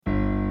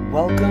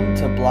Welcome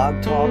to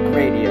Blog Talk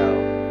Radio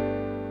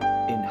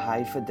in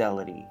high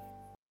fidelity.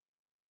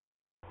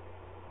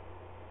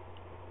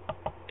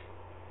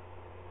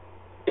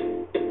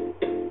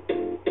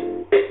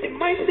 It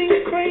might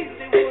seem crazy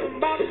what I'm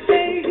about to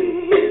say.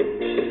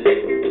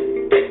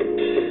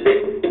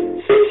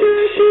 Since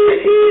you're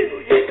here,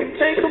 you can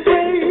take a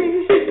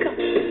break.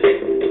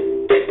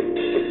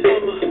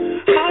 I'm a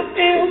hot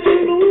air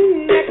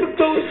balloon that could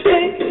go to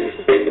space.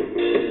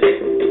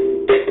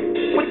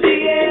 With the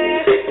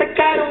air, like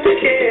I don't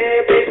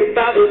care, baby,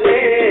 by the way.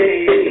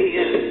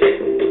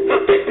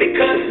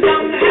 Because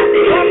I'm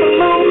happy, I'm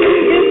alone.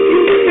 If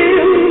you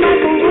feel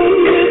like a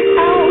room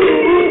without a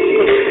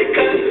roof.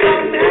 Because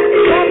I'm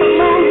happy, I'm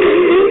alone.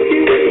 If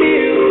you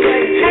feel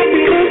like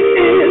happiness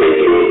is the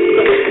truth.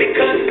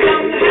 Because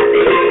I'm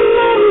happy, I'm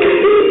alone.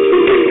 If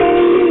you know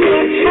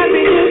what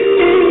happiness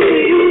is to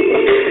you.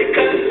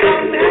 Because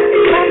I'm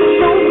happy, I'm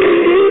alone.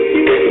 If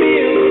you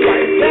feel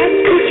like that's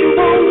what you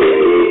want.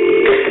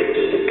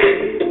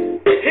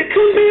 It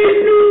could be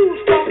news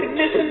talking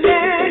this and that.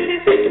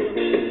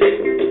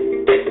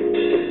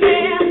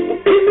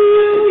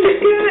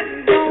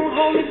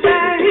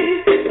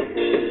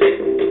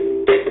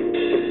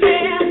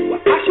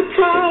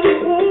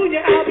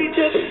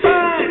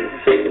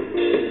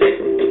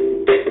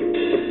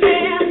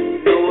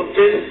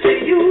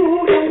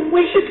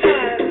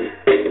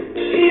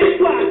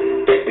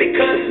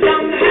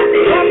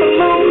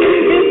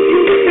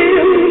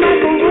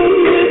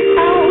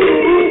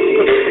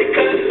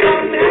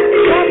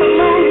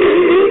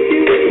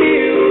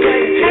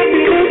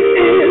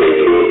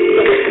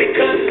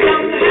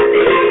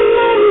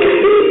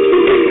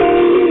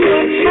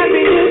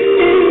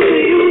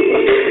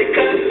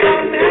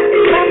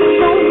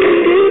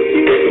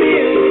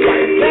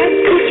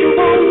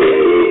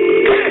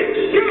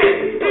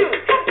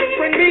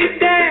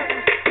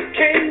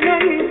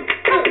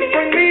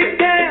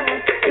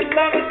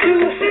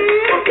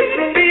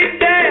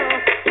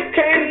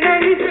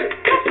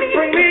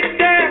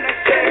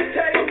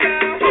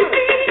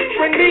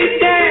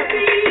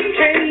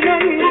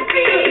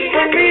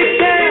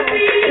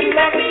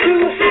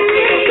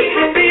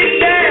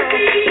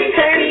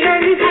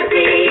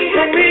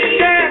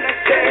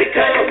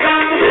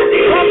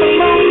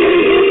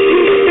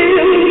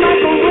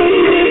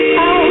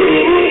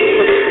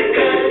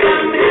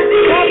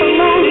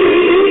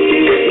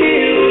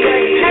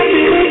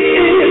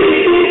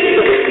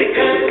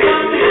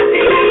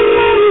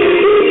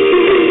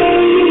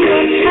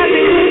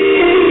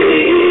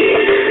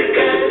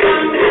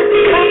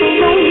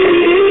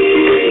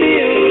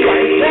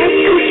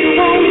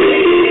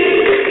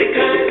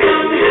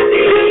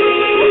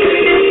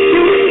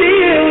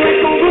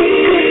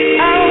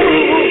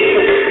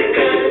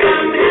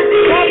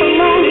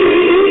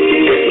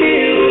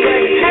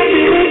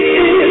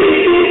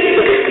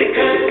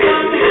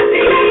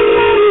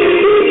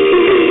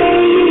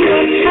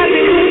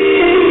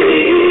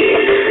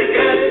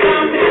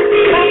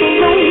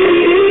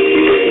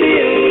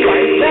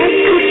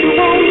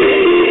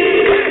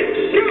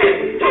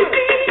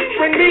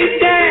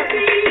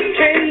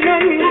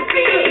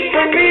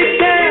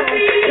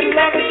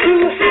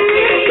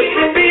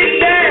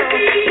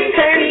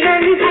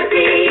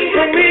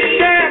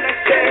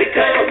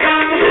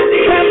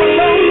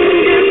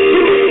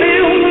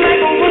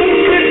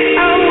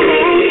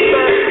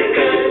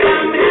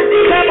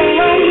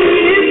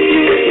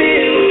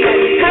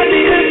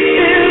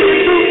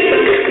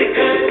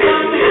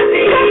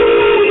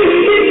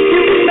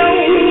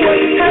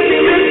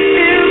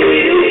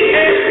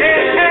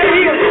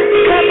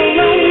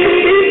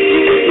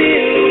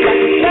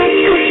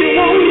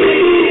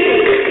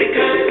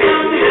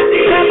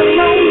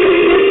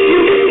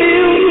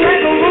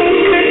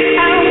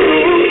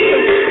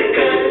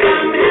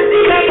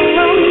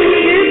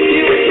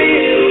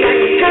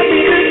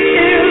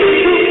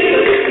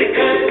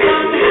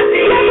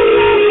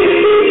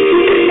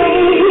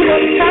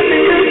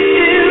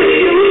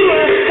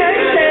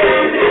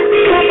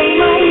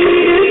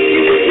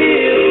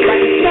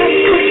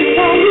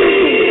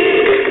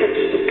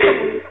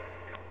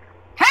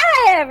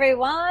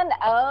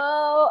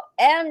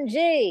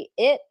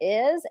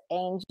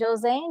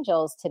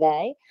 Angels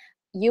today.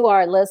 You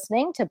are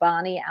listening to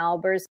Bonnie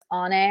Albers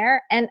on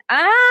air, and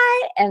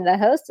I am the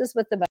hostess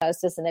with the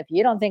mostest. And if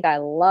you don't think I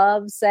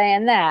love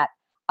saying that,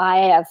 I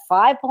have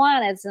 5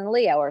 planets in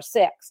Leo, or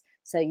 6,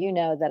 so you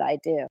know that I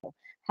do.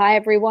 Hi,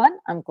 everyone.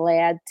 I'm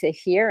glad to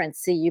hear and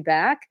see you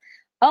back.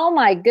 Oh,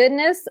 my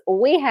goodness.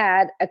 We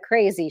had a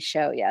crazy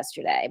show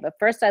yesterday, but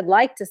first I'd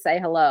like to say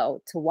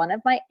hello to one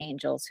of my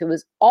angels who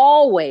is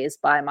always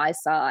by my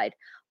side.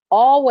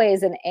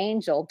 Always an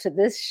angel to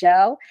this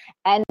show.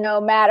 And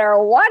no matter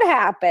what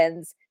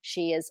happens,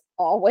 she is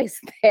always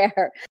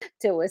there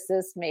to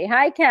assist me.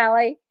 Hi,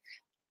 Callie.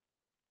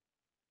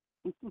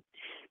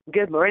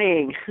 Good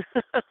morning.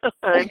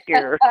 I'm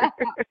here.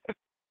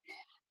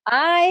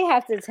 I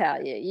have to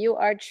tell you, you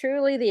are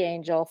truly the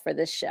angel for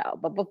this show.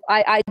 But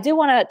I do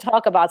want to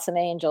talk about some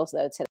angels,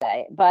 though,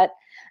 today. But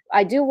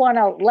I do want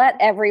to let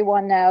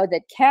everyone know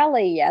that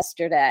Kelly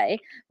yesterday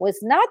was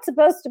not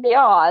supposed to be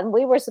on.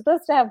 We were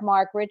supposed to have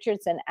Mark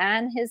Richardson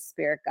and his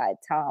spirit guide,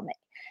 Tommy.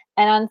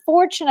 And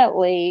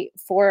unfortunately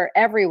for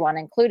everyone,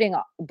 including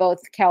both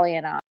Kelly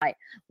and I,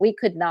 we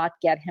could not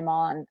get him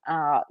on.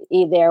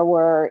 There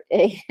were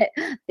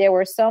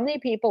so many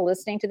people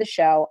listening to the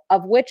show,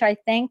 of which I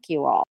thank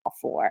you all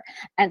for,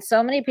 and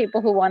so many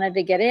people who wanted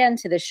to get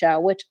into the show,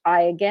 which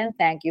I again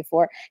thank you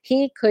for.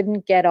 He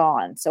couldn't get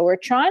on. So we're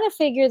trying to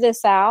figure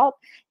this out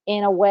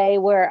in a way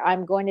where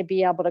I'm going to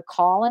be able to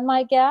call in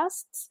my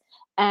guests.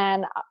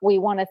 And we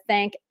want to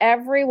thank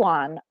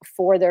everyone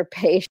for their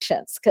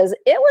patience, because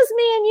it was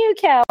me and you,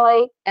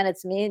 Kelly, and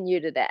it's me and you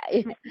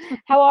today.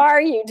 How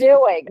are you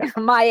doing,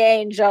 my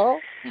angel?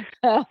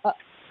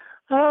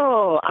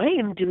 Oh, I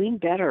am doing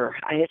better.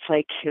 It's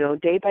like,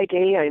 day by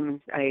day,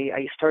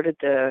 I started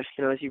as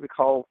you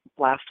recall,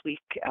 last week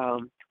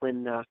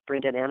when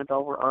Brenda and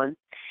Annabelle were on,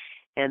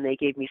 and they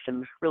gave me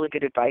some really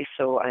good advice.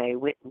 So I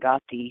went and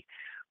got the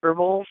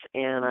herbals,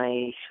 and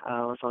I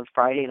was on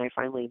Friday, and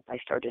I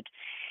started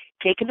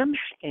taking them,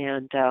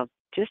 and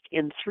just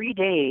in 3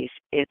 days,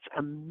 it's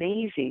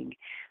amazing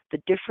the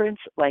difference.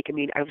 I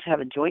was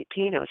having joint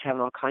pain, I was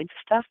having all kinds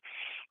of stuff,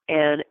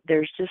 and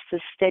there's just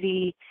this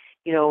steady,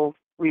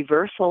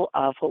 reversal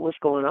of what was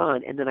going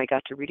on. And then I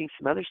got to reading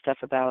some other stuff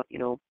about,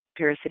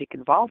 parasitic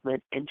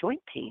involvement and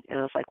joint pain, and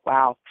I was like,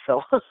 wow.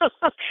 So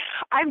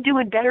I'm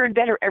doing better and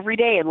better every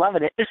day and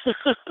loving it.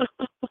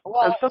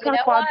 Well, I'm still kind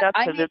of clogged up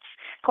because it's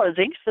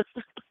closing.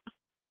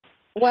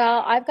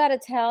 Well, I've got to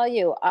tell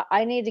you,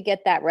 I need to get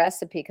that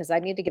recipe because I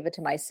need to give it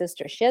to my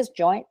sister. She has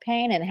joint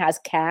pain and has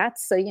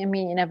cats. So, you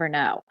never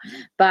know.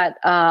 But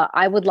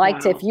I would like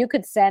to, if you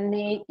could send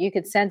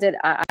it.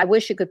 I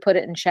wish you could put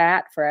it in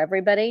chat for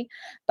everybody.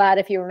 But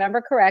if you remember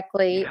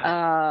correctly,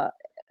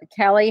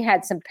 Kelly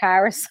had some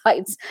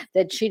parasites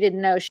that she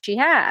didn't know she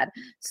had.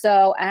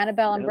 So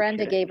Annabelle and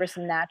Brenda gave her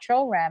some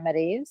natural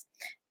remedies.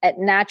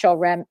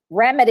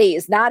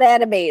 Remedies, not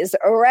enemies,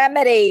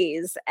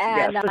 remedies.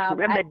 And, yes,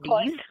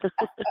 remedies.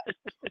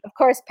 Of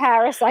course,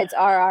 parasites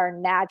are our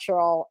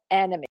natural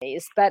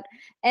enemies. But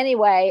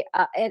anyway,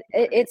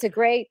 it's a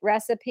great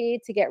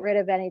recipe to get rid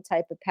of any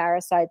type of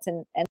parasites.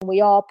 And we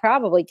all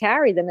probably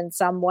carry them in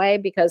some way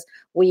because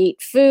we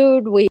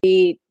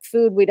eat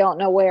food. We don't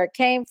know where it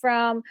came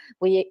from.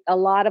 A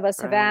lot of us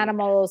have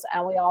animals,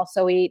 and we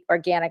also eat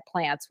organic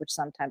plants, which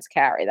sometimes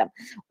carry them.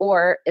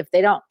 Or if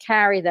they don't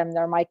carry them,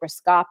 they're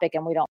microscopic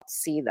and we don't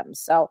see them.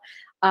 So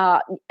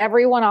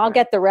everyone, I'll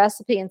get the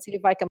recipe and see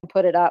if I can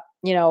put it up,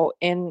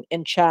 in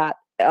chat.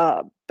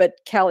 But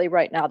Kelly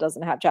right now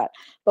doesn't have chat.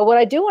 But what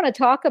I do want to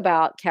talk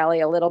about, Kelly,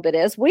 a little bit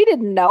is we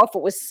didn't know if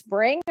it was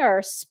spring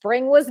or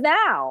spring was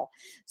now.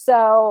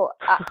 So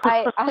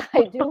I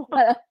do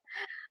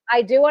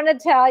want to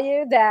tell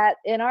you that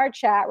in our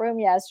chat room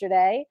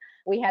yesterday,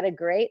 we had a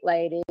great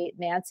lady,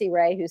 Nancy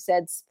Ray, who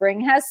said, spring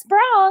has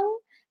sprung,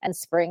 and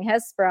spring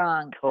has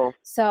sprung. Cool.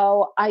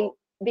 So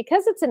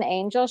because it's an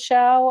angel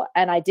show,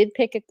 and I did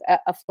pick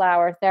a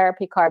flower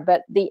therapy card,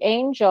 but the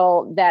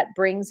angel that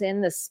brings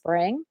in the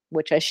spring,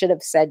 which I should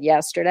have said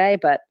yesterday,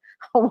 but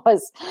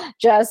was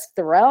just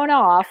thrown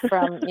off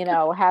from,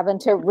 having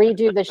to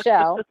redo the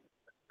show,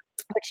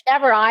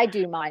 whichever I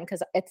do mine,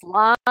 because it's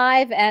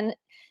live. And,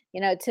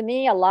 to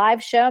me, a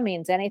live show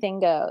means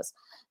anything goes.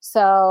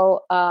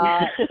 So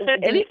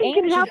anything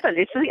can happen.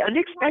 It's the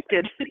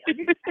unexpected.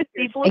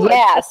 Be fluid.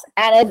 Yes,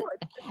 and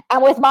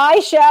with my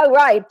show,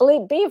 right?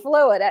 Be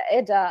fluid.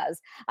 It does.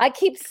 I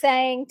keep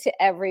saying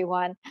to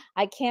everyone,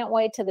 I can't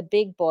wait till the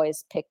big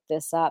boys pick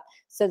this up.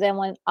 So then,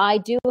 when I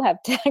do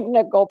have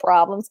technical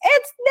problems,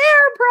 it's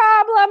their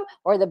problem,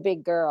 or the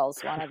big girls,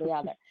 one or the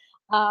other.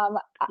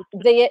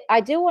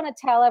 I do want to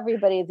tell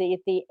everybody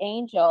the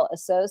angel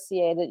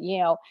associated,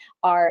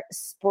 our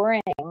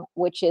spring,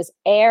 which is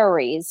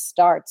Aries,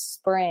 starts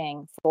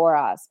spring for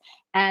us.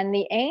 And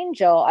the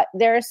angel,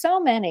 there are so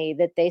many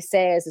that they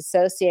say is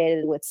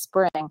associated with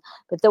spring,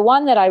 but the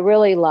one that I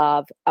really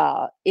love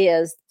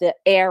is the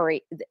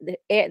Aries.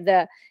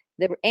 The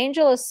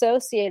angel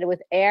associated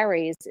with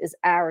Aries is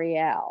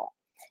Ariel.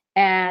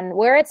 And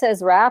where it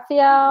says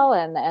Raphael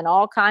and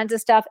all kinds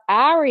of stuff,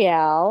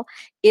 Ariel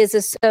is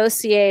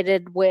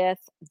associated with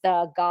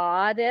the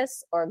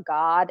goddess or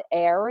god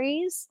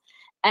Aries,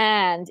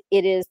 and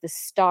it is the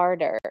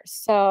starter.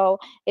 So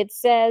it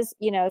says,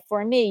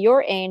 for me,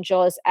 your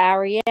angel is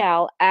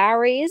Ariel.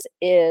 Aries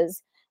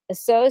is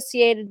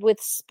associated with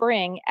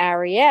spring.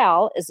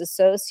 Ariel is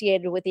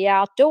associated with the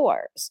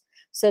outdoors.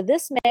 So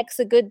this makes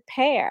a good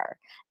pair.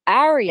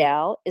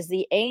 Ariel is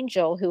the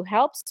angel who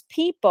helps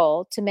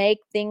people to make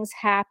things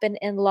happen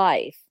in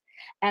life.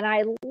 And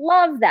I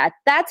love that.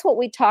 That's what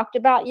we talked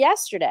about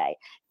yesterday.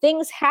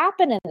 Things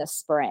happen in the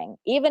spring,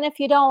 even if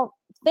you don't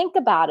think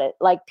about it.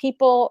 Like,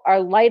 people are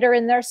lighter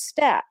in their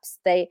steps.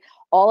 They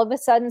all of a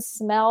sudden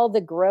smell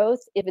the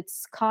growth, if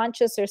it's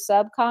conscious or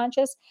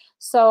subconscious.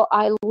 So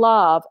I'm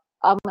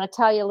going to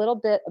tell you a little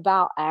bit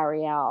about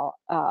Ariel,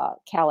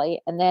 Kelly,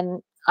 and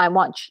then I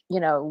want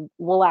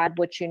we'll add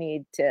what you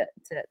need to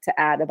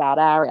add about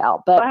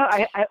Ariel. But Well,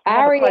 I have a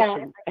Ariel,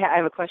 question. I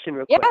have a question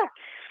real quick.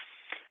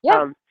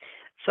 Yeah.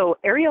 So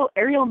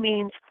Ariel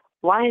means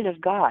Lion of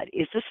God.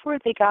 Is this where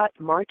they got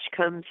March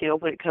comes,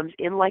 when it comes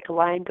in like a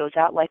lion, goes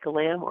out like a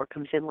lamb, or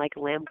comes in like a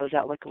lamb, goes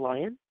out like a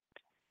lion?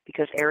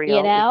 Because Ariel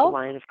is the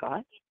Lion of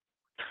God?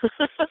 Just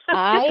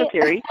a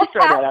theory. Just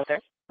throw that out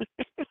there.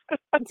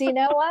 Do you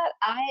know what?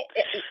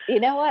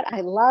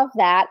 I love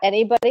that.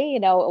 Anybody,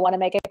 want to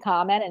make a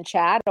comment in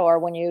chat or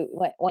when you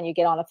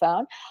get on the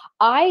phone?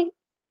 I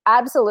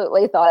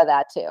absolutely thought of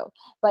that too.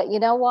 But you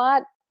know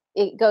what?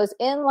 It goes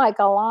in like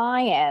a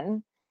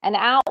lion and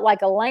out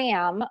like a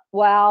lamb.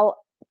 Well,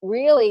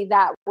 really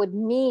that would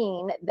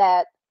mean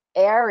that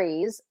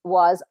Aries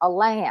was a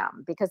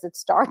lamb because it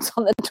starts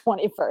on the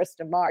 21st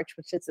of March,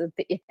 which is at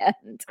the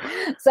end.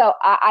 So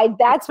I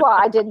that's why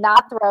I did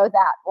not throw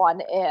that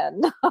one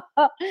in.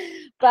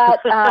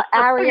 But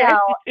Ariel,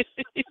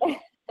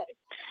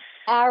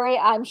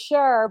 I'm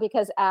sure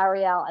because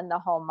Ariel and the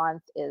whole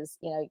month is,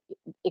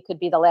 it could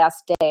be the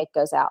last day it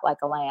goes out like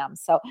a lamb.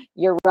 So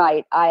you're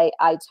right. I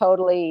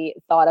totally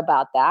thought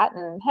about that.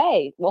 And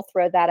hey, we'll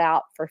throw that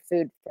out for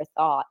food for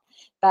thought.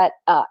 But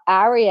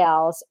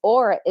Ariel's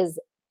aura is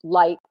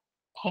light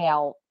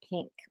pale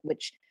pink,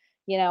 which,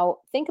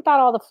 think about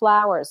all the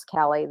flowers,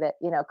 Kelly, that,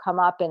 come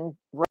up in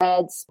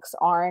reds,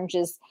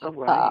 oranges,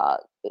 all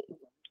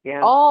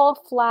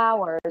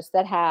flowers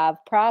that have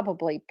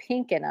probably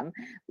pink in them.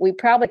 We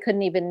probably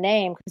couldn't even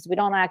name because we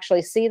don't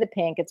actually see the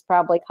pink. It's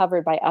probably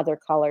covered by other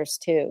colors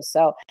too.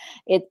 So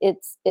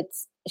it's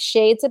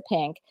shades of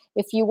pink.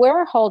 If you wear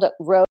or hold a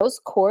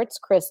rose quartz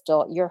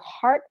crystal, your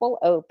heart will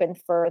open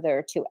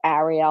further to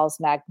Ariel's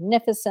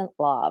magnificent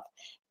love.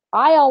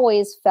 I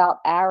always felt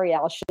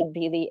Ariel should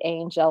be the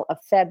angel of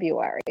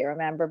February,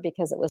 remember,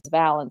 because it was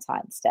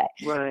Valentine's Day.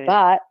 Right.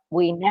 But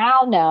we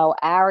now know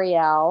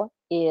Ariel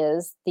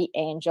is the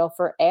angel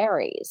for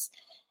Aries.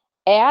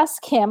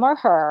 Ask him or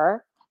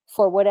her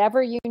for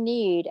whatever you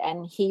need,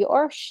 and he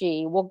or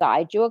she will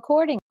guide you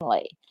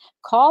accordingly.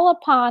 Call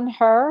upon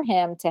her or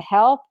him to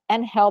help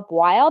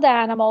wild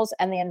animals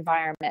and the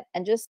environment.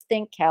 And just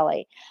think,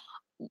 Kelly,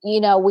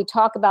 we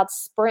talk about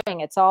spring.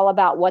 It's all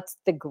about what's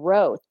the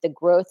growth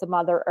of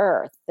Mother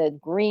Earth, the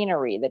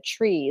greenery, the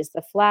trees,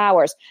 the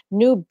flowers,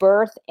 new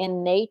birth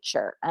in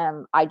nature.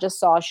 I just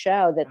saw a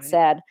show that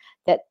said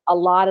that a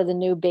lot of the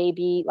new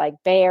baby, like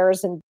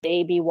bears and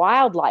baby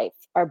wildlife,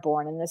 are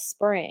born in the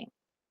spring.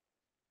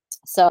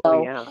 So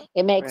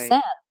it makes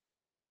sense.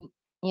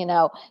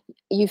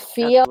 You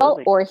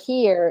feel or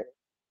hear.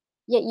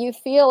 Yet you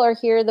feel or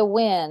hear the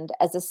wind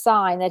as a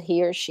sign that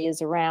he or she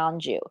is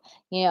around you.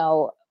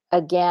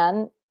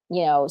 Again,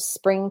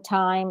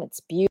 springtime, it's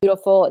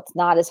beautiful. It's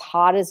not as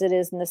hot as it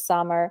is in the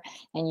summer,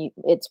 and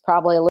it's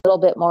probably a little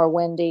bit more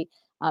windy.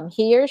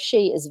 He or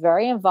she is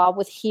very involved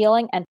with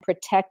healing and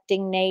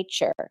protecting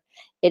nature.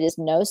 It is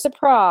no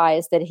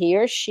surprise that he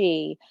or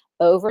she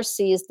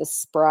oversees the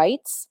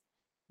sprites,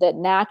 the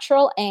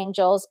natural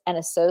angels, and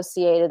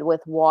associated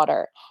with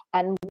water.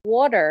 And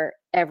water,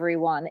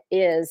 everyone,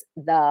 is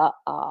the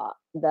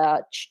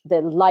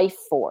life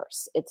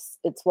force. It's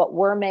what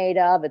we're made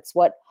of. It's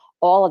what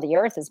all of the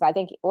earth is. I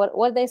think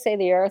what did they say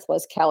the earth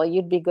was, Kelly?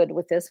 You'd be good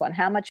with this one.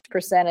 How much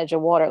percentage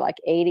of water? Like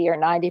 80 or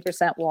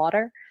 90%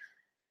 water?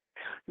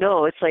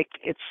 No, it's like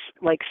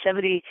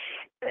 70.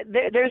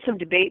 There's some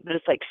debate, but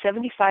it's like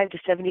 75 to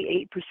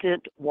 78%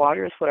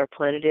 water is what our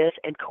planet is,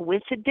 and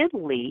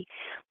coincidentally,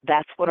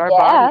 that's what our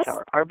bodies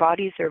are. Our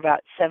bodies are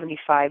about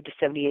 75 to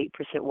 78%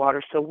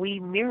 water, so we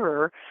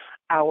mirror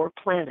our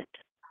planet.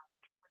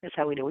 That's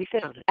how we know we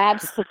found it.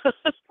 Absolutely.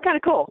 Kind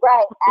of cool.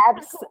 Right.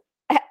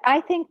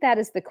 I think that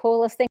is the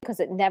coolest thing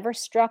because it never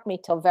struck me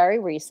till very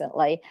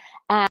recently.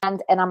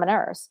 And I'm a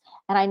nurse,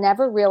 and I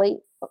never really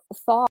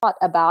thought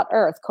about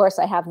Earth. Of course,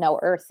 I have no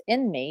Earth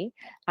in me.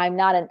 I'm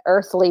not an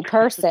earthly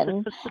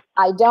person.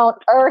 I don't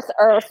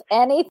earth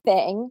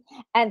anything.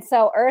 And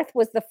so Earth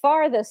was the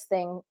farthest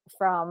thing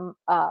from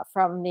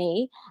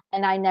me,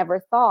 and I never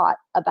thought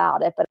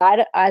about it. But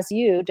I, as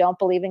you, don't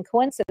believe in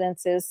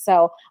coincidences.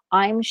 So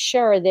I'm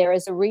sure there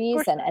is a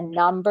reason, a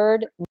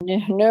numbered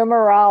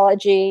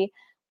numerology,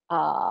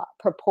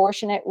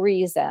 proportionate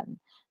reason.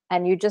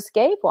 And you just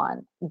gave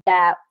one,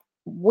 that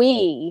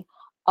we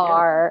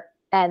are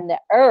and the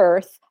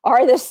earth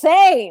are the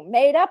same,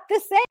 made up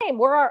the same.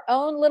 We're our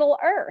own little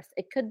earth.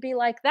 It could be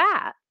like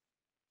that.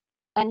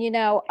 And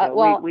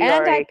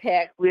I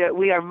picked.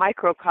 We are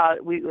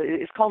microcosm.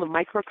 It's called a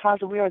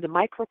microcosm. We are the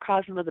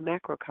microcosm of the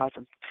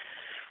macrocosm.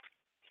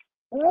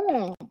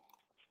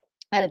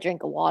 I had a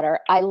drink of water.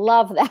 I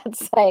love that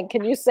saying.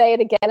 Can you say it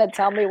again and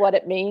tell me what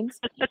it means?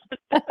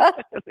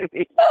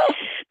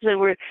 So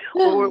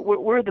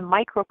we're the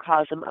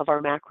microcosm of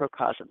our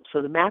macrocosm.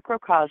 So the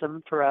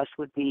macrocosm for us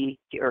would be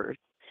the Earth,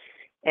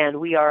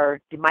 and we are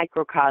the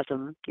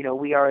microcosm.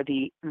 We are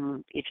the,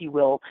 if you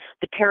will,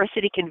 the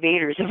parasitic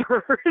invaders of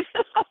Earth.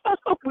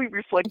 We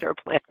reflect our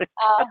planet.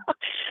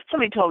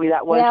 Somebody told me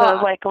that once. So I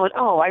was like going,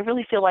 "Oh, I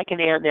really feel like an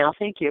ant now.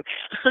 Thank you."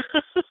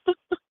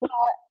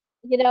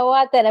 You know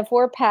what? Then if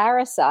we're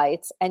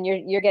parasites and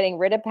you're getting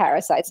rid of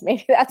parasites,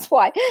 maybe that's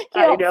why you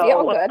I don't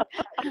feel know. good.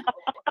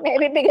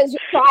 Maybe because you're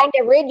trying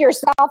to rid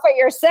yourself of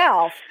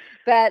yourself.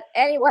 But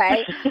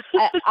anyway,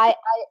 I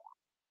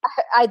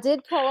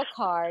did pull a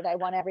card. I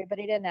want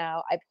everybody to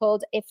know I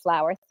pulled a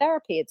flower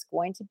therapy. It's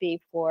going to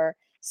be for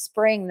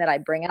spring that I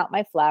bring out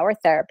my flower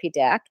therapy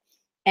deck.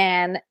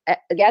 And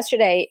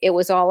yesterday it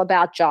was all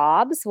about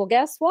jobs. Well,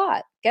 guess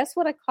what? Guess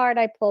what a card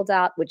I pulled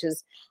out, which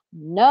is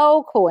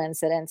no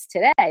coincidence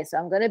today. So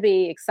I'm going to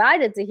be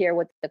excited to hear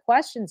what the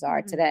questions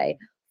are today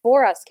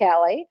for us,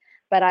 Kelly.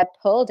 But I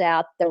pulled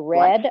out the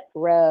red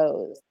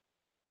rose.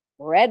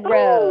 Red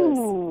rose.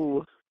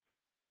 Ooh.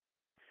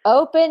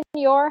 Open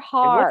your And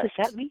heart. what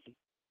does that mean?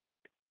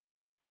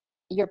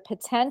 Your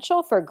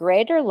potential for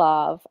greater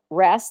love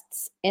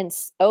rests in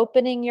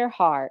opening your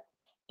heart.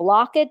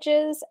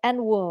 Blockages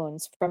and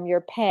wounds from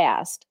your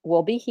past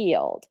will be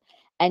healed,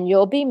 and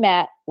you'll be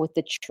met with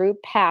the true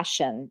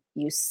passion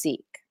you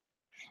seek.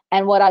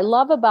 And what I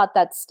love about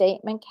that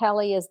statement,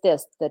 Kelly, is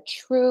this: the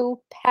true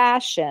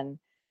passion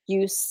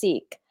you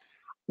seek.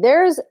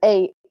 There's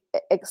a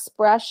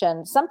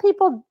expression. Some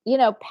people,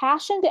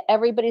 passion to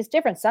everybody's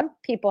different. Some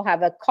people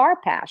have a car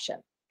passion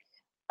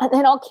and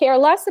they don't care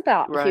less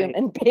about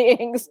human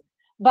beings,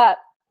 but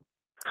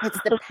it's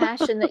the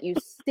passion that you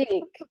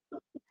seek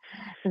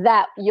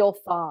that you'll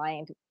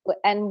find.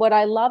 And what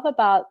I love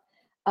about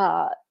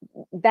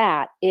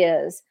that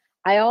is,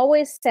 I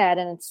always said,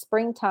 and it's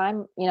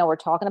springtime, we're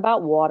talking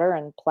about water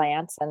and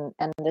plants and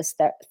this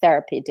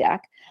therapy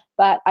deck,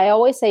 but I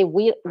always say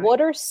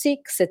water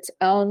seeks its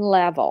own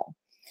level.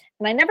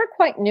 And I never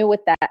quite knew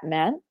what that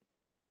meant.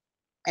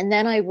 And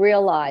then I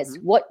realized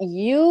what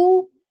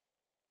you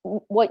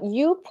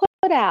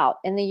put out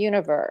in the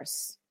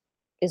universe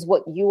is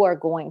what you are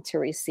going to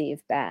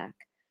receive back.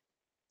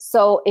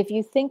 So if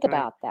you think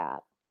about that,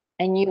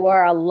 and you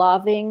are a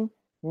loving,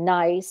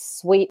 nice,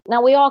 sweet,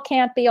 now we all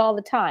can't be all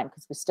the time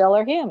because we still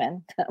are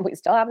human. We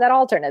still have that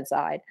alternate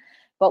side.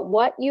 But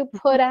what you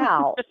put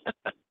out,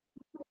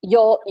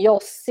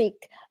 you'll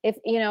seek. If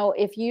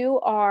you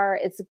are,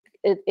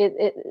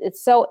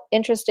 it's so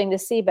interesting to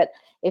see. But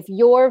if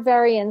you're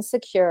very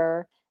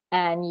insecure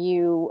and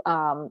you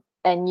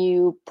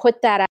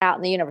put that out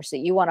in the universe that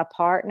you want a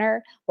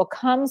partner, what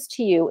comes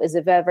to you is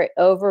a very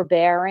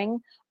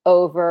overbearing,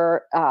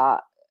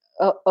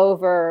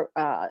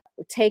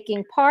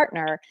 taking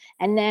partner,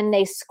 and then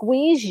they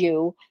squeeze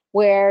you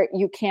where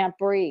you can't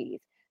breathe.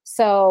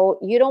 So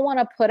you don't want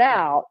to put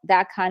out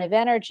that kind of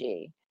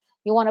energy.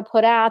 You want to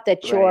put out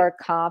that you're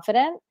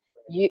confident,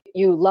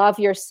 you love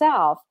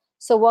yourself.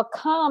 So what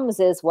comes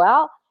is,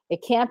 well,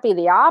 it can't be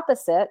the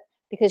opposite,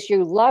 because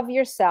you love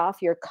yourself,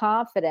 you're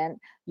confident,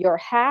 you're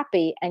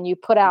happy, and you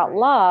put out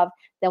love.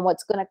 Then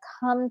what's going to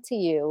come to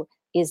you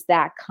is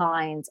that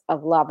kind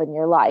of love in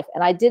your life.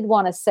 And I did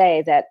want to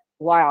say that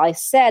while I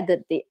said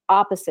that the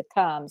opposite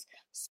comes,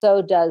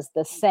 so does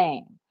the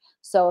same.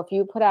 So if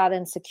you put out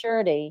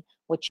insecurity,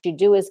 what you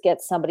do is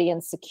get somebody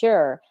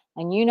insecure,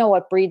 and you know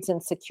what breeds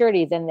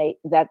insecurity, then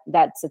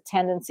that's a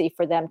tendency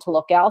for them to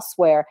look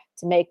elsewhere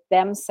to make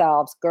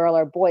themselves, girl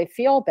or boy,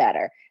 feel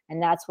better.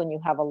 And that's when you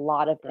have a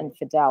lot of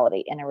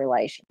infidelity in a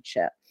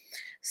relationship.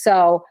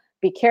 So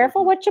be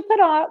careful what you put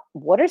out.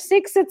 Water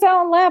seeks its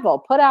own level.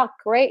 Put out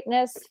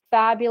greatness,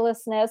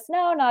 fabulousness.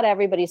 No, not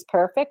everybody's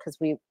perfect, because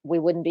we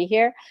wouldn't be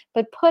here.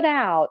 But put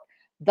out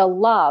the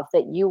love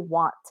that you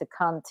want to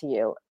come to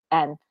you,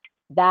 and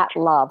that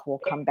love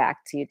will come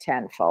back to you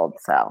tenfold.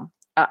 So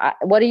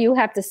what do you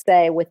have to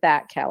say with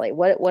that, Kelly?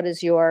 What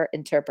is your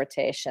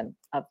interpretation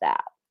of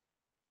that?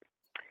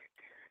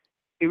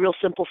 A real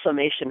simple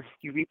summation.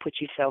 You reap what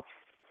you sow.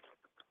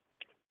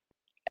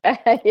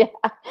 Yeah,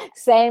 the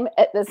same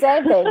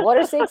thing.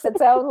 Water seeks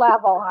its own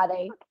level,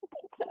 honey.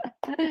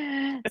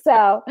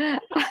 So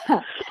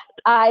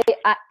I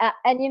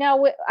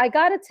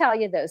got to tell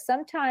you though,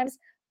 sometimes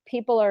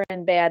people are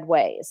in bad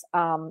ways.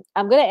 I'm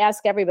going to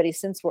ask everybody,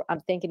 since I'm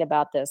thinking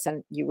about this,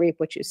 and you reap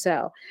what you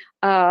sow.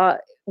 Dr.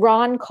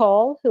 Ron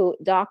Cole,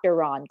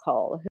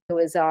 who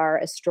is our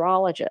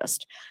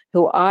astrologist,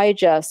 who I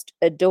just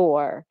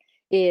adore,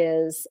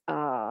 is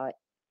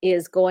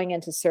going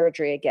into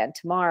surgery again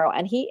tomorrow.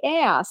 And he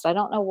asked, I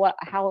don't know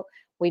how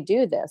we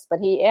do this, but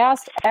he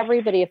asked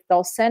everybody if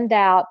they'll send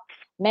out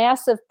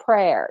massive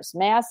prayers,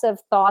 massive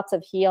thoughts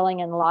of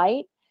healing and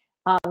light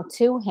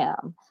to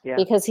him,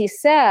 because he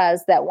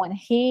says that when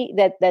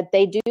that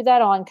they do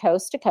that on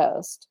Coast to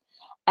Coast,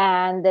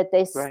 and that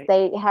they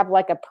have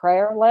like a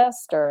prayer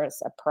list or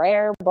a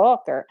prayer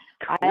book, or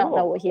I don't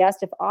know. He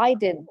asked if I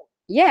did.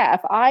 Yeah,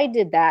 if I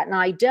did that, and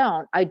I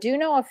don't. I do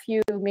know a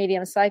few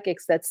medium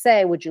psychics that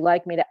say, would you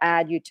like me to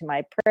add you to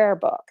my prayer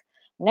book?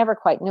 Never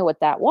quite knew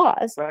what that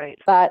was. Right.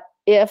 But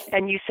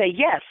and you say,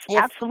 yes,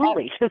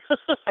 absolutely.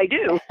 I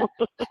do.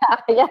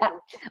 Yeah,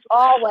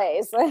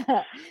 always.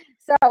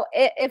 So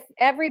if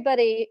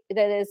everybody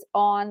that is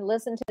on,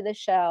 listen to the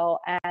show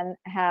and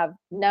have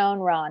known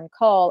Ron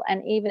Cole,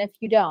 and even if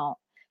you don't,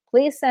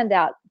 please send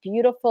out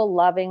beautiful,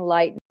 loving,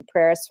 light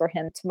prayers for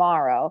him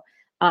tomorrow.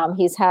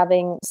 He's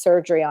having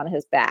surgery on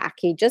his back.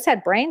 He just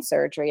had brain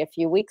surgery a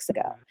few weeks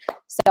ago.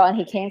 So, and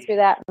he came through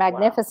that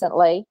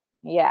magnificently.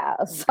 Wow. Yeah.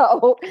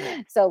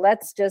 So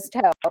let's just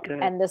hope.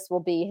 Good. And this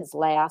will be his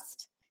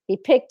last. He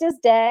picked his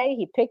day.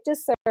 He picked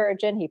his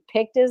surgeon. He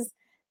picked his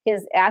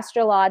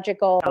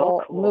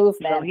astrological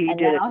movement. So he and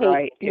did now it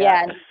right.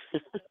 Yeah.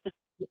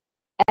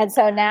 And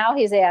so now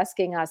he's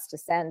asking us to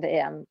send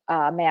him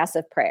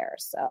massive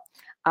prayers. So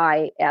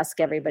I ask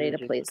everybody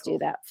to please do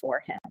that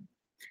for him.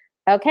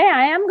 Okay,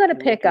 I am going to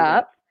pick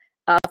up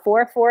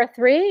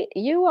 443.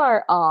 You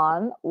are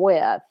on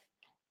with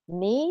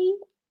me.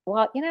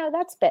 Well,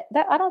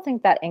 I don't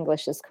think that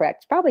English is correct.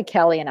 It's probably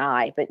Kelly and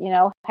I, but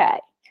hey,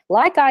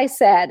 like I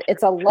said,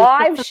 it's a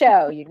live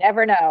show. You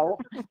never know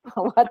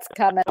what's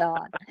coming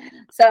on.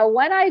 So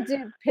when I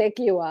do pick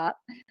you up,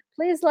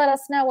 please let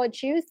us know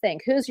what you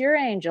think. Who's your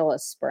angel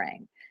of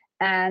spring?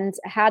 And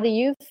how do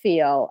you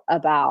feel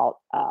about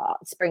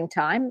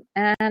springtime?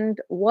 And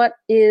what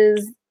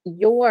is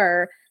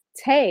your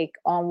take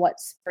on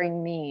what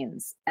spring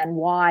means and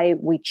why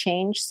we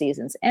change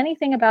seasons?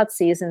 Anything about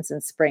seasons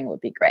in spring would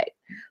be great.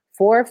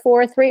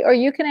 443, or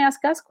you can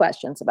ask us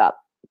questions about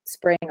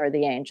spring or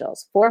the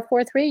angels.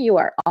 443, you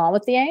are on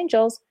with the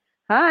angels.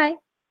 Hi.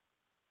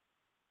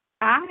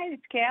 Hi,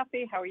 it's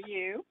Kathy. How are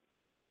you?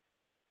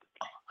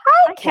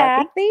 Hi,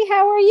 Kathy.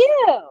 How are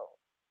you?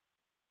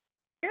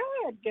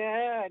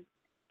 Good.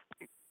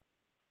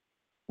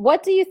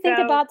 What do you think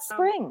about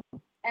spring?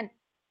 And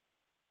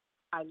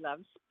I love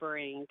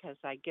spring because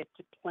I get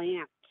to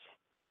plant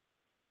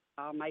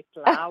all my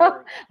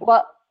flowers.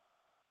 Well,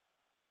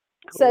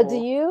 so do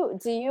you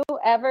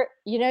ever,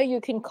 you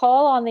can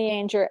call on the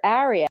angel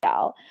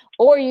Ariel,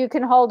 or you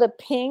can hold a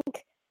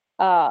pink,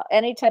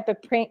 any type of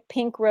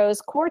pink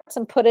rose quartz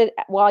and put it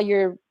while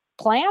you're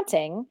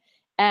planting,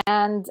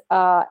 and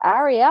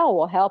Ariel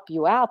will help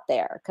you out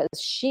there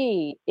because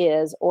she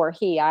is, or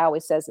he, I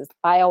always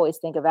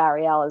think of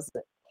Ariel as,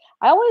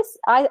 I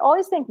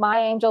always think my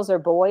angels are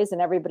boys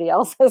and everybody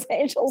else's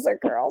angels are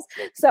girls.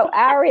 So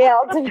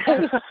Ariel to me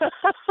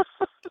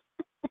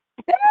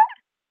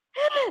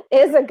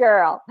is a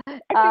girl.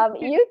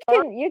 You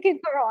can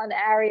call on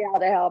Ariel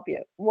to help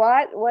you.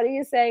 What are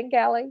you saying,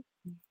 Kelly?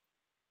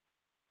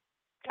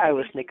 I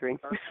was snickering.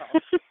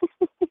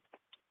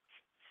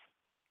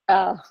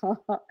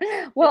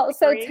 Well,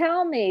 so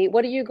tell me,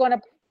 what are you going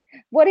to,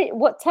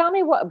 tell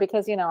me what,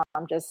 because,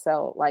 I'm just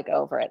so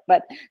over it,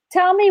 but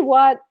tell me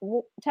what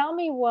you're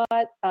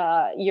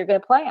going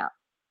to plant,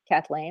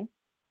 Kathleen.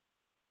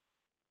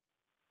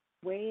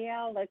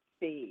 Well, let's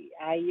see.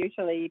 I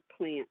usually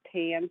plant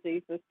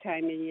pansies this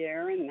time of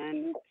year, and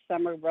then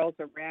summer rolls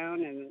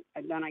around, and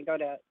then I go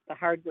to the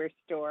hardware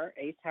store,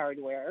 Ace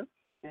Hardware,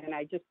 and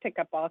I just pick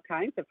up all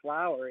kinds of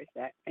flowers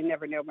that I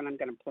never know when I'm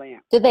going to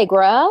plant. Do they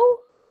grow?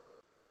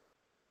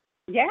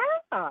 Yeah.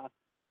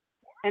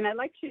 And I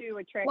like to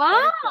attract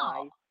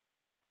butterflies.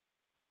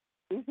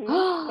 Mm-hmm.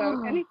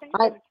 So anything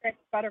that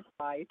attracts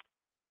butterflies.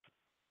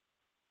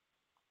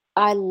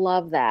 I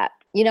love that.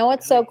 You know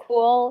what's so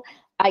cool?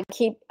 I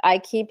keep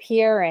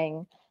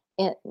hearing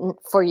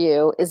for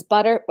you is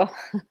butterflies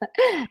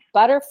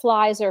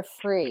are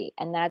free,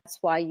 and that's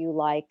why you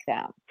like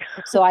them.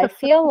 So I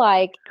feel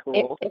like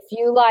cool. if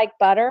you like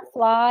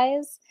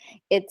butterflies,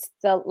 it's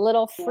the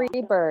little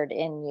free bird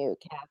in you,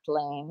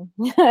 Kathleen,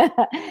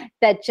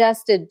 that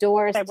just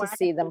adores to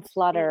see them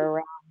flutter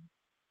around.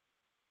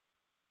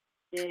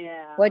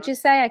 Yeah. What'd you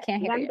say? I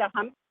can't hear I'm you. the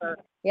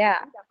hummingbird. Yeah.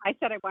 I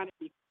said I want to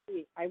be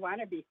free. I want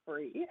to be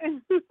free.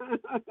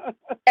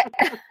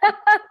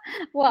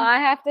 Well, I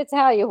have to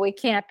tell you, we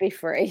can't be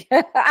free.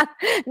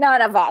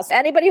 None of us.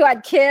 Anybody who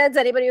had kids,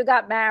 anybody who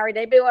got married,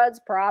 anybody who has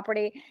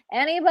property,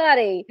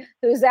 anybody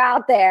who's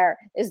out there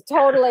is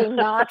totally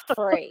not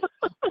free.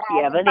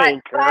 You have an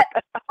anchor.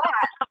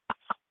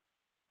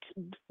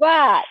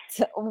 But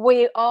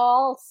we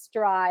all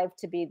strive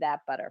to be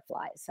that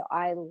butterfly. So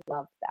I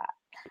love that.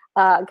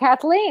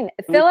 Kathleen,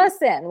 fill us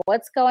in.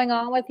 What's going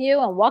on with you,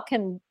 and what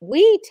can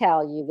we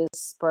tell you this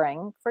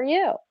spring for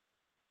you?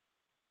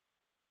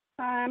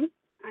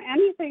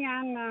 Anything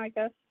on, I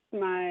guess,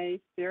 my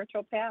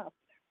spiritual path.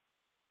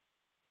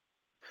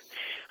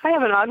 I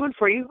have an odd one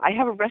for you. I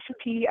have a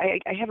recipe. I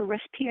have a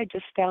recipe I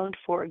just found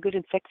for a good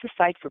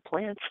insecticide for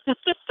plants.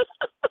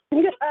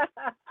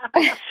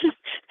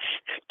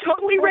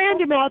 Totally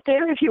random out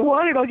there. If you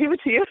want it, I'll give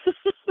it to you.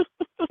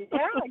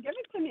 Yeah, give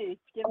it to me.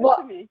 Give it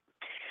to me.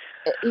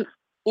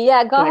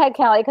 Yeah, go ahead,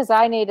 Kelly, because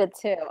I need it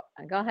too.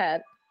 Go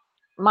ahead.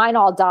 Mine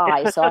all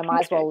die, so I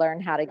might as well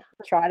learn how to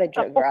try to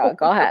grow.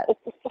 Go ahead.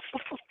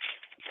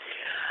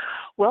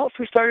 Well,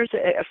 for starters,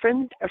 a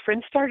friend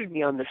started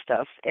me on this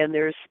stuff, and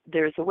there's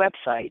a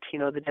website, the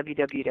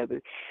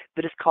www,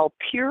 but it's called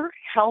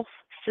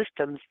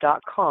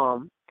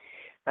purehealthsystems.com.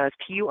 It's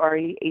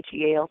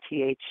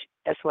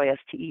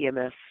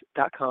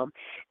purehealthsystems.com,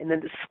 and then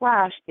the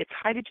slash, it's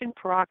hydrogen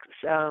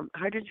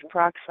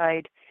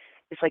peroxide.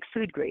 It's like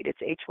food grade.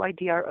 It's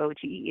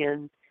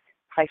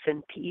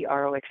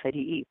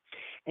hydrogen-peroxide,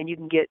 and you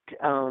can get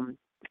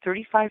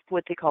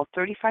what they call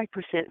 35%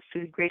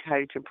 food grade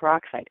hydrogen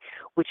peroxide,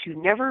 which you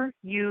never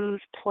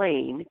use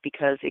plain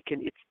because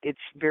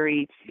it's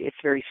very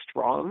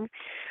strong.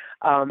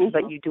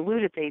 But you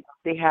dilute it.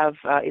 They have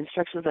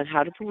instructions on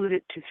how to dilute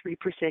it to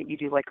 3%. You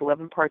do like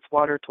 11 parts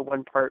water to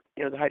 1 part,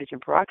 the hydrogen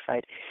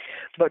peroxide.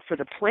 But for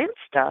the plant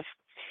stuff,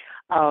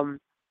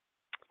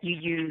 you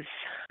use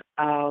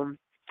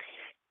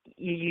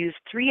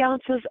 3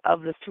 ounces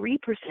of the 3%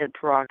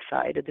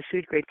 peroxide, of the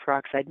food grade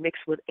peroxide,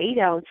 mixed with 8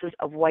 ounces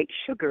of white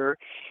sugar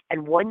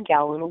and 1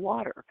 gallon of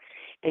water.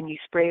 And you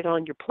spray it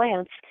on your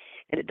plants,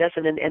 and it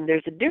doesn't. And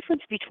there's a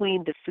difference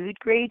between the food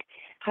grade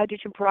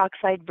hydrogen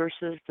peroxide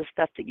versus the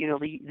stuff that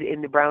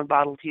in the brown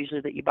bottles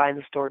usually that you buy in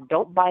the store.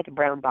 Don't buy the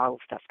brown bottle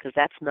stuff because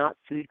that's not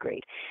food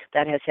grade.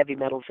 That has heavy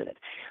metals in it.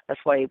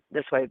 That's why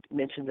I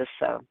mentioned this.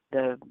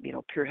 The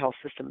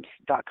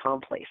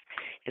purehealthsystems.com place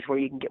is where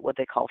you can get what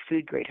they call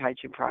food grade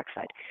hydrogen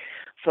peroxide.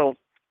 So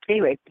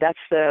anyway, that's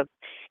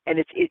and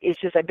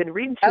it's just I've been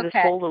reading through this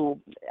whole little,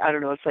 I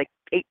don't know, it's like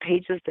 8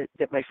 pages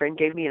that my friend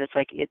gave me, and it's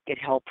like it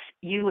helps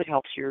you, it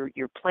helps your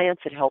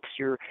plants, it helps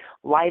your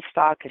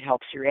livestock, it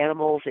helps your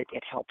animals, it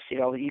helps,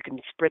 you can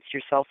spritz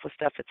yourself with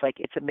stuff. It's like,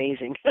 it's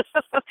amazing.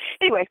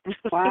 Anyway,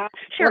 wow.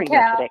 sharing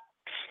that today.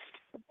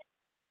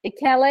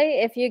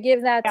 Kelly, if you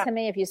give that to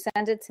me, if you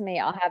send it to me,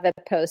 I'll have it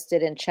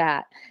posted in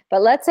chat.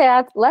 But let's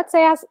get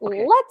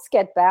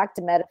back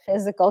to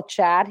metaphysical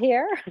chat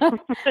here.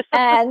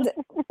 And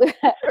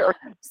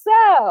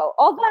so,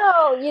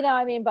 although,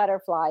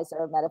 butterflies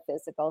are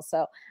metaphysical,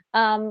 so,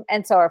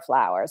 and so are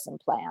flowers and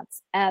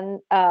plants.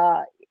 And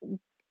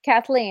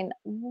Kathleen,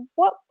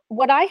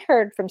 what I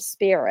heard from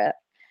Spirit,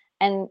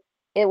 and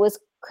it was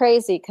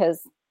crazy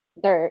because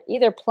they're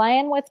either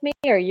playing with me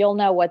or you'll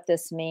know what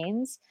this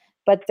means.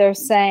 But they're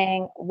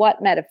saying,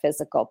 what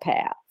metaphysical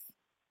path?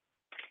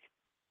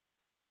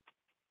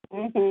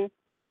 Mm-hmm.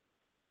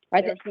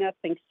 There's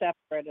nothing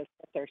separate is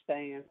what they're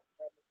saying.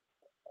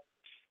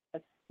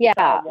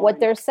 What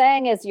they're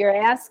saying is you're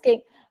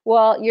asking,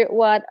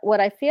 what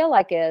I feel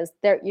like is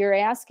that you're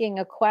asking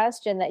a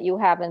question that you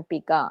haven't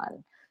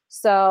begun.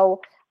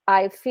 So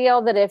I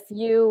feel that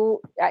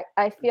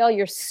I feel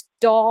you're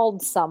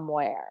stalled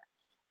somewhere.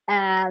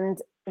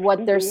 And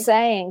what they're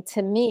saying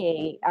to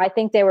me, I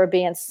think they were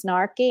being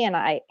snarky, and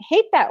I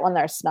hate that when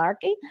they're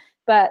snarky.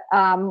 But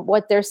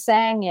what they're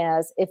saying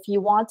is, if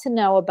you want to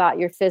know about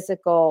your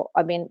metaphysical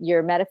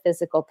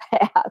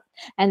path,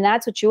 and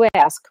that's what you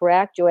asked,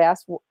 correct? You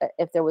asked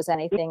if there was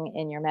anything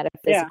in your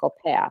metaphysical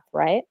path,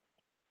 right?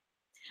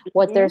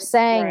 What they're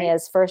saying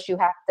is, first you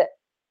have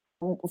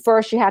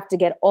to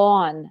get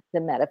on the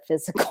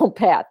metaphysical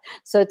path.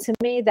 So to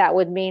me, that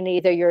would mean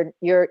either you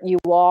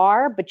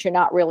are, but you're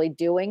not really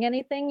doing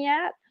anything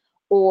yet,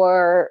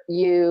 or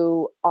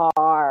you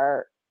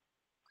are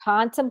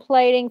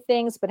contemplating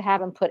things but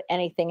haven't put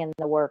anything in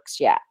the works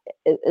yet.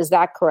 Is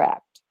that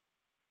correct?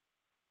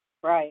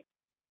 Right.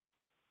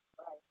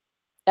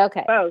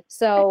 Okay. Both.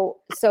 So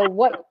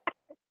what?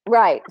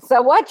 Right.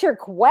 So what your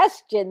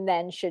question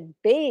then should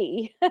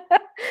be,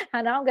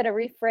 and I'm going to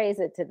rephrase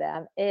it to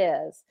them,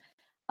 is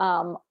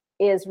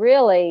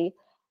really,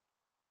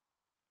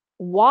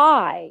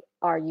 why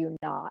are you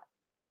not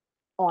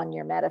on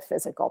your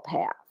metaphysical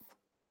path?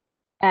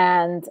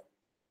 And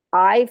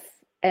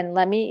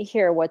let me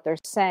hear what they're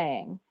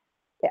saying.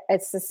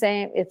 It's the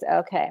same. It's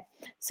okay.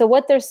 So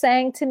what they're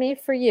saying to me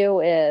for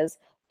you is,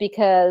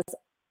 because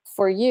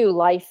for you,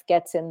 life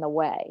gets in the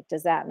way.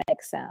 Does that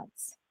make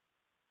sense?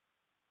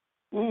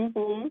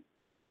 Mm-hmm.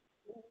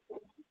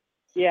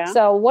 Yeah.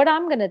 So what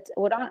I'm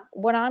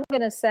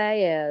gonna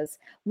say is,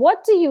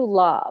 what do you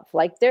love?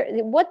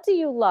 What do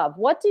you love?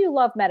 What do you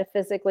love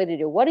metaphysically to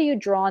do? What are you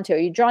drawn to? Are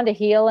you drawn to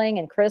healing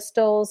and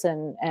crystals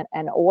and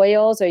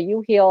oils? Are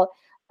you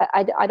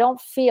I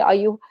don't feel. Are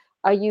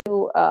you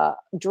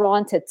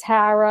drawn to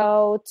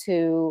tarot,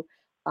 to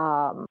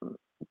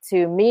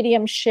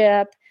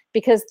mediumship?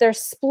 Because they're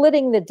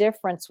splitting the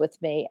difference with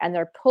me, and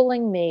they're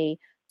pulling me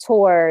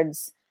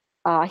towards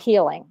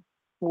healing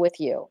with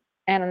you.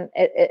 And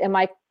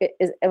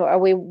are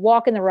we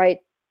walking the right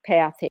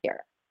path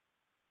here?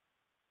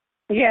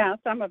 Yeah,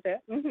 some of it.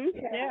 Mm-hmm.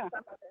 Yeah.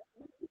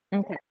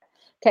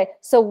 Okay.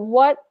 So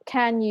what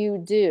can you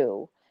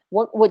do?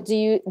 What do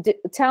you do?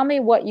 Tell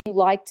me what you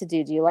like to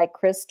do. Do you like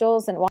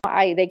crystals? And why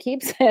I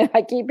keep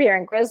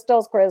hearing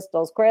crystals,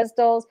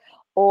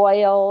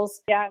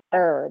 oils,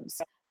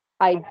 herbs.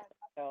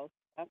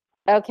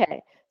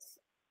 Okay.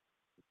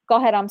 Go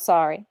ahead. I'm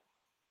sorry.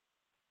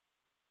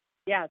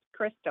 Yeah, it's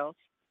crystals.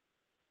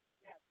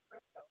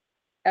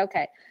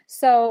 Okay.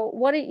 So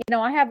what do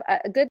I have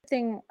a good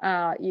thing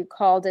you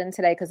called in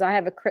today, because I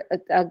have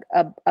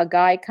a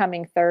guy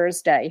coming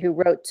Thursday who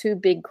wrote 2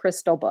 big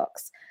crystal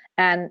books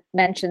and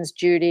mentions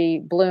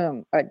Judy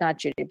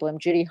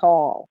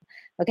Hall.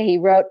 Okay. He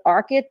wrote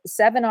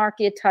 7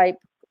 archetype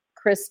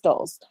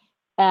crystals.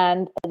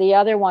 And the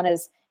other one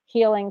is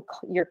healing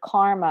your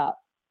karma,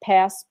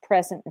 past,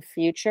 present, and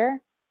future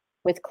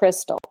with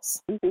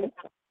crystals. Mm-hmm.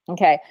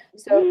 Okay.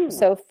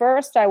 So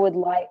first I would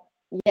like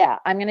Yeah,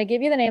 I'm going to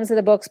give you the names of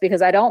the books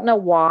because I don't know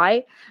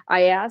why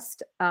I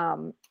asked.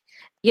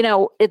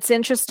 It's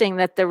interesting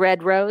that the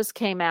Red Rose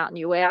came out and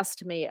you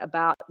asked me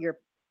about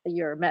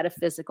your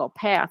metaphysical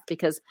path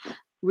because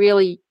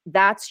really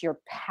that's your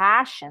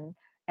passion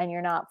and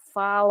you're not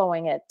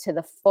following it to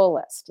the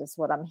fullest is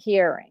what I'm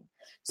hearing.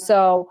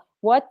 So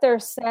what they're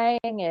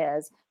saying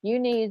is you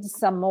need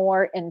some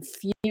more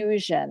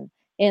infusion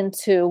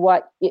into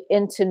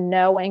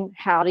knowing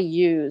how to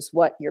use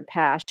what your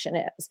passion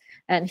is.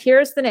 And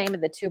here's the name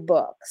of the two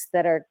books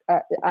that are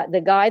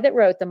the guy that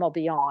wrote them will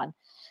be on.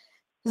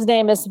 His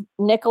name is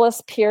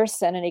Nicholas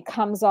Pearson, and he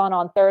comes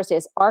on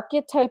Thursdays.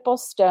 Archetypal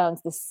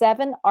Stones, the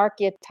 7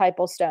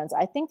 archetypal stones.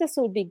 I think this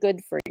would be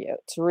good for you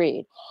to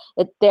read.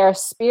 They're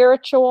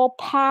spiritual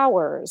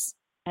powers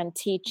and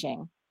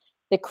teaching.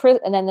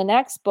 And then the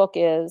next book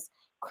is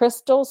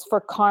Crystals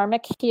for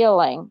Karmic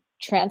Healing.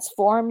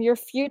 Transform your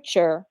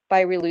future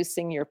by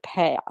releasing your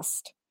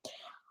past.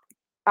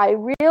 I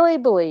really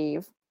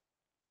believe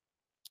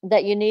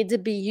that you need to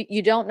be,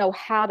 you don't know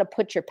how to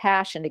put your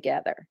passion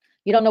together.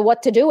 You don't know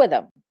what to do with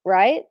them,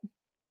 right?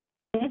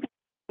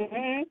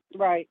 Mm-hmm.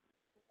 Right.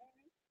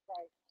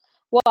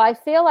 Well, I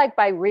feel like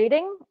by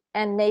reading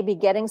and maybe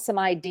getting some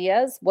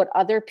ideas, what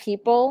other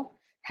people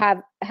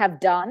have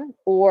done,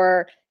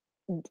 or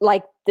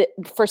like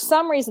for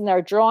some reason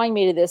they're drawing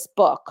me to this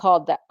book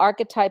called The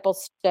Archetypal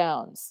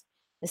Stones,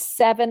 the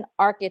 7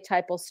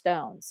 archetypal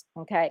stones.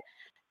 Okay.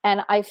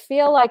 And I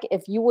feel like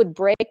if you would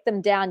break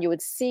them down, you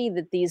would see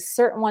that these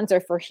certain ones are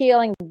for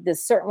healing, the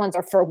certain ones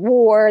are for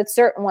war,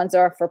 certain ones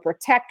are for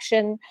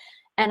protection.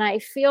 And I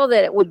feel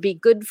that it would be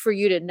good for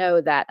you to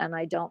know that, and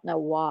I don't know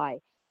why.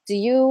 Do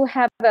you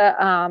have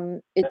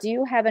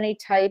any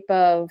type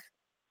of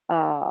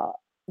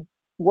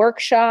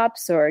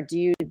workshops, or do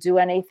you do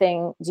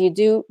anything? Do you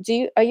do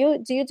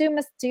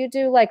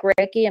like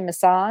Reiki and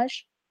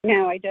massage?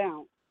 No, I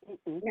don't.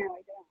 No,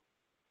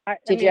 I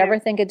don't. Did you ever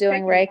think of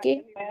doing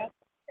Reiki?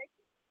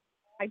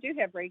 I do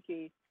have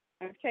Reiki.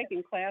 I've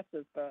taken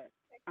classes, but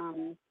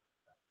I'm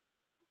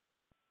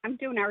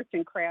doing arts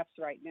and crafts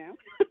right now.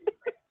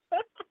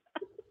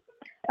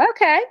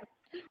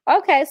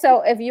 Okay.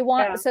 So if you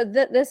want, so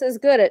this is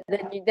good.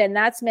 Then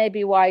that's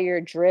maybe why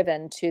you're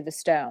driven to the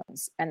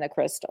stones and the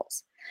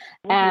crystals.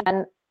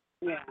 Mm-hmm.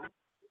 And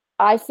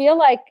I feel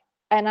like,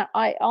 and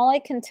I only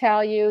can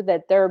tell you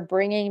that they're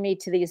bringing me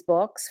to these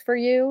books for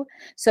you.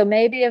 So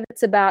maybe if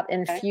it's about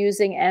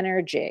infusing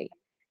energy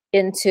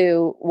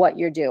into what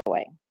you're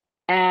doing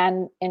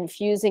and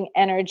infusing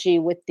energy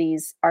with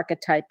these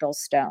archetypal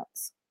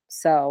stones.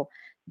 So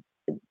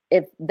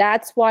if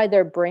that's why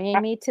they're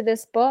bringing me to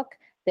this book,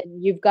 then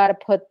you've got to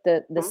put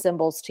the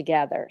symbols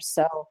together.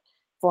 So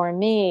for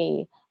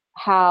me,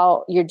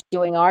 how you're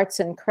doing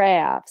arts and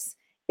crafts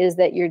is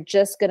that you're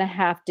just going to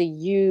have to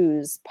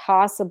use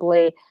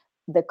possibly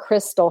the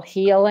crystal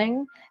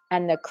healing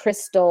and the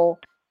crystal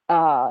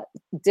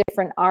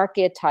different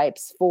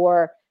archetypes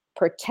for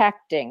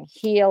protecting,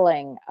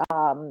 healing,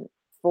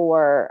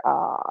 for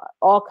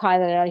all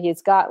kinds of,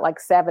 he's got like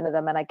 7 of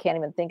them and I can't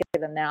even think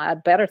of them now. I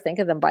better think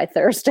of them by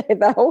Thursday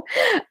though.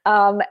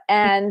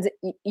 And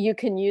you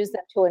can use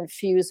them to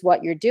infuse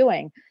what you're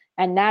doing.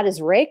 And that is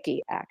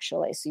Reiki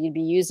actually. So you'd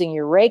be using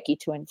your Reiki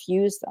to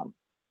infuse them.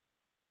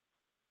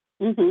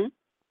 Mm-hmm.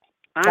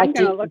 Like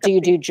do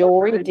you do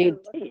jewelry?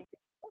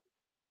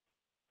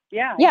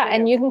 Yeah,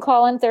 and you can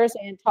call in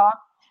Thursday and talk.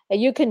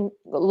 You can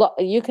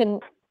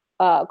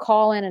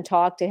call in and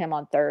talk to him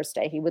on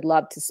Thursday. He would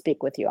love to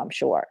speak with you, I'm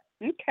sure.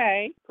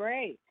 Okay,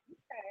 great.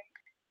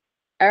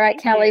 All right,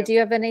 Thank Kelly, you. Do you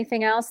have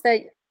anything else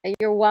that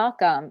you're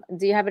welcome?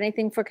 Do you have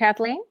anything for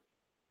Kathleen?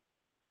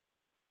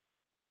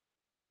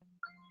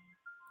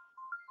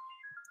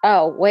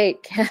 Oh, wait,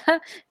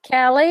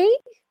 Kelly,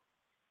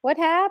 what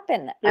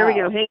happened? There we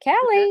go. Hey,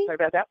 Kelly. Sorry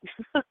about that.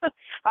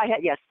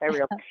 Yes, there we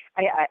go.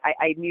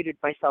 I muted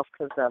myself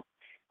because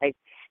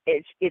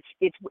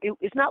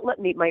it's not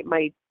letting me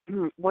my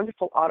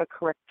wonderful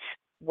autocorrect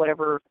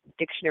whatever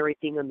dictionary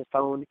thing on the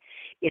phone.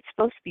 It's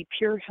supposed to be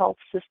Pure Health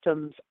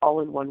Systems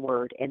all in one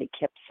word, and it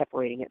kept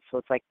separating it. So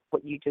it's like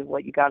what you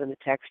got in the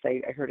text.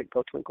 I heard it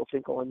go twinkle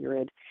twinkle on your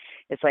end.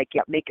 It's like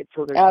make it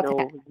so there's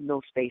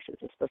no spaces.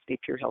 It's supposed to be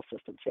Pure Health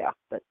Systems,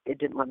 but it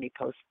didn't let me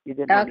post. It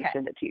didn't let me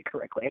send it to you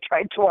correctly. I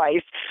tried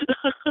twice.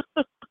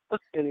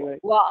 Anyway.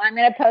 Well, I'm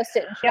going to post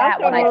it in chat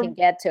when I can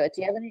get to it.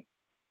 Do you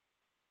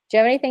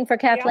have anything for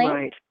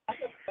Kathleen?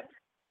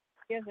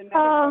 Yeah,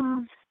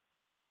 right.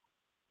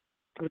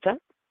 What's that?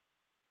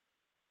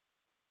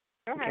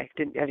 Okay, I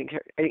didn't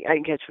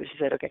catch what she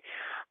said. Okay,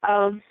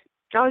 I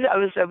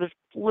was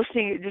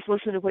listening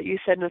to what you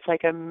said, and it's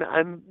like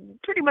I'm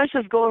pretty much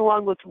just going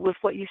along with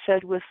what you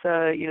said with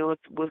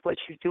with what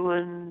she's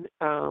doing,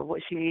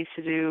 what she needs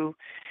to do,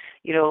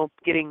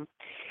 getting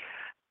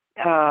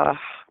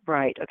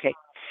right. Okay,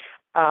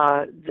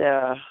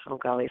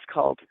 it's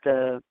called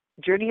The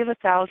Journey of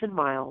 1,000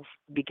 Miles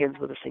Begins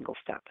with a Single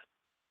Step.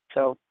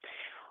 So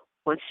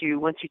once you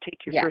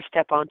take your first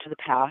step onto the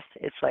path,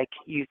 it's like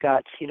you've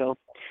got,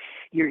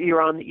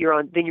 you're on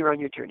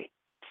your journey.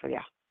 So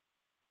yeah.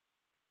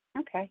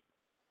 Okay.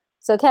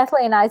 So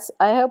Kathleen, I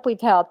hope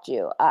we've helped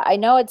you. I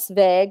know it's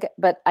vague,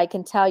 but I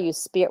can tell you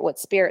what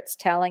Spirit's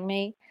telling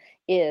me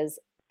is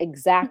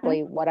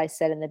exactly what I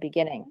said in the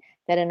beginning,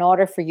 that in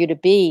order for you to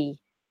be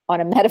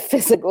on a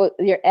metaphysical,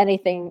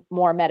 anything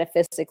more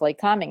metaphysically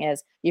coming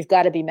is, you've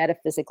got to be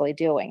metaphysically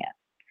doing it.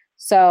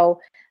 So,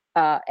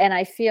 and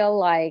I feel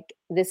like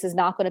this is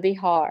not going to be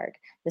hard.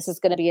 This is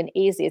going to be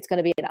it's going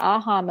to be an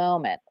aha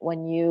moment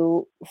when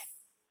you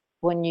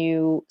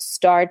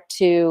start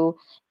to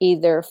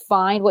either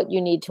find what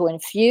you need to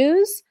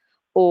infuse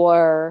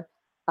or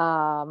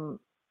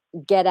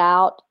get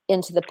out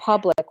into the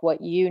public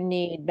what you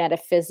need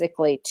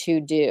metaphysically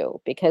to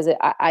do, because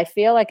I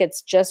feel like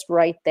it's just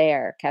right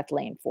there,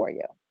 Kathleen, for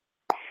you.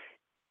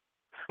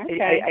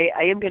 Okay.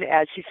 I am going to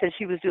add, she said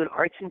she was doing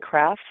arts and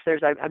crafts.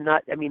 There's arts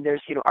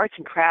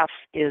and crafts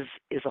is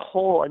a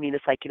whole,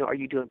 it's like, are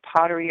you doing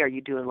pottery? Are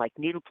you doing like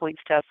needlepoint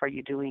stuff? Are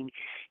you doing,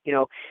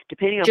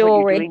 depending on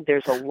jewelry. what you're doing,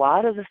 there's a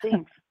lot of the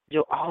things.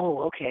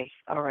 Oh, okay.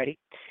 Alrighty.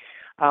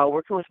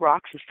 Working with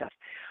rocks and stuff.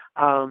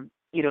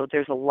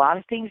 There's a lot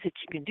of things that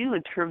you can do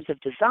in terms of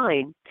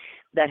design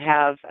that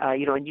have,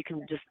 and you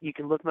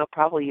can look them up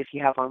probably if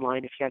you have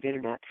online, if you have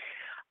internet.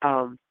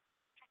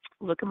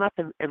 Look them up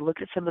and look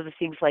at some of the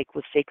things like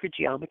with sacred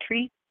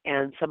geometry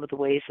and some of the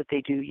ways that they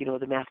do,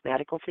 the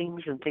mathematical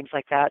things and things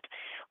like that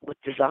with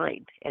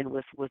design and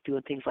with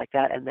doing things like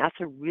that. And that's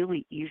a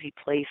really easy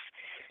place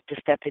to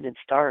step in and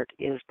start,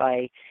 is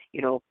by,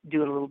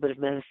 doing a little bit of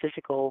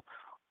metaphysical,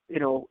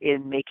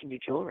 in making your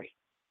jewelry.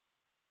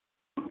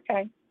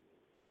 Okay.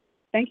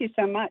 Thank you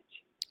so much.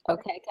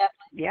 Okay, Kathleen.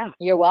 Yeah.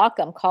 You're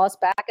welcome. Call us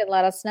back and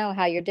let us know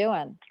how you're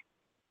doing.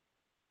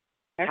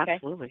 Okay.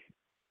 Absolutely.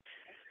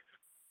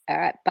 All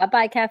right.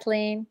 Bye-bye,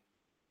 Kathleen.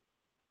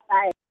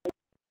 Bye.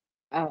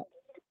 Oh,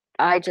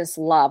 I just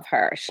love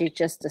her. She's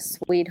just a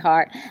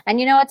sweetheart. And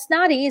it's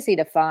not easy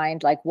to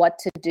find like what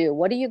to do.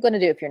 What are you going to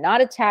do if you're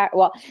not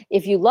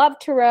if you love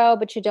tarot,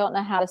 but you don't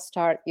know how to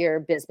start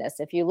your business,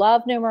 if you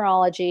love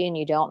numerology and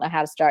you don't know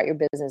how to start your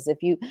business,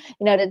 if you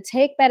to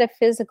take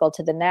metaphysical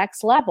to the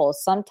next level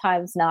is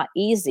sometimes not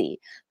easy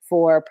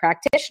for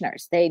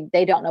practitioners. They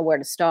don't know where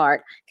to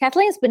start.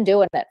 Kathleen's been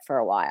doing it for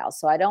a while,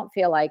 so I don't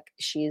feel like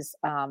she's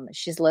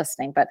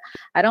listening, but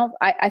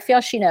I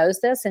feel she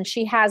knows this, and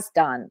she has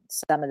done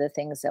some of the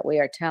things that we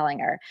are telling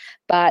her.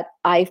 But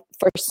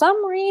for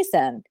some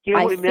reason,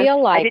 I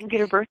feel like I didn't get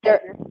her birthday.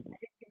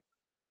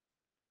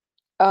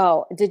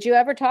 Oh, did you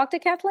ever talk to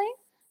Kathleen?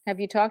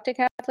 Have you talked to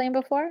Kathleen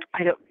before?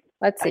 I don't.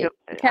 Let's see.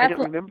 I don't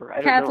remember. I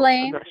don't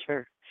Kathleen, know. I'm not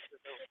sure.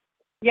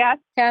 Yes.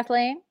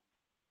 Kathleen,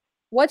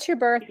 what's your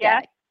birthday?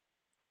 Yes.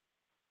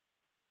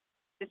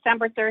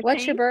 December 13th.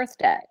 What's your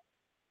birthday?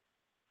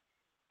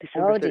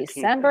 December 13th.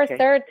 December Okay.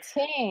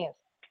 13th.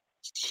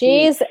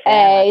 She's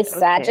a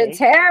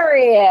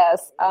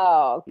Sagittarius.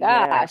 Oh,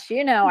 gosh.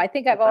 Yeah. I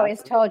think I've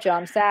always told you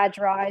I'm Sag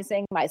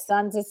rising. My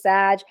son's a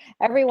Sag.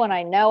 Everyone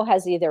I know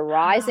has either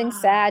rising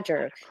Sag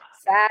or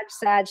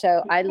Sag.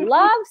 So I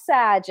love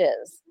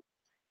Sages.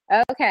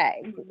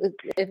 Okay.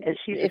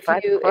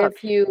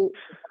 If you,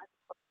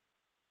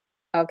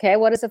 okay,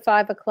 what is a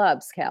 5 of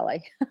clubs,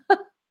 Kelly?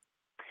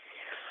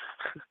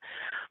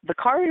 The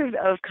card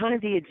of kind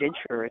of the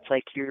adventure. It's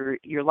like your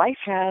life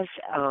has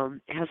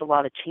a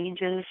lot of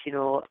changes.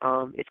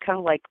 It's kind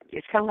of like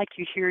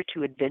you're here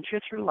to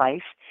adventure through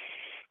life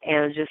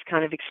and just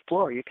kind of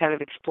explore. You're kind of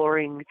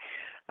exploring,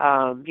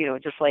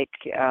 just like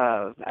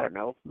I don't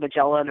know,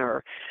 Magellan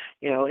or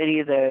any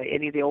of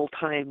the old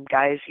time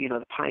guys.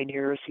 The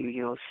pioneers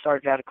who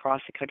started out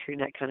across the country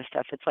and that kind of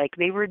stuff. It's like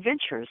they were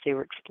adventurers. They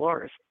were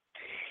explorers,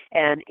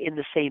 and in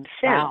the same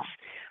sense. Wow.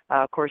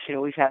 Of course,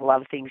 we've had a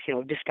lot of things,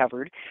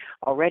 discovered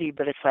already,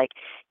 but it's like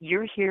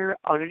you're here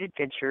on an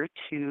adventure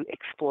to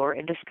explore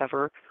and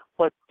discover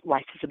what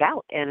life is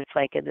about. And it's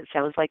like, and it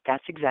sounds like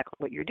that's exactly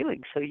what you're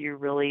doing. So you're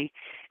really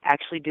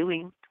actually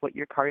doing what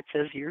your card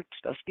says you're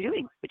supposed to be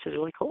doing, which is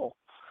really cool.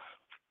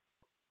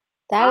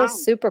 That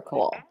is super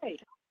cool. Okay.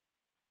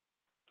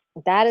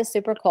 That is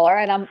super cool. All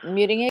right, I'm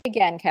muting you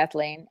again,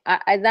 Kathleen.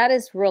 That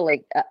is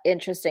really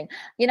interesting.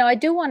 I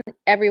do want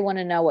everyone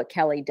to know what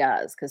Kelly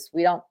does, because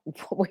we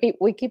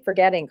keep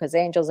forgetting, because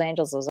Angels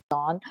is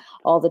on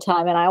all the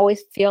time, and I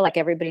always feel like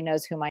everybody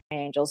knows who my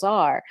angels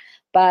are.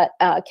 But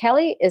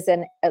Kelly is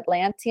an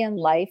Atlantean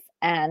life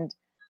and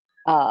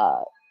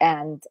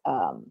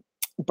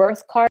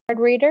birth card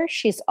reader.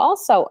 She's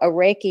also a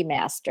Reiki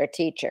master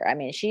teacher.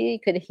 She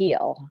could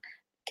heal.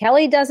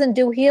 Kelly doesn't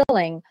do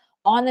healing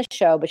on the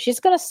show, but she's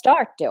going to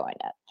start doing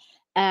it,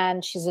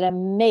 and she's an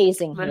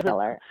amazing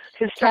healer.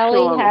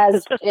 Kelly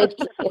has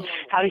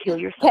how to heal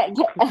yourself.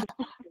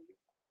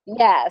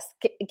 Yes,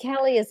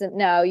 Kelly isn't.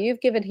 No, you've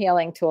given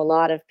healing to a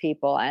lot of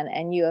people,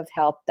 and you have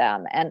helped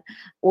them. And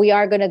we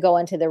are going to go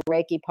into the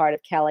Reiki part of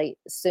Kelly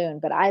soon,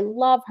 but I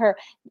love her.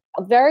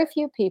 Very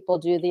few people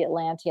do the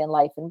Atlantean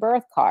life and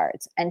birth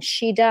cards, and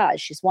she does.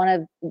 She's one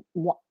of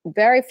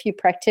very few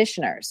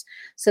practitioners.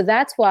 So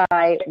that's why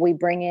we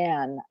bring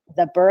in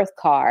the birth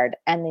card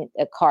and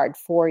the card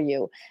for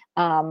you.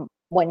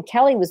 when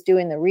Kelly was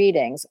doing the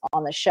readings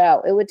on the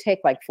show, it would take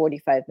like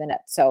 45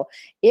 minutes. So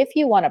if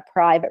you want a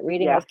private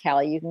reading with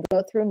Kelly, you can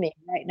go through me.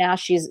 Right now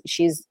she's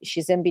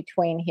in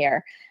between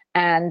here,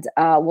 and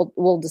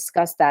we'll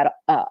discuss that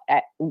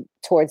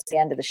towards the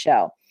end of the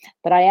show.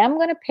 But I am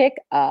going to pick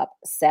up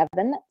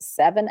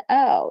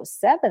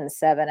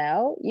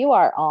 770. You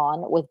are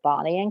on with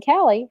Bonnie and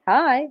Kelly.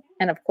 Hi.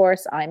 And of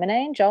course, I'm an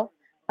angel.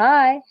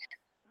 Hi.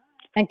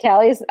 And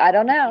Kelly's, I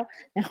don't know.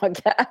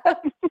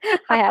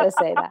 I had to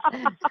say that.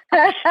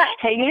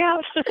 Hanging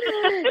out.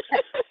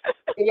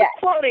 Yeah.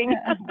 Floating.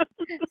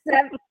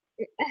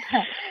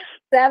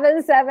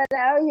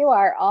 770, you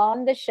are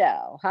on the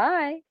show.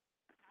 Hi.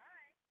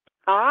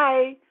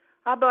 Hi.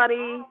 Hi,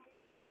 buddy.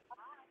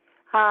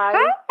 Hi.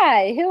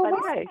 Hi. Who am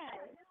I?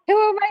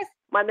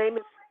 My name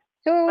is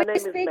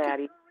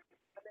Maddie.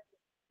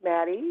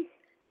 Maddie.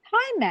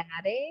 Hi,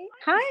 Maddie.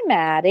 Hi,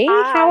 Maddie.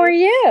 Hi. How are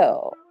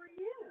you?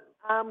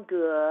 I'm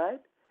good.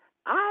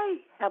 I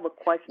have a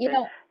question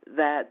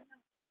that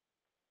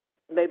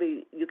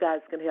maybe you guys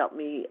can help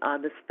me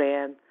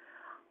understand.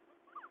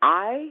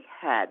 I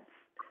had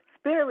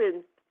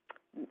Spirit,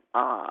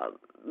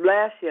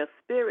 last year,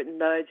 Spirit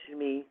nudged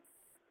me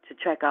to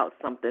check out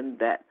something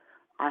that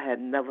I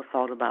had never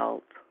thought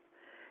about.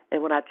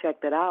 And when I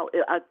checked it out,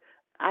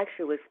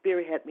 actually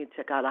Spirit had me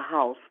check out a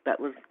house that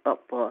was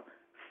up for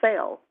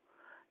sale.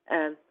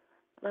 And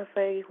I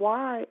say,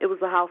 why? It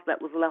was a house that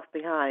was left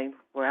behind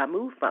where I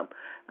moved from.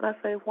 And I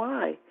say,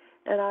 why?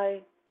 And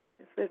I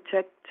said,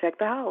 check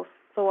the house.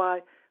 So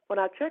when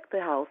I checked the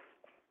house,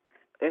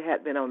 it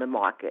had been on the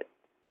market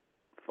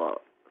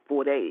for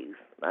 4 days.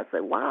 And I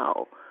said,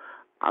 wow.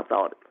 I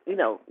thought,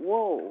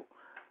 whoa,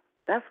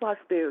 that's why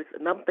Spirit,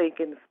 and I'm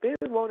thinking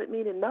Spirit wanted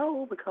me to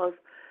know because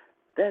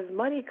there's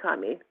money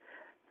coming.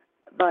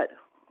 But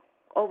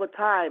over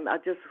time, I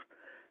just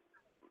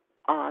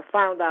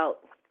found out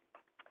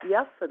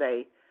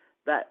yesterday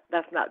that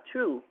that's not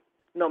true.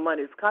 No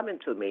money's coming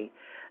to me,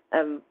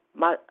 and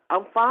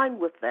I'm fine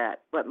with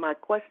that. But my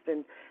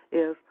question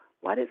is,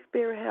 why did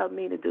Spirit have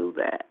me to do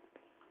that?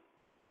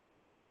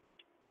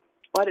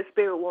 Why did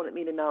Spirit wanted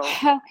me to know?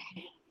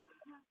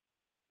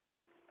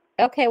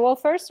 Okay. Well,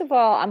 first of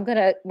all,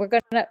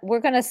 we're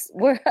gonna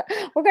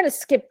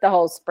skip the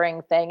whole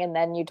spring thing, and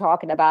then you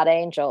talking about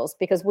angels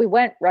because we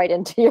went right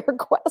into your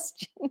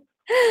question.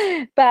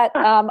 But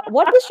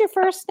what was your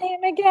first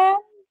name again?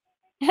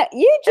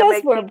 You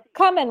just were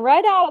coming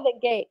right out of the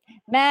gate,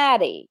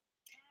 Maddie.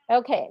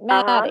 Okay,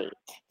 Maddie.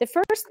 The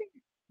first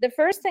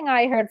thing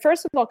I heard.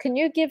 First of all, can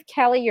you give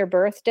Kelly your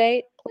birth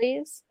date,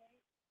 please?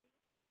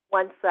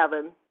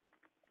 1/7.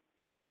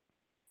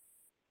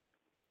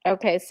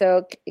 Okay,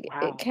 so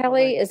Wow.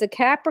 Kelly is a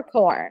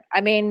Capricorn.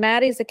 I mean,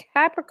 Maddie's a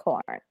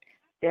Capricorn.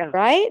 Yeah.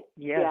 Right?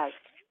 Yes.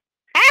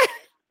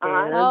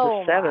 And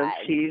the 7th,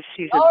 she's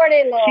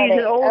an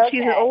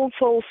old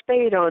soul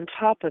spade on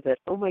top of it.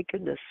 Oh my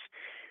goodness.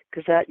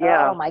 Because that,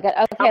 Oh my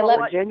God. Okay,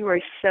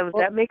 January 7th.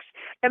 That makes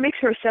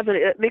her 7.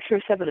 It makes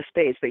her 7 of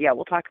spades. But yeah,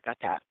 we'll talk about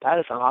that. That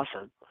is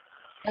awesome.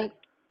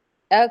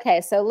 Okay,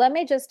 so let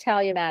me just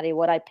tell you, Maddie,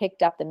 what I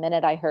picked up the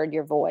minute I heard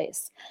your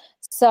voice.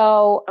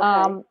 So,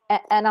 and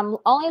I'm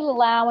only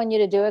allowing you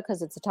to do it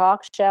because it's a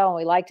talk show and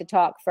we like to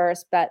talk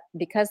first. But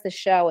because the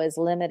show is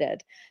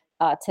limited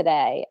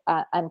today,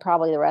 and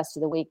probably the rest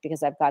of the week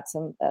because I've got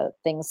some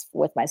things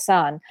with my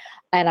son,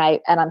 and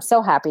I'm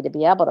so happy to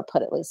be able to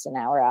put at least an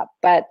hour up.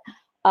 But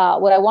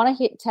what I want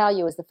to tell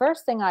you is the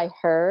first thing I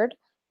heard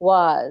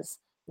was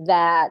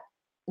that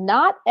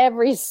not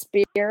every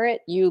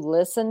spirit you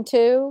listen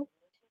to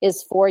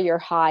is for your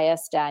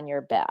highest and your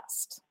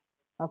best.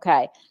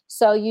 Okay.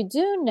 So you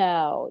do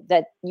know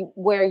that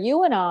where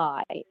you and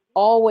I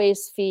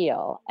always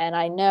feel, and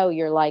I know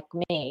you're like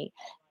me,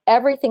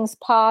 everything's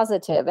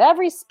positive.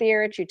 Every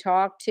spirit you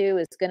talk to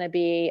is going to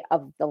be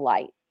of the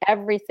light.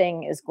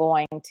 Everything is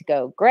going to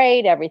go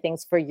great.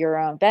 Everything's for your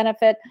own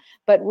benefit.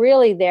 But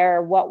really,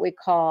 they're what we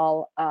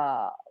call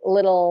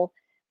little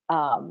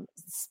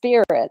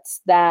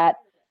spirits that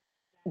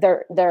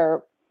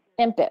they're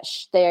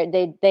impish.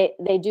 They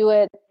do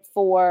it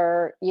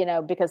for,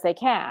 because they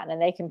can,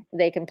 and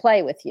they can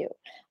play with you.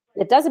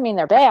 It doesn't mean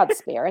they're bad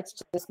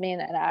spirits. It just mean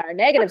are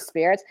negative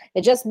spirits.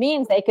 It just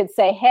means they could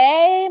say,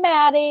 "Hey,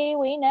 Maddie,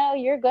 we know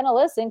you're going to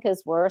listen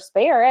because we're a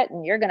spirit,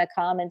 and you're going to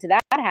come into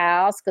that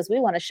house because we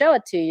want to show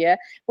it to you.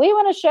 We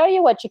want to show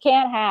you what you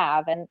can't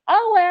have." And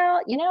oh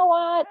well, you know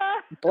what?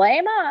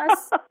 Blame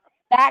us.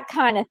 That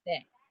kind of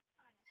thing.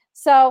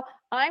 So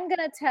I'm going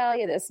to tell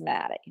you this,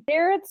 Maddie.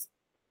 Spirits,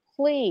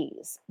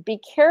 please be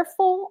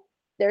careful.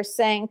 They're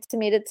saying to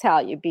me to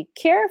tell you, be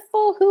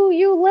careful who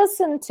you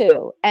listen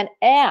to and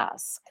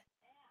ask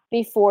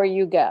before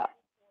you go.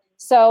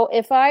 So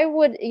if I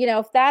would,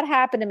 if that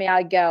happened to me,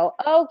 I'd go,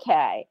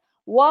 okay,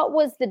 what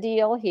was the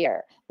deal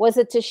here? Was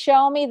it to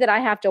show me that I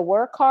have to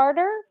work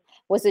harder?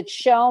 Was it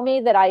show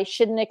me that I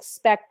shouldn't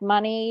expect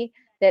money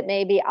that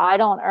maybe I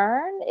don't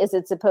earn? Is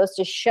it supposed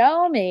to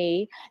show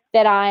me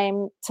that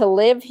I'm to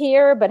live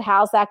here, but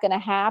how's that going to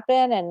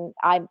happen? And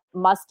I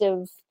must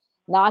have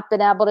not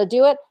been able to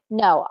do it.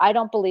 No, I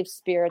don't believe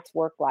spirits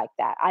work like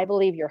that. I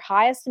believe your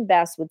highest and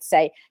best would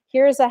say,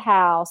 here's a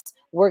house,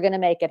 we're going to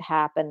make it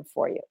happen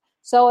for you.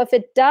 So if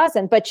it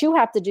doesn't, but you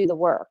have to do the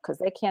work because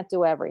they can't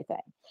do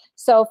everything.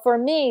 So for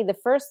me, the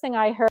first thing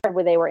I heard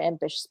were they were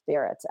impish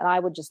spirits, and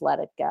I would just let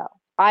it go.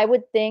 I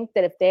would think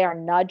that if they are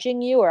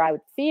nudging you, or I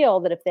would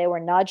feel that if they were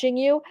nudging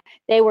you,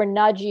 they were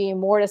nudging you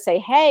more to say,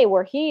 hey,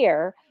 we're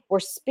here. We're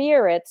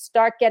spirits.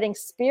 Start getting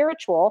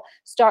spiritual.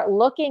 Start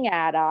looking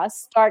at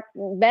us. Start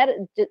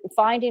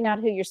finding out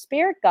who your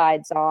spirit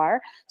guides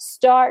are.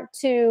 Start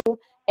to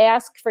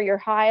ask for your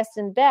highest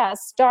and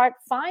best. Start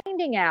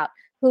finding out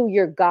who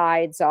your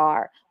guides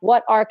are,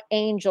 what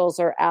archangels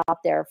are out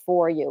there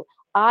for you.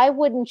 I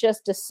wouldn't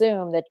just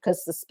assume that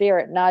because the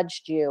spirit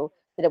nudged you,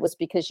 that it was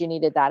because you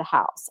needed that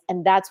house.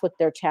 And that's what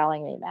they're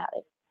telling me,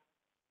 Maddie.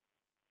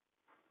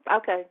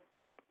 Okay.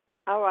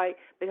 All right.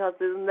 Because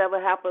this never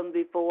happened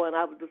before, and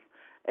I was just,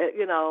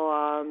 and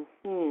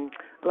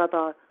I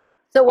thought.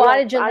 So why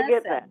did you listen? I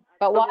get that.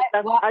 But why?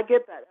 I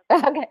get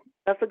that. Okay.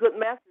 That's a good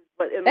message.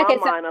 But in my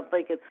mind, I'm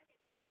thinking,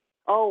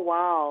 oh,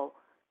 wow,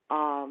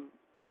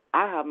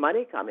 I have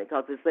money coming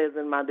because it says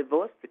in my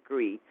divorce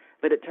decree,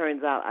 but it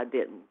turns out I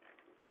didn't.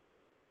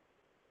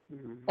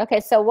 Okay,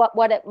 so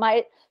what it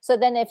might, so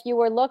then if you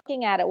were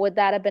looking at it, would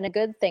that have been a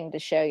good thing to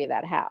show you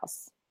that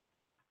house?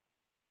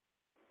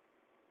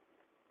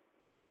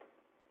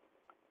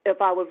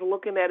 If I was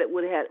looking at it,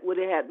 would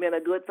it have been a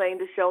good thing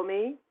to show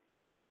me?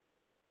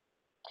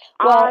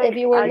 Well, if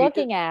you were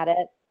looking at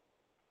it,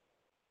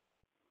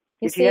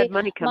 if you had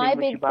money coming, my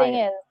would you big buy thing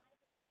it? is,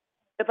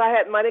 if I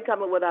had money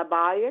coming, would I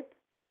buy it?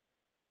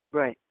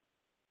 Right.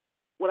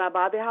 Would I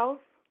buy the house?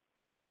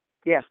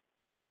 Yeah.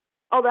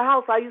 Oh, the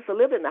house, I used to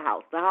live in the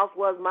house. The house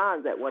was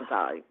mine at one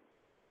time.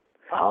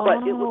 Oh,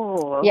 but it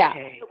was, okay. Yeah.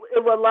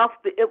 It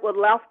was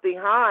left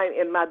behind,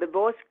 and my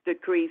divorce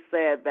decree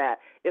said that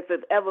if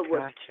it ever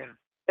was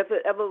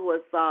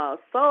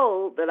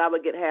sold, that I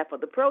would get half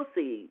of the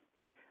proceeds.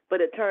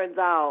 But it turns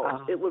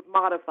out it was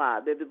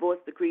modified. The divorce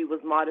decree was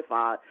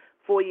modified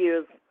 4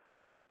 years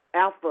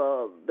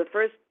after the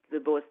first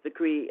divorce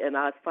decree, and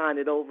I signed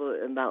it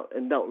over and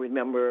don't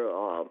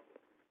remember.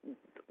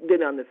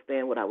 Didn't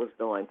understand what I was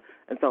doing,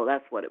 and so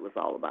that's what it was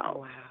all about. Oh,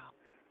 wow.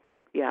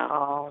 Yeah.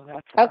 Oh,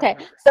 that's okay.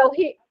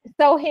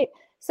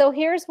 So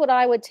here's what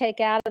I would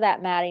take out of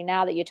that, Maddie.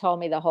 Now that you told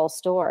me the whole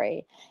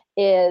story,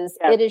 is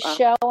it is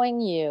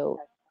showing you,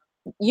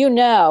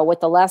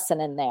 what the lesson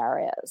in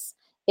there is.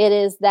 It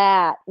is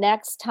that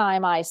next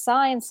time I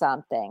sign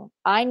something,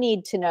 I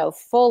need to know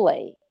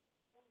fully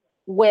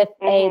with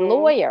a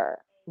lawyer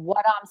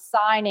what I'm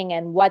signing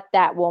and what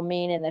that will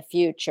mean in the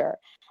future.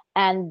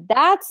 And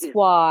that's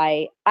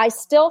why I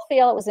still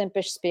feel it was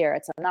impish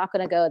spirits. I'm not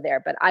going to go there,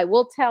 but I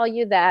will tell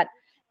you that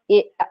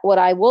what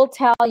I will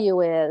tell you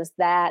is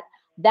that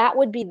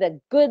would be the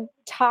good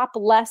top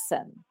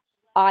lesson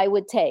I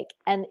would take.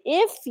 And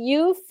if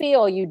you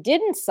feel you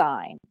didn't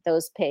sign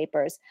those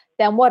papers,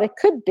 then what it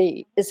could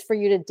be is for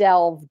you to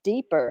delve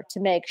deeper to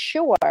make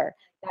sure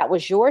that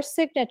was your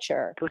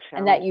signature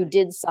and that you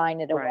did sign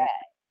it away.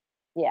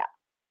 Yeah.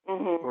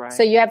 Mm-hmm. Right.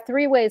 So you have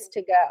 3 ways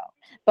to go.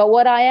 But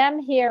what I am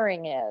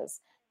hearing is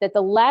that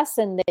the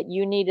lesson that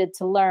you needed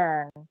to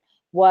learn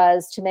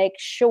was to make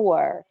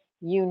sure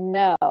you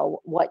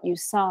know what you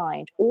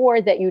signed,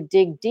 or that you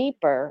dig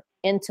deeper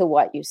into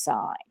what you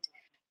signed.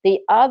 The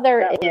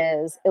other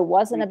is it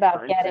wasn't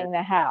about getting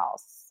the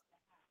house.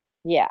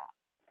 Yeah.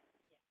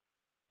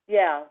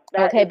 Yeah.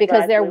 Okay,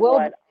 because there will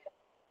be.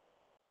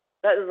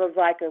 That is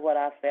exactly what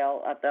I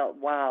felt. I felt,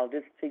 wow,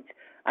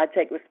 I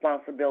take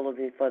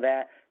responsibility for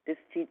that. This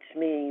teaches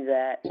me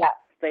that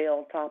stay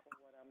on top of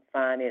what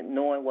I'm signing,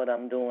 knowing what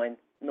I'm doing.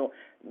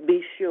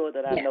 Be sure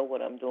that I know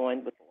what I'm doing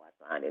before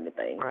I sign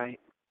anything. Right.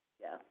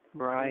 Yeah.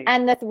 Right.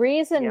 And the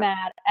reason,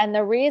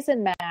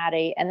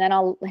 Maddie, and then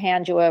I'll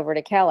hand you over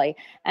to Kelly.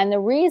 And the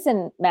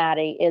reason,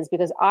 Maddie, is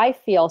because I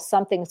feel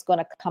something's going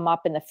to come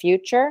up in the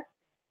future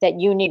that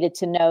you needed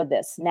to know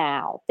this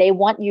now. They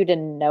want you to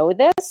know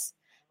this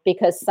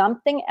because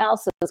something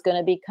else is going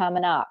to be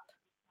coming up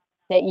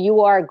that you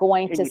are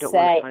going to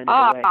say,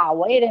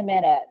 wait a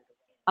minute,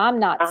 I'm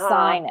not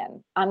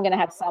signing. I'm going to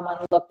have someone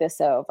look this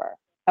over.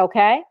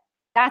 Okay?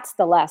 That's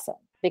the lesson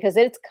because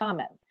it's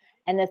coming.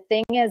 And the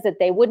thing is that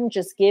they wouldn't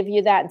just give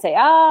you that and say,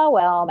 oh,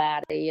 well,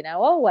 Maddie,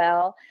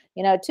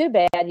 too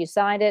bad you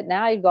signed it.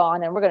 Now you're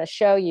gone. And we're going to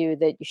show you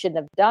that you shouldn't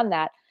have done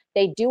that.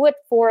 They do it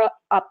for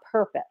a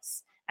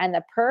purpose. And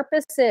the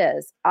purpose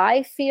is,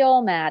 I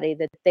feel, Maddie,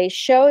 that they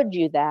showed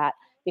you that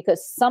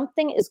because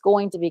something is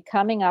going to be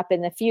coming up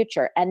in the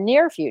future and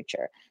near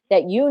future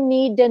that you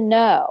need to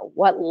know.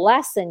 What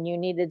lesson you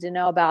needed to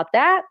know about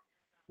that?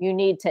 You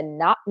need to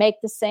not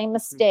make the same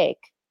mistake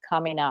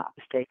coming up.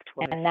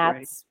 And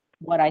that's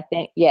what I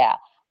think,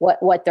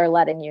 what they're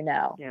letting you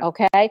know. Yeah.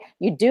 Okay.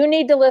 You do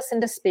need to listen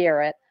to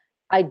spirit.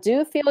 I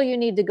do feel you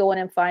need to go in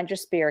and find your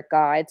spirit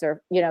guides,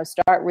 or,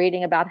 start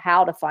reading about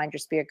how to find your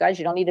spirit guides.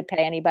 You don't need to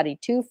pay anybody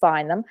to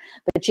find them,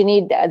 but you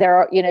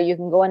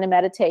can go into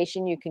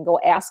meditation, you can go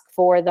ask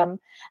for them.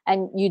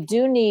 And you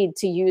do need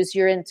to use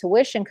your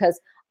intuition, because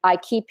I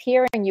keep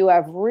hearing you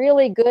have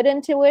really good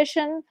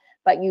intuition,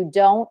 but you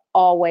don't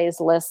always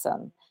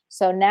listen.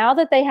 So now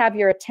that they have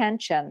your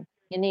attention,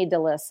 you need to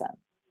listen.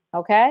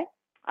 Okay?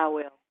 I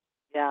will.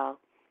 Yeah.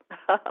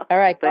 All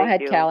right, go Thank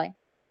ahead, you. Kelly.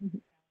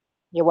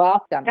 You're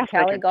welcome. That's my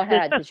Kelly, turn. go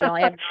ahead, because you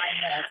only have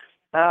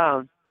 9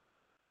 minutes.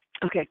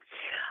 Okay.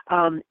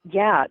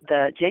 Yeah,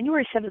 the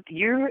January 7th,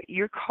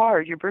 your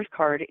card, your birth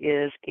card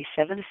is a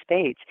 7 of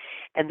spades,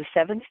 and the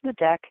sevens in the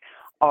deck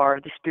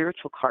are the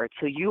spiritual cards.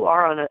 So you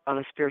are on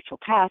a spiritual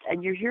path,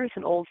 and you're here as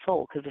an old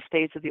soul, because the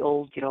spades are the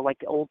old, like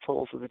the old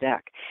souls of the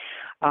deck.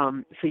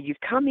 So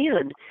you've come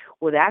in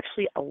with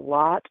actually a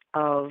lot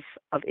of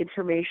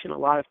information, a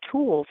lot of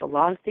tools, a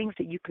lot of things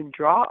that you can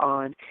draw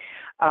on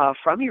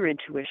from your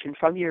intuition,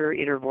 from your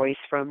inner voice,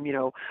 from,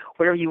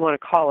 whatever you want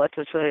to call it.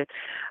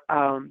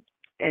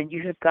 And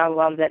you have got a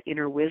lot of that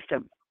inner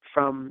wisdom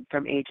from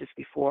ages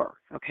before,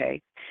 okay?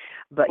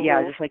 But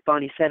yeah, just like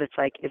Bonnie said,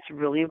 it's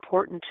really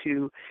important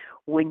to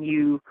when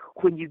you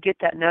get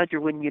that nudge,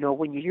 or when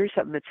you hear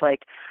something, it's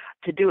like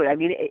to do it. I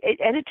mean,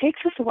 it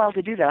takes us a while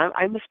to do that.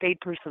 I'm a spade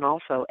person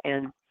also,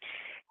 and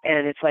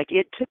it's like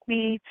it took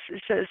me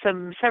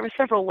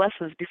several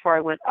lessons before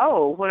I went,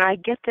 oh, when I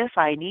get this,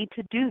 I need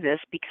to do this,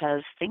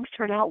 because things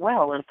turn out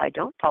well, and if I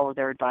don't follow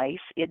their advice,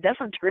 it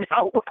doesn't turn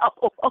out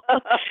well.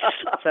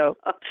 So,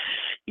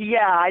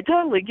 yeah, I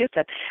totally get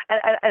that.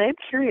 And I'm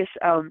curious,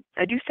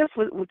 I do stuff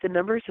with the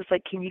numbers. It's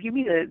like, can you give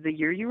me the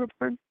year you were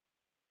born?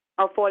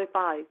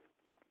 45.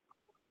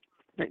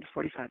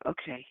 1945,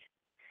 okay.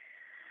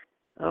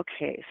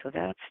 Okay, so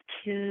that's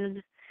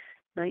 10...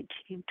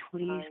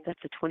 1920s, that's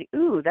a 20.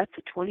 Ooh, that's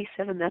a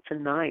 27. That's a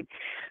 9.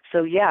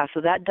 So yeah, so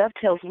that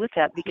dovetails with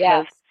that,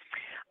 because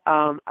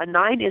a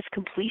 9 is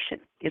completion.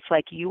 It's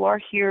like you are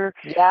here,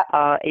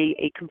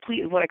 a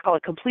complete, what I call a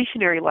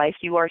completionary life.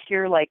 You are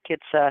here like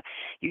it's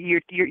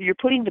you're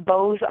putting the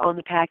bows on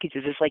the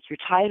packages. It's like you're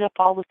tying up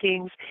all the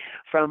things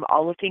from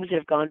all the things that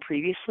have gone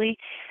previously,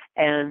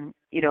 and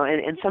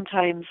and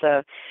sometimes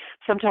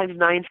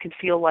 9s can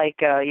feel like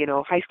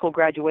high school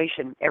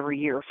graduation every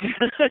year.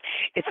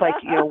 It's like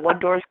one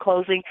door is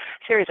closing.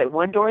 Seriously,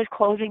 one door is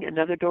closing,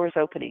 another door is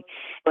opening,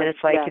 and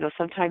it's like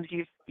sometimes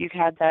you've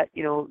had that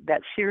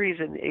that series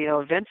and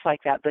events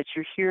like that, but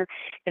you're here,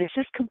 and it's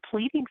just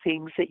completing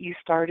things that you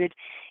started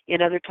in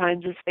other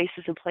times and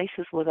spaces and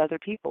places with other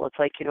people. It's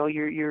like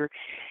you're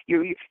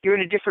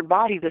in a different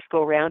body this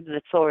go around, and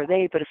so are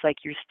they, but it's like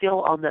you're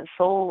still on that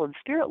soul and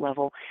spirit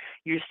level.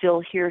 You're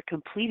still here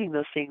completing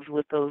those things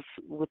with those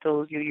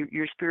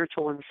your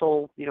spiritual and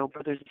soul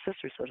brothers and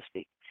sisters, so to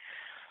speak.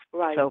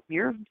 Right. So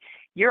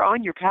you're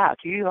on your path.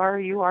 You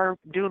are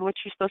doing what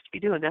you're supposed to be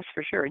doing, that's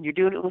for sure. And you're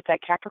doing it with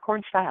that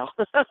Capricorn style,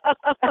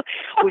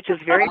 which is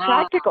very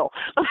practical.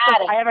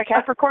 I have a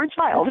Capricorn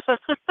child.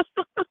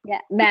 Yeah,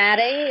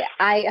 Maddie,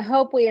 I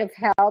hope we have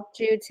helped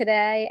you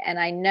today, and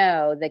I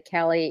know that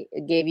Kelly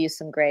gave you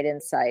some great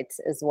insights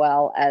as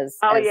well as,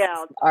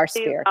 our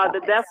spirit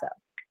guides.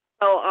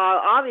 So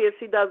obvious,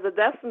 she does the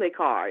destiny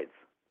cards.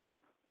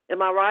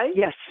 Am I right?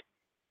 Yes.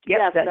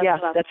 Yep,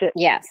 that's it.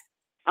 Yes.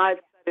 I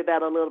studied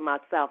that a little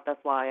myself. That's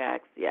why I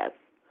asked. Yes.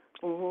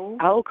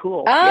 Mm-hmm. Oh,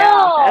 cool. Oh,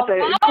 yeah, that's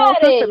a cool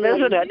system,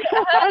 Maddie, isn't it?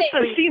 So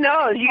she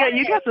knows.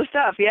 You got the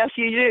stuff. Yes,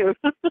 you do.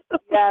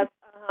 Yes.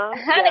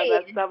 Honey. Yeah,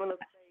 that's 7 of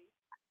spades.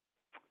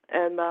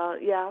 And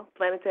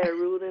planetary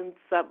rulings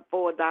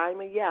for a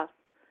diamond. Yes.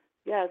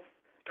 Yes.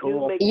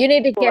 Cool. You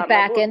need to get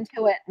back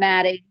into it,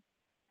 Maddie.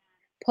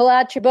 Pull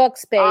out your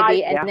books,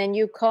 baby, and then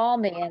you call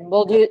me, and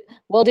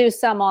we'll do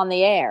some on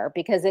the air,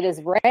 because it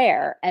is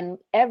rare and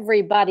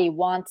everybody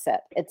wants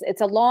it.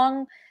 It's a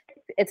long,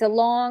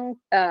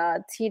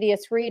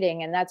 tedious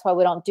reading, and that's why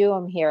we don't do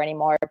them here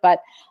anymore.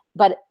 But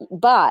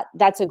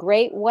that's a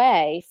great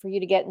way for you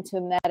to get into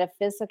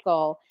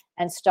metaphysical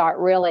and start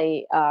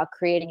really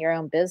creating your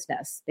own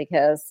business,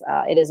 because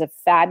it is a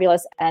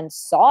fabulous and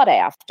sought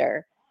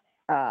after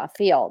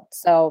field.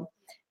 So.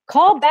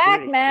 Call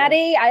back,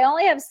 Maddie. I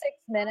only have 6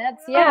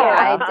 minutes.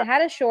 I had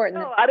to shorten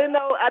it. I didn't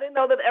know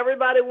that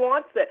everybody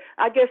wants it.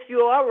 I guess you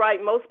are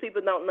right. Most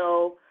people don't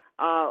know.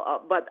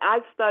 But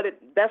I've studied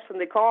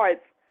destiny cards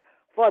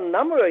for a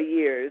number of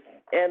years,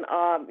 and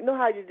you know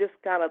how you just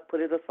kind of put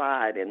it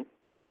aside, and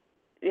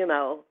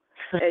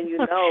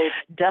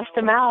dust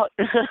them out,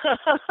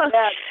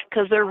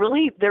 because they're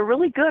really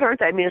good, aren't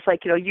they? I mean, it's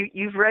like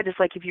you've read. It's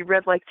like if you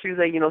read like through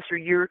the through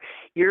your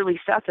yearly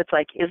stuff. It's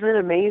like, isn't it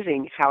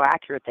amazing how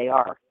accurate they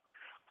are?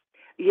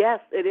 Yes,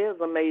 it is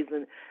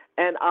amazing.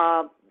 And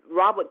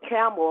Robert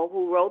Campbell,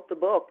 who wrote the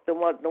book, the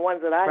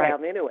ones that I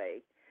have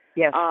anyway.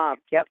 Yes.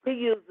 He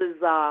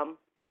uses,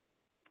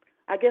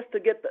 I guess, to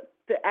get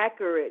the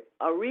accurate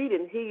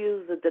reading, he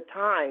uses the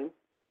time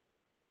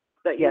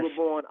that you were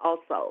born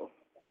also.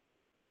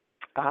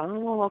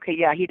 Oh, okay.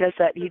 Yeah, he does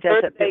that. He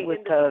does that bit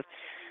with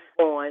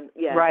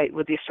right,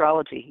 with the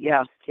astrology.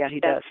 Yeah, he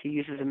does. He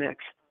uses a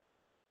mix.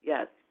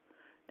 Yes.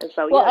 And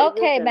so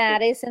okay,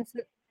 Maddie, since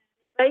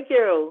thank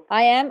you.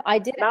 I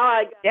did.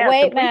 Now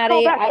wait,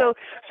 Maddie.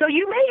 So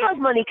you may have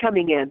money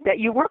coming in that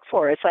you work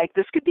for. It's like,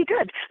 this could be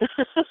good.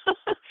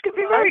 This could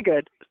be very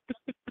good.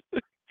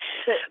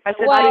 I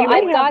said, Well, so you may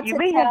I've have, got you to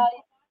may tell have.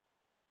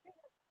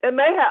 you,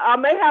 I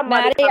may have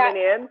money Maddie,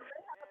 coming in.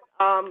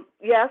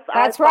 Yes,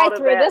 I that's right thought of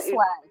through that. this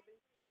way.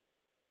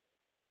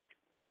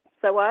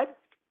 So what? I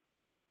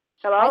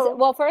said, Hello?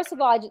 well, first of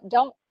all,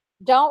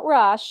 don't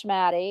rush,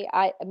 Maddie.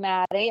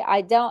 Maddie,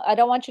 I don't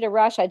want you to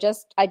rush. I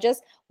just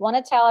want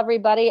to tell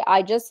everybody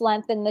I just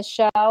lengthened the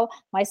show.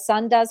 My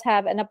son does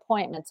have an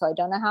appointment, so I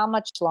don't know how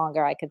much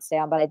longer I could stay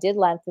on, but I did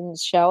lengthen the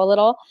show a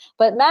little.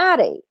 But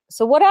Maddie,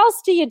 so what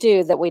else do you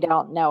do that we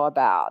don't know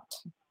about?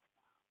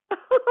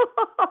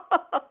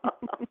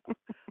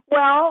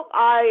 Well,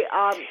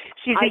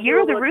 She's I a year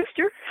of do the look-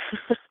 rooster.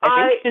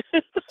 I think.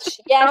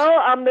 Yes. No,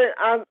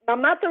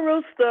 I'm not the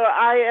rooster.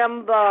 I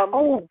am the.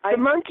 Oh, the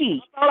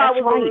monkey. I thought I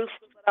That's was right. a rooster,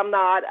 but I'm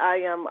not. I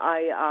am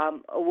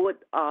a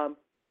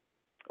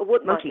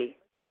wood monkey.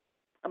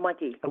 A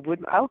monkey. A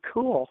wood. Oh,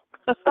 cool.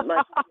 Wood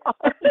monkey.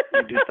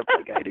 You do stuff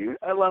like I do.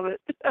 I love it.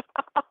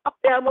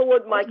 Yeah, I'm a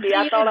wood monkey. do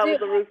I you thought I do?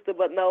 was a rooster,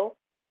 but no.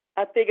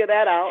 I figured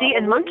that out. See,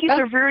 and monkeys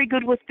are very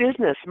good with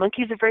business.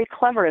 Monkeys are very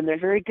clever, and they're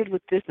very good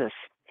with business.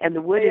 And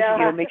the wood is,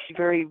 makes you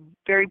very,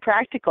 very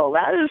practical.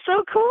 That is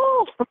so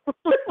cool.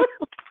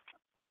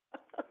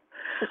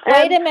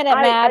 Wait a minute,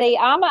 Maddie.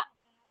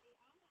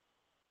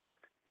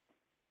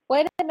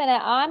 Wait a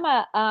minute.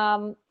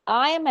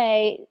 I am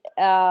a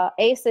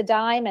ace of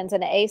diamonds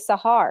and an ace of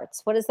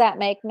hearts. What does that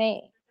make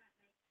me?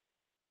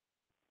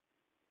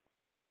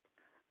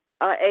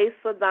 Ace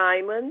of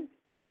diamond.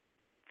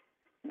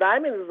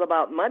 Diamond is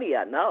about money,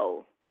 I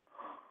know.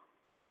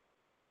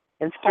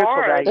 And spiritual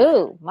Heart. value.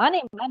 Ooh,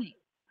 money.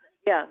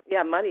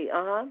 Yeah, money.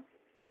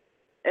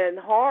 And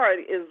heart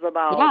is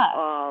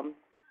about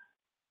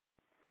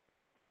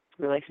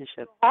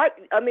Relationship. heart.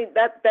 I mean,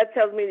 that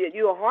tells me that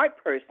you're a heart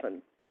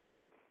person.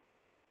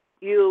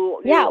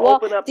 You well,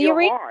 open up do you your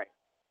read? heart.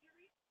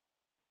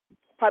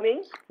 Pardon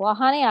me? Well,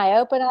 honey, I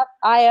open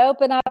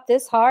up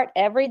this heart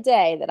every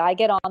day that I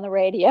get on the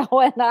radio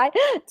and I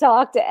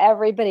talk to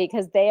everybody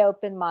because they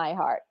open my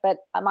heart. But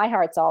my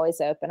heart's always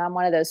open. I'm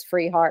one of those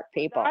free heart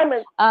people.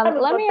 Diamonds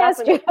Let me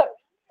ask you.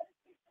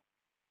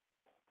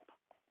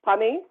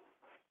 Pardon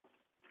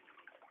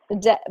me?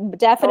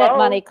 Definite Hello?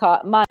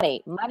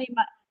 money.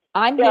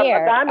 I'm Yeah,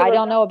 here. diamond I was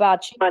don't know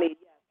about you. money.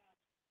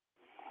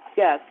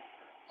 Yes.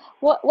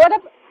 What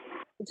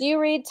do you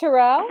read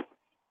tarot?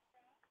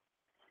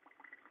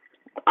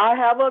 I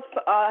have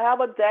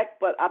a deck,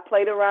 but I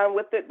played around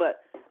with it,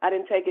 but I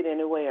didn't take it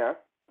anywhere.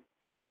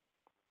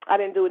 I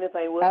didn't do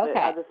anything with it.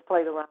 I just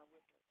played around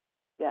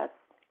with it. Yes.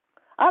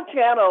 I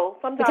channel.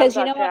 Sometimes Because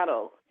you know I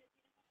channel. what?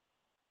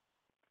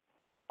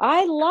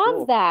 I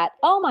love that.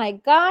 Oh my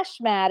gosh,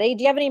 Maddie.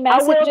 Do you have any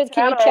messages?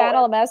 Can you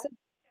channel a message?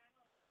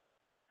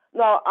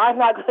 No, I'm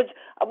not good.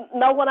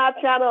 No, when I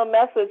channel a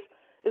message,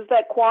 it's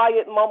that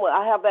quiet moment.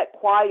 I have that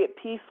quiet,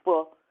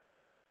 peaceful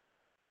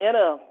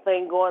inner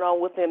thing going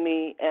on within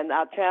me, and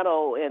I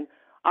channel and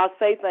I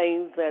say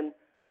things and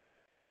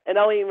I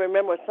don't even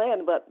remember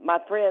saying, but my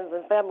friends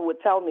and family would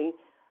tell me,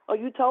 "Oh,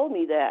 you told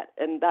me that,"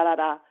 and da da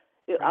da.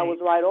 I was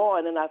right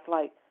on, and I was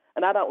like,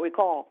 and I don't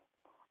recall.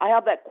 I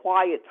have that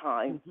quiet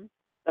time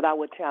that I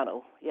would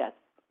channel. Yes.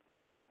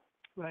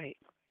 Right.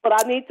 But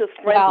I need to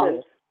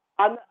strengthen.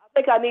 I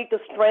think I need to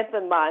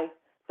strengthen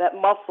that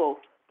muscle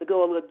to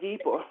go a little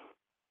deeper,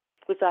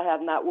 which I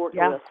have not worked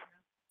with.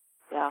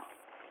 Yeah.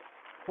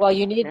 Well,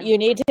 you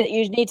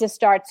need to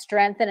start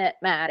strengthening it,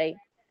 Maddie,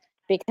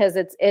 because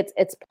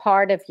it's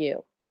part of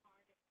you.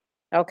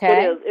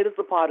 Okay. It is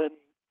a part of me.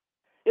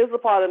 It is a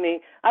part of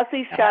me. I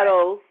see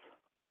shadows.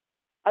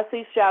 I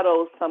see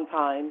shadows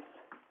sometimes,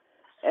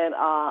 and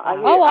I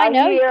hear. Oh, I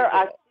know hear,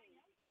 you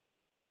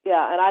do.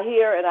 And I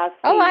hear and I see.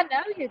 Oh, I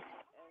know you.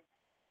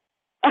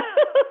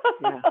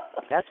 Yeah,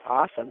 that's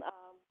awesome.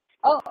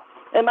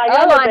 In my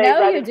younger days, I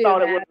know I you just do,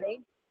 thought Maddie.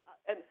 it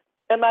was.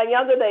 In my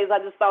younger days, I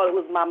just thought it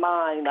was my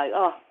mind. Like,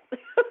 oh.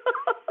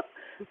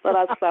 But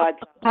I started.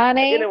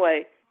 Honey.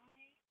 Anyway.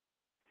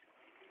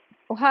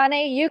 Well,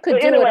 honey, you could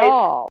do it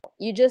all.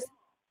 You just.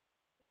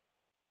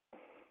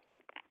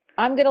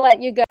 I'm going to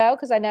let you go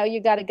because I know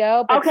you got to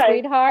go. But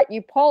sweetheart,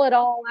 you pull it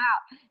all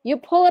out. You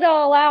pull it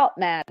all out,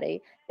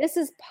 Maddie. This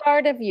is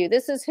part of you.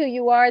 This is who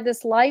you are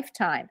this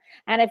lifetime.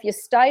 And if you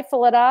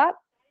stifle it up,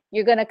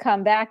 you're going to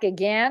come back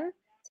again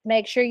to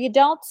make sure you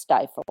don't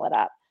stifle it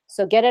up.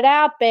 So get it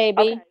out,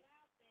 baby. Okay.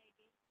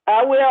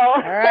 I will.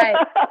 All right.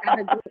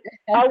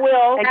 I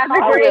will. And Have a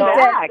call great us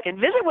day. back and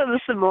visit with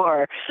us some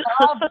more.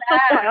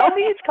 By all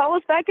means, call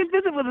us back and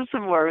visit with us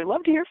some more. We'd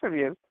love to hear from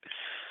you.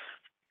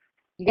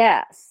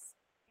 Yes.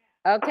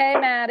 Okay,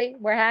 Maddie,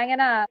 we're hanging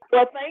up.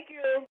 Well, thank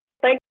you.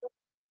 Thank you.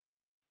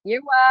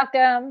 You're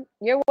welcome.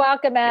 You're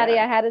welcome, Maddie.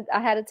 Yeah. I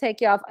had to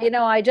take you off. You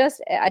know, I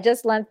just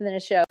lengthened the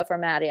show for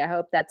Maddie. I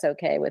hope that's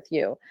okay with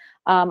you.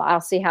 I'll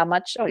see how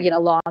much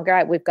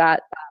longer we've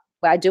got.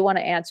 I do want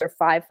to answer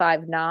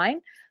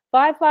 559.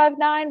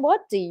 559.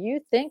 What do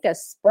you think of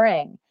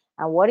spring?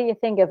 And what do you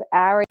think of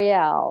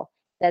Ariel?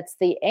 That's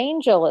the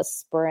angel of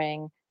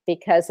spring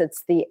because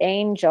it's the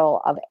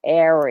angel of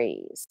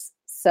Aries.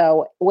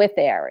 So with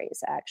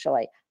Aries,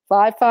 actually.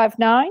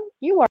 559,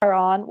 you are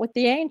on with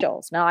the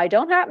Angels. Now, I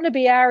don't happen to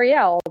be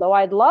Ariel, although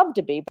I'd love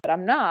to be, but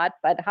I'm not.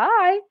 But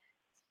hi.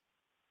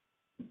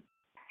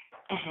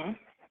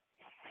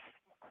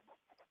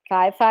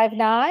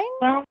 559?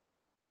 Well,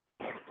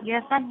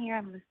 yes, I'm here.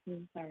 I'm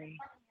listening. Sorry.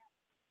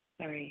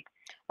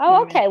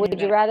 Oh, okay. Would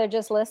you rather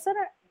just listen?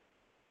 Or?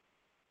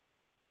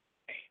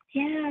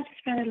 Yeah, I'd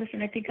just rather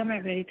listen. I think I'm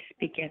not ready to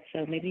speak yet,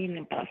 so maybe in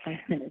about 5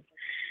 minutes.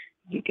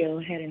 You go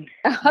ahead and.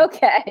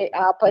 Okay,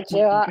 I'll put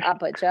you back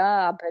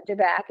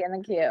in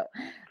the queue.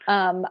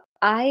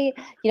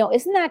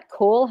 Isn't that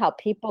cool how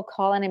people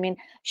call in? I mean,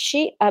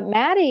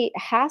 Maddie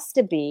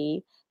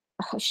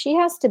she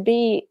has to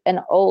be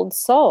an old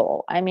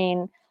soul. I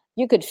mean,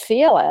 you could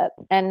feel it.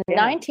 And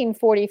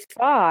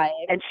 1945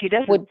 and she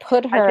doesn't, would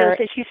put her. I was going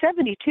to say she's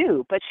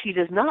 72, but she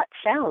does not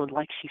sound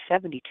like she's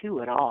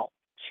 72 at all.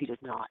 She does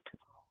not.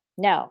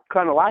 No.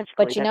 Chronologically.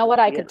 But you know what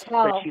I could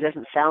tell? But she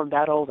doesn't sound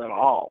that old at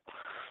all.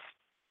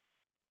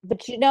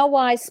 But you know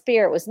why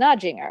Spirit was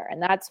nudging her, and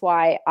that's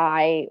why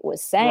I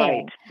was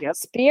saying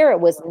Spirit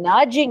was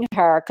nudging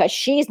her because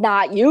she's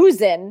not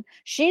using.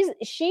 She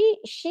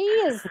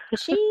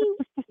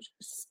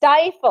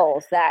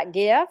stifles that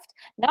gift,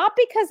 not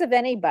because of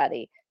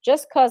anybody,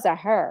 just because of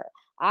her.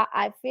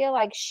 I feel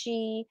like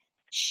she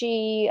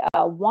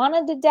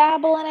wanted to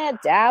dabbled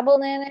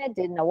in it,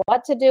 didn't know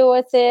what to do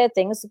with it.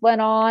 Things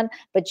went on,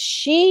 but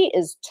she's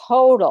a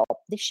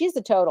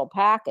total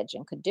package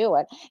and could do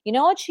it. You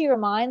know what she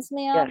reminds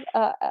me of?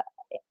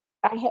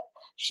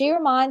 She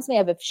reminds me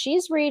of, if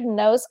she's reading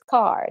those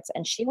cards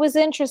and she was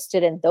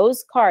interested in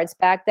those cards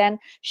back then,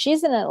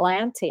 she's an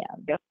Atlantean.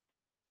 Yep.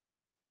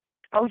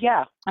 Oh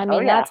yeah. I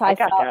mean, that's how I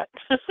got that.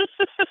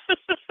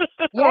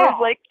 Yeah. I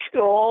was like,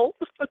 cool.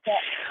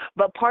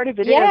 But part of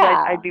it is,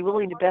 I'd be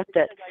willing to bet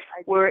that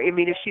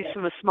if she's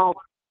from a small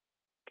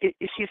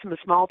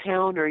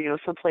town or,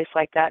 someplace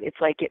like that, it's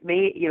like it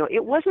may,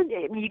 it wasn't,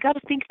 you got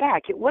to think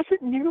back. It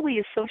wasn't nearly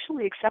as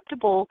socially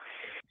acceptable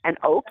and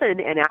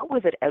open and out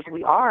with it as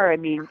we are. I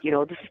mean,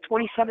 this is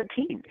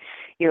 2017.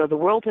 The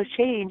world has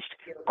changed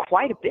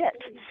quite a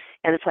bit.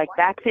 And it's like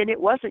back then it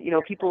wasn't,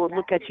 people would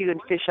look at you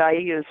and fish-eye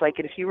you. It's like,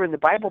 and if you were in the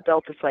Bible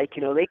Belt, it's like,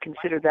 they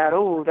considered that,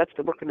 that's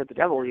the working of the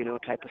devil,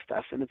 type of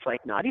stuff. And it's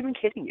like, not even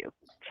kidding you.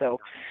 So.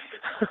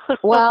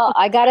 Well,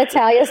 I got to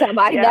tell you something.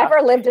 I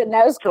never lived in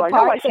those parts.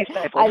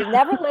 I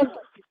never lived.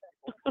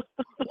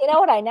 You know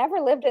what? I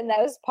never lived in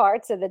those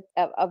parts of the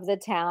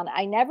town.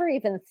 I never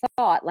even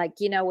thought, like,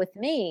 with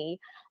me,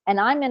 and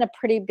I'm in a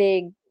pretty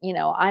big,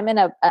 I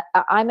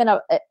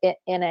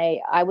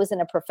was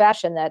in a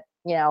profession that,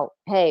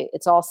 hey,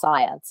 it's all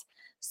science.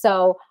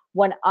 So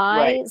when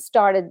I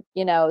started,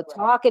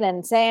 talking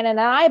and saying, and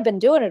I've been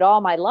doing it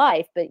all my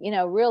life, but,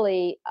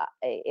 really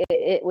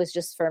it was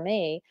just for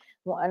me.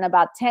 And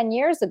about 10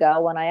 years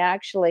ago, when I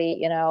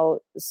actually,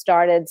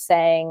 started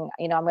saying,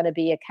 I'm going to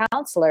be a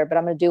counselor, but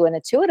I'm going to do it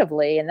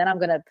intuitively. And then I'm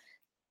going to,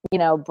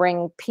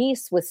 bring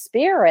peace with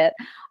Spirit.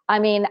 I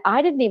mean,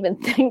 I didn't even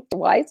think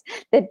twice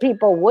that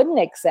people wouldn't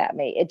accept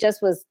me. It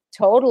just was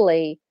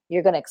totally,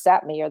 you're going to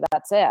accept me or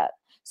that's it.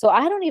 So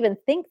I don't even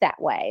think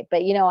that way.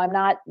 But, I'm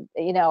not,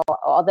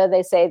 although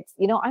they say,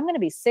 I'm going to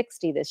be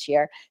 60 this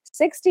year.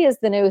 60 is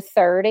the new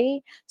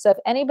 30. So if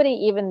anybody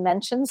even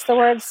mentions the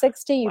word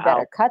 60, you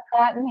better cut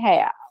that in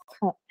half.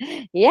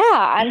 Yeah,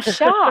 I'm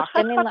shocked.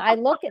 I mean, I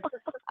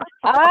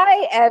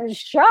am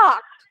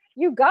shocked.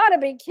 You got to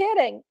be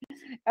kidding.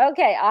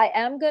 Okay, I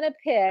am going to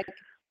pick.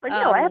 But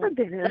I haven't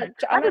been here.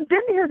 I haven't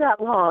been here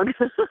that long.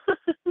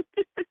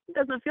 It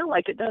doesn't feel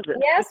like it, does it?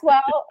 Yes,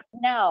 well,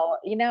 no,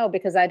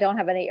 because I don't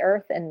have any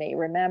earth in me.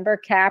 Remember,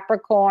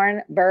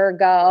 Capricorn,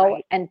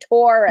 Virgo, and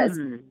Taurus.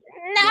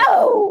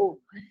 No.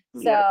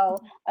 So,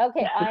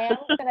 okay, I am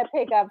going to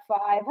pick up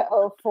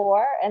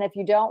 504. And if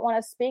you don't want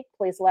to speak,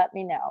 please let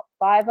me know.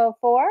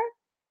 504.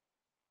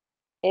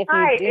 If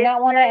you do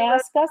not want to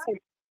ask us.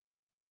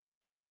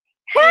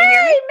 Hey,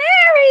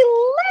 Mary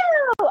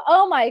Lou!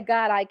 Oh my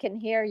God, I can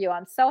hear you.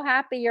 I'm so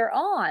happy you're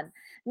on.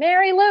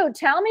 Mary Lou,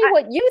 tell me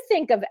what you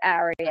think of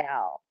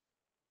Ariel.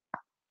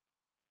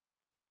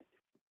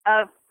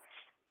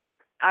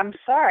 I'm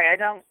sorry, I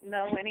don't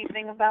know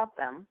anything about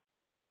them.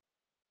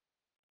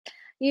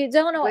 You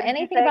don't know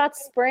anything about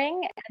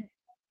spring?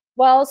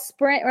 Well,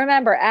 spring.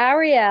 Remember,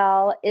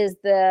 Ariel is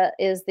the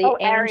angel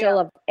Ariel.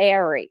 Of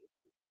Aries,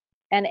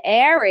 and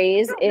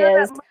Aries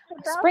is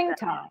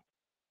springtime.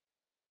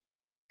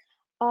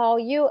 Oh,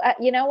 you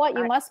know what?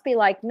 You must be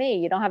like me.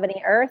 You don't have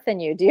any earth in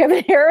you. Do you have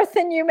any earth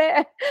in you,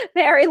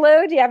 Mary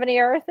Lou? Do you have any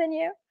earth in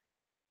you?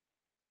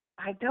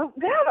 I don't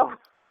know.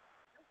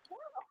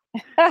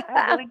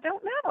 I really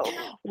don't know.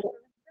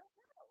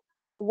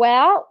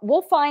 Well,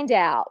 we'll find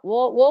out.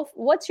 We'll.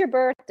 What's your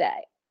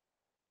birthday?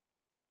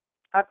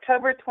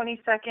 October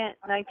 22nd,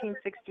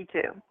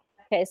 1962.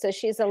 Okay, so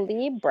she's a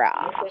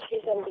Libra.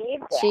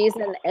 She's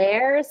an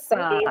air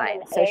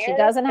sign, so she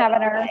doesn't have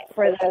an earth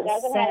for the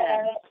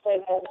sun.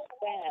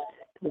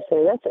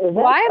 So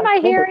why am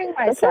I hearing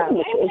myself?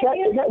 Is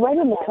that right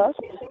on the cusp?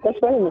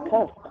 That's right on the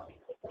cusp.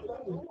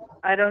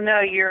 I don't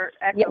know. You're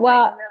echoing. Yeah,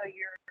 well,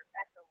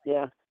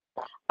 yeah.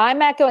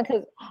 I'm echoing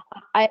because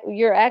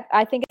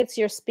I think it's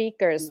your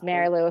speakers,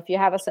 Mary Lou. If you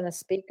have us in the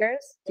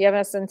speakers, do you have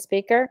us in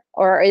speaker,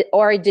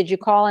 or did you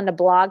call into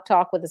Blog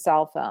Talk with a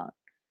cell phone?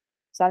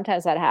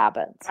 Sometimes that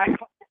happens. I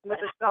call with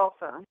a cell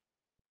phone.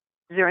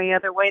 Is there any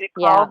other way to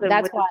Yeah, call than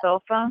that's with why. a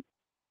cell phone?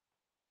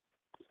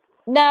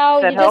 No,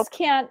 Does that you help? just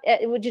can't.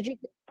 Did you?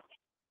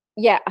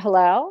 Yeah.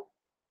 Hello,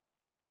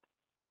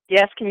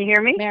 Yes, can you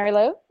hear me? Mary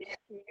Lou.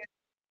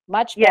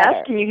 Much Yes,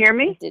 better. can you hear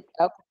me? Okay.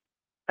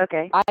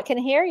 Okay. I can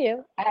hear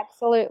you.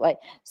 Absolutely.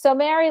 So,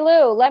 Mary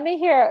Lou, let me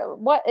hear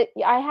what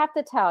I have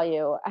to tell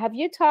you. Have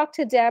you talked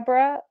to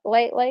Deborah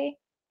lately?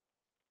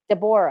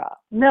 Deborah.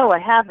 No, I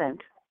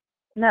haven't.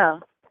 No.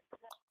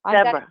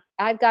 Deborah.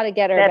 I've got to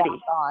get her Debbie. back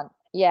on.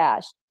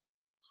 Yeah.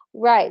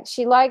 Right.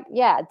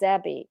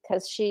 Debbie,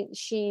 because she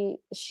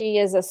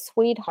is a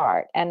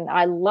sweetheart, and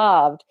I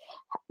loved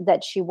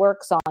that she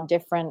works on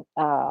different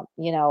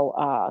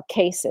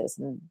cases,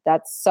 and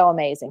that's so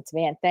amazing to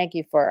me. And thank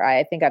you for,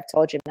 I think I've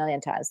told you a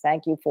million times,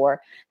 thank you for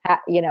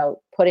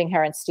putting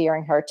her and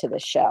steering her to the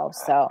show.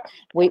 So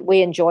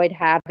we enjoyed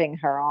having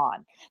her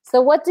on.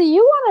 So what do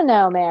you want to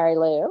know, Mary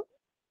Lou?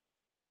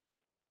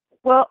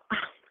 Well,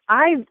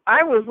 I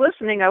was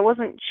listening. I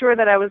wasn't sure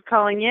that I was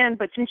calling in,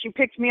 but since you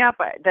picked me up,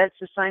 that's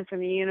a sign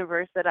from the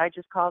universe that I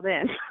just called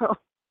in. So,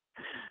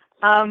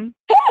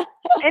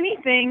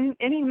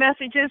 any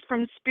messages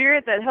from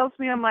Spirit that helps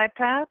me on my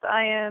path?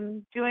 I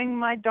am doing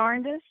my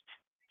darndest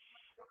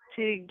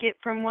to get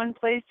from one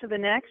place to the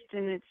next,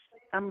 and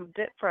I'm a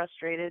bit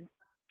frustrated.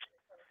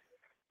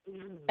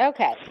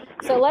 Okay,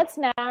 so let's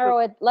narrow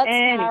it.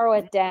 Narrow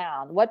it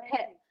down.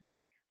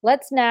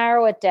 Let's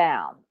narrow it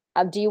down.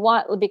 Do you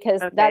want,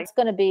 because that's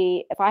going to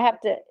be, if I have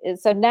to,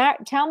 so now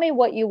tell me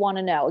what you want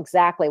to know,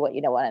 exactly what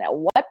you want to know.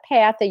 What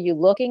path are you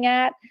looking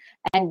at?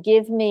 And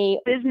give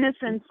me business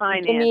and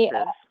finances.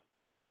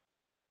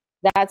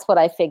 That's what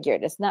I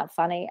figured. It's not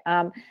funny.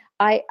 You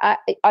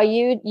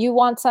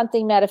want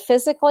something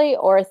metaphysically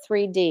or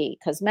 3D?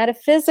 Because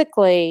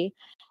metaphysically,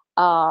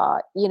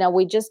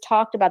 we just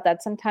talked about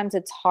that. Sometimes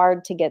it's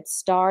hard to get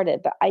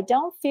started, but I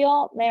don't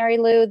feel, Mary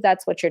Lou,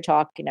 that's what you're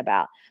talking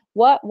about.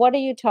 What are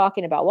you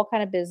talking about? What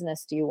kind of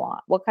business do you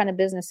want? What kind of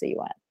business are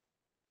you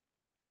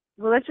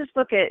in? Well, let's just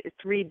look at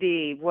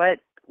 3D.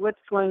 What's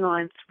going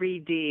on in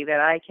 3D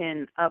that I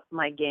can up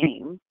my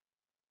game?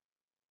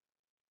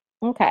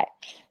 Okay.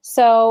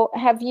 So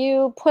have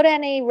you put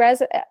any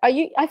are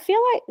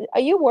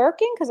you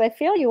working? Because I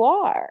feel you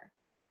are.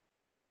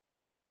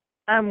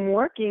 I'm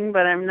working,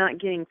 but I'm not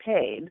getting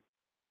paid.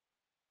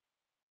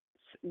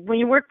 When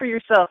you work for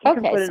yourself, you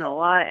can put in a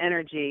lot of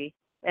energy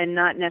and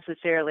not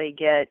necessarily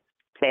get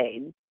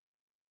paid.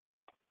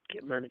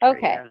 Get monetary,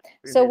 okay.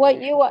 So what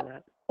you want?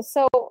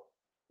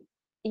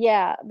 But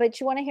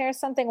you want to hear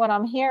something? What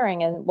I'm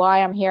hearing and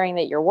why I'm hearing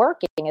that you're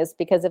working is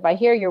because if I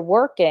hear you're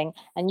working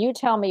and you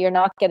tell me you're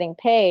not getting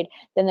paid,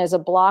 then there's a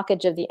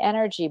blockage of the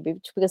energy,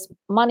 because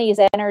money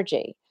is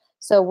energy.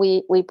 So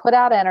we put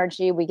out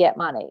energy, we get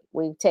money.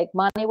 We take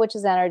money, which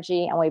is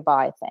energy, and we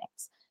buy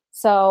things.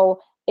 So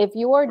if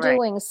you are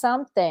doing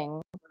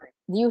something,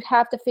 you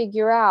have to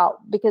figure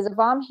out, because if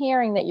I'm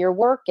hearing that you're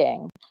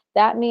working,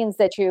 that means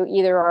that you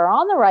either are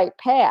on the right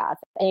path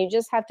and you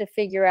just have to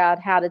figure out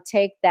how to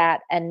take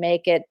that and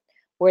make it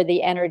where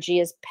the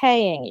energy is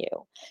paying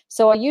you.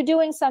 So are you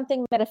doing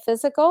something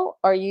metaphysical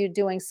or are you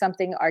doing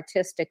something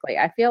artistically?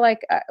 I feel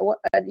like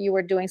you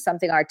were doing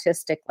something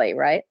artistically,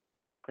 right?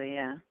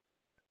 Yeah.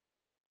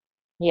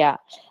 Yeah.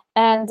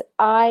 And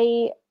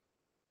I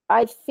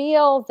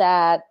feel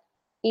that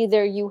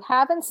either you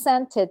haven't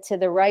sent it to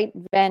the right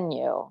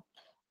venue,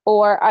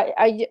 or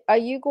are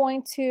you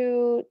going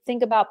to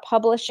think about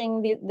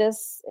publishing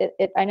this?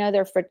 I know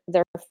they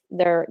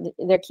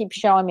keep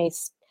showing me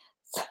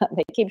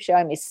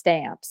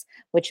stamps,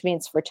 which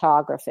means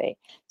photography.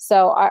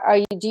 So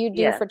do you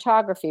do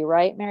photography,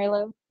 right, Mary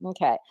Lou?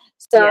 Okay.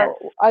 So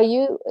are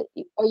you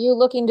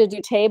looking to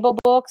do table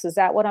books? Is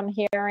that what I'm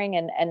hearing?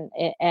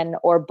 And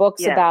or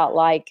books about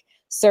like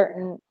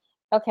certain?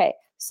 Okay.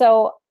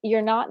 So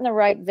you're not in the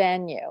right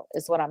venue,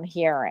 is what I'm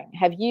hearing.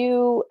 Have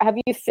you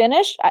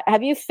finished?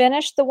 Have you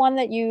finished the one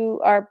that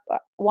you are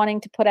wanting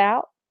to put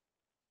out?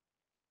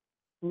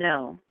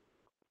 No.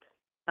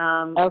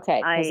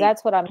 Okay, because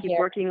that's what I'm keep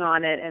working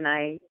on it, and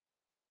I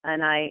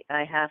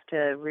have to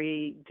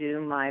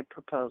redo my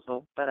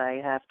proposal, but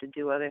I have to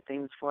do other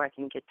things before I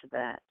can get to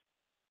that.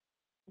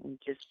 I'm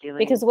just feeling,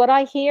 because what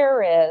I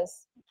hear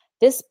is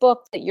this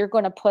book that you're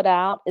going to put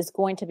out is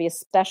going to be a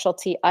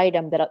specialty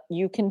item that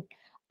you can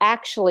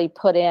actually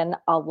put in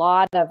a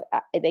lot of,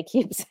 they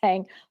keep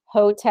saying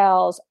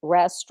hotels,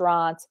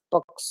 restaurants,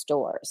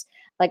 bookstores.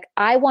 Like,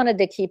 I wanted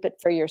to keep it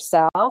for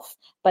yourself,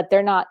 but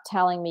they're not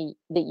telling me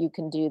that you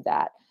can do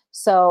that.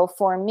 So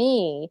for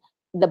me,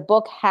 the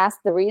book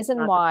the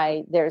reason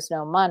why there's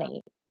no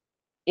money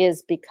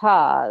is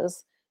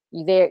because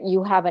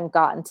you haven't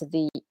gotten to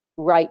the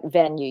right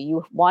venue.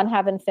 You, one,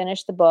 haven't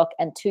finished the book,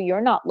 and two, you're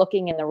not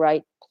looking in the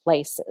right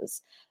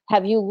places.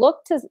 Have you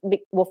looked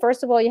well,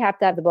 first of all, you have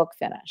to have the book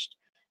finished.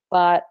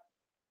 But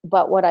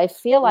what I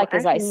feel like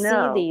is I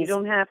see these.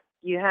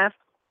 You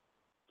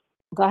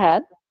Go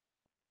ahead.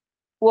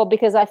 Well,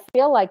 because I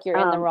feel like you're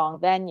in the Um, wrong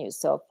venue.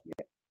 So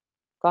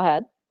go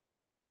ahead.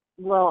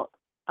 well,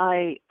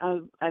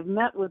 I've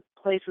met with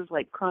places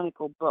like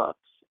Chronicle Books,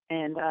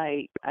 and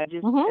I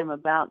just Mm-hmm. am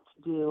about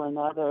to do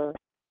another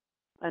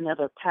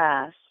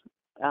pass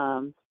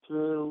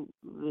through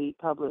the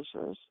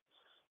publishers.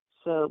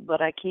 So,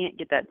 but I can't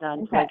get that done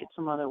until I Okay. get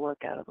some other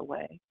work out of the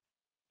way.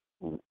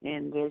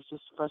 And there's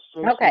just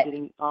frustration Okay.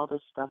 getting all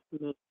this stuff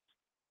moved.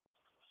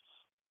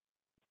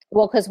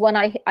 Well, because when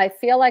I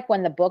feel like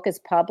when the book is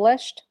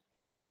published,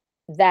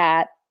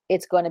 that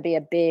it's going to be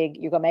a big,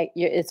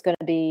 it's going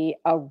to be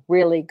a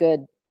really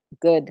good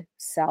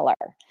seller.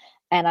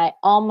 And I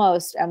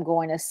almost am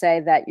going to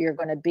say that you're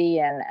going to be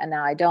in, and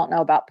I don't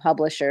know about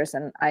publishers,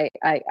 and I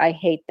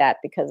hate that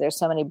because there's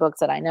so many books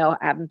that I know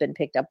haven't been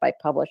picked up by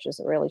publishers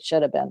that really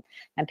should have been,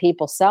 and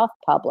people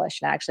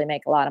self-publish and actually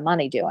make a lot of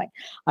money doing.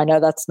 I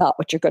know that's not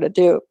what you're going to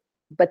do,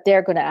 but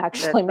they're going to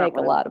actually That's not make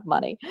a what lot of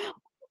money.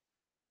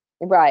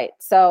 Right.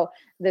 So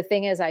the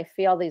thing is, I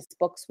feel these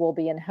books will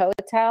be in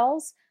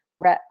hotels,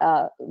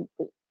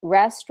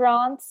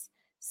 restaurants,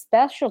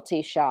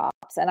 specialty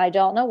shops, and I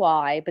don't know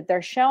why, but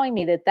they're showing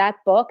me that that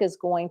book is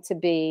going to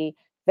be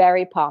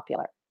very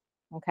popular.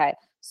 Okay.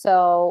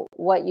 So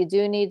what you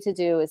do need to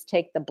do is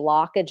take the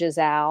blockages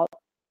out,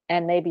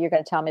 and maybe you're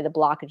going to tell me the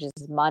blockages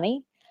is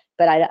money,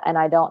 but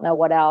I don't know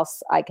what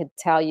else I could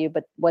tell you,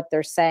 but what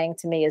they're saying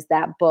to me is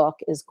that book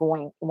is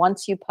going,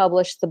 once you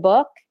publish the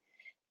book,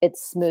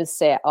 it's smooth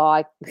sail.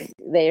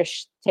 They're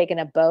taking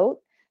a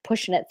boat,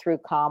 pushing it through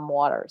calm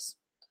waters.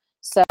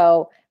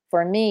 So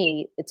for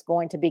me, it's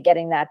going to be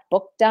getting that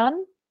book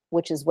done,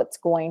 which is what's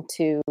going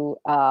to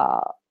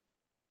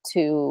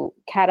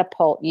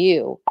catapult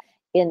you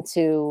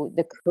into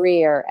the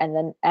career and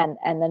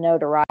the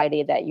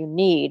notoriety that you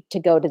need to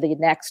go to the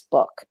next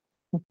book.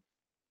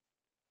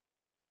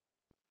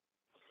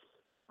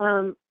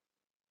 I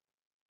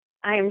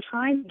am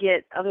trying to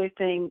get other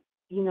things.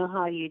 You know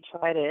how you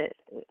try to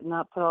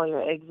not put all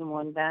your eggs in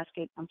one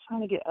basket? I'm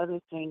trying to get other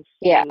things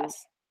to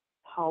Yes.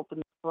 help in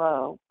the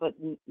flow, but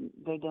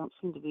they doesn't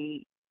seem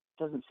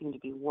to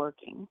be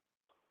working.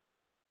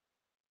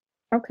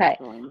 Okay.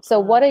 So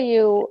what are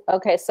you,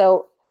 okay,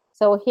 so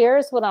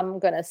here's what I'm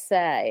going to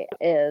say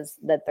is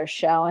that they're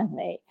showing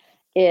me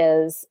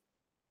is,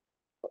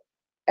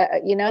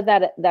 you know,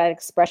 that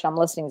expression, I'm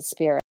listening to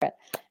spirit,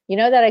 you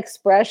know, that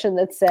expression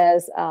that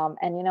says,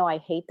 and you know, I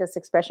hate this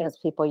expression because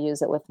people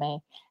use it with me,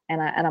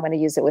 and I'm going to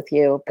use it with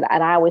you, but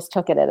I always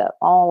took it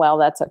oh, well,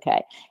 that's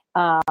okay.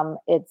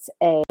 It's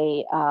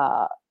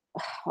a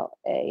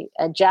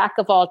jack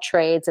of all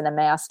trades and a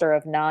master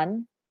of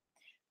none.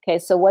 Okay,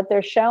 so what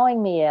they're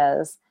showing me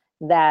is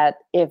that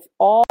if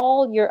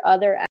all your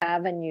other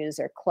avenues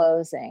are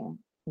closing,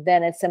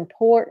 then it's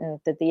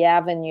important that the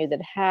avenue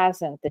that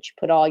hasn't, that you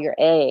put all your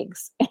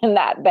eggs in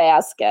that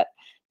basket,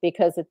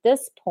 because at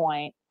this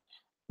point,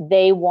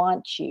 they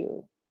want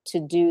you to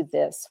do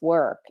this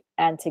work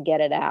and to get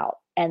it out.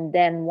 And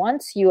then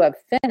once you have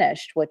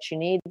finished what you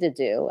need to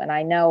do, and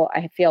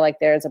I feel like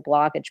there's a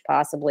blockage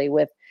possibly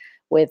with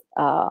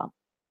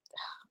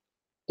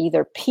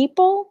either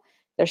people,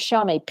 they're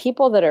showing me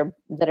people that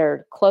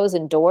are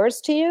closing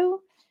doors to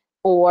you,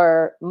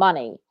 or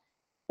money,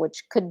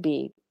 which could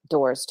be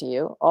doors to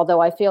you,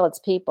 although I feel it's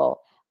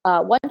people.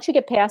 Once you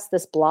get past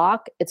this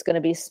block, it's going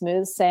to be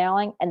smooth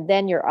sailing, and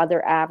then your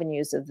other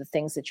avenues of the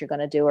things that you're going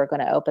to do are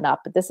going to open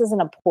up. But this is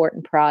an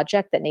important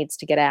project that needs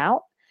to get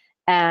out.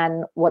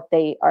 And what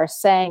they are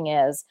saying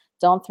is,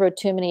 don't throw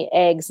too many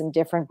eggs in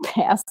different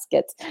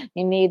baskets.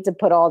 You need to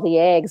put all the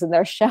eggs. And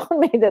they're showing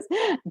me this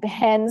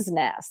hen's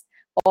nest.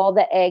 All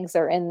the eggs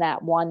are in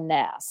that one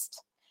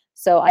nest.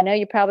 So I know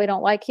you probably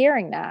don't like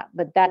hearing that,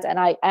 but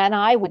and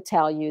I would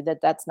tell you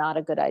that that's not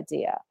a good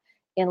idea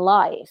in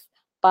life.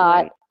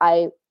 But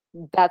Right.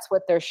 that's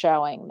what they're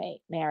showing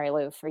me, Mary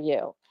Lou, for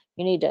you.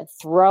 You need to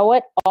throw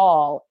it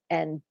all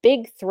and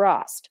big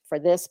thrust for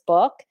this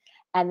book.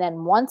 And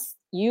then once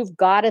you've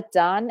got it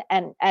done,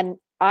 and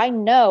I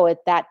know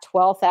at that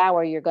 12th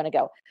hour, you're going to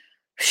go,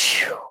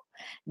 phew,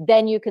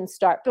 then you can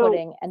start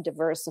putting and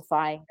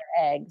diversifying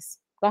your eggs.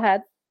 Go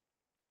ahead.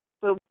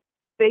 So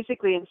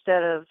basically,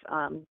 instead of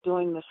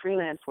doing the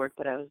freelance work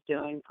that I was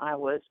doing, I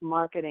was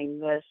marketing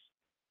this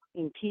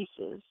in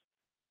pieces.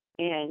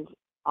 And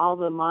all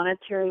the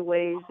monetary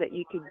ways that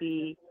you could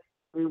be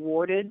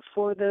rewarded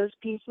for those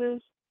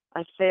pieces,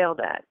 I failed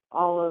at.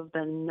 All of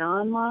the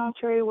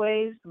non-monetary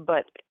ways,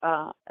 but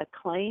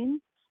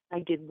acclaim, I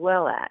did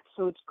well at.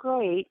 So it's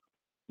great.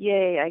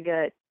 Yay, I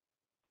got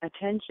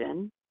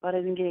attention, but I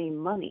didn't get any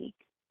money.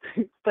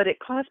 But it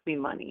cost me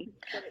money.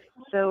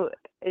 So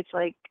it's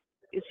like,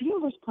 is the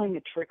universe playing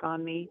a trick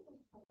on me?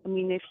 I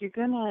mean, if you're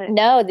gonna...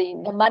 No, the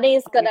money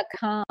is going to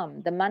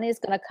come. The money is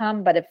going to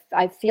come, but if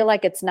I feel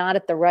like it's not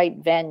at the right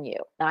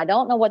venue. Now, I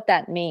don't know what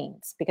that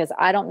means because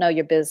I don't know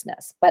your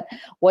business. But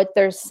what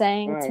they're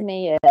saying to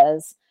me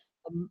is,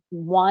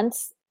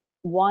 once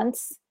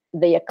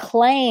the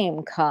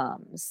acclaim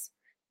comes,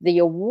 the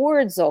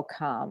awards will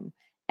come,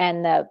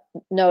 and the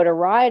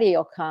notoriety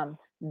will come.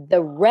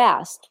 the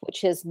rest,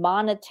 which is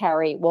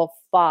monetary, will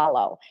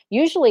follow.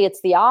 Usually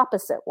it's the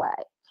opposite way.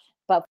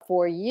 But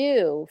for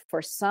you,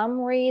 for some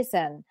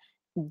reason,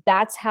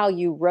 that's how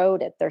you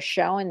wrote it. They're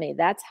showing me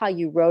that's how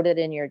you wrote it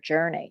in your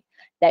journey,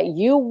 that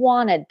you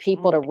wanted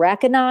people to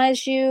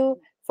recognize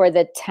you for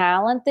the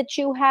talent that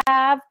you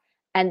have,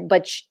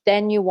 but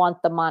then you want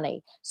the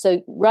money.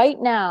 So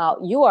right now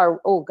you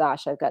are, oh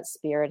gosh, I've got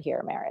spirit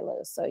here, Mary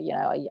Lou. So,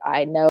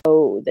 I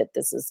know that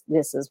this is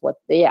what,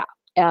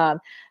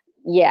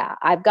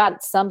 I've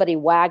got somebody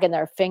wagging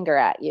their finger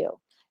at you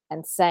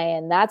and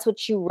saying, that's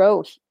what you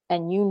wrote.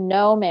 And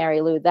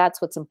Mary Lou,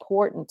 that's what's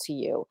important to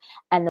you,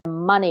 and the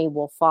money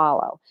will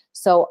follow.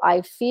 So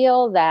I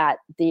feel that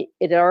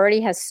it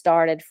already has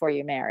started for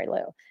you, Mary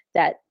Lou,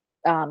 that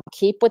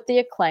keep with the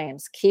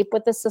acclaims, keep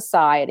with the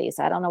societies.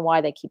 I don't know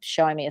why they keep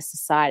showing me a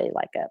society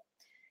like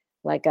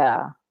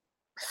a,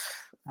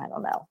 I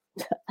don't know.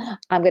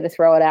 I'm going to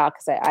throw it out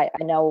because I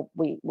know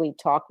we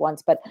talked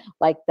once, but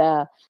like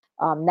the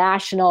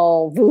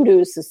National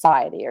Voodoo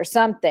Society or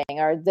something,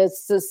 or the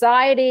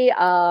Society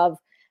of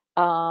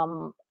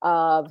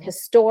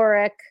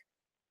historic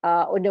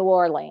New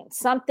Orleans,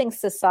 something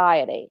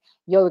society,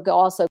 you're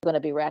also going to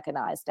be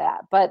recognized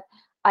at. But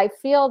I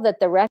feel that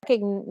the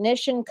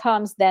recognition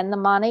comes, then the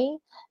money,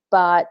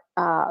 but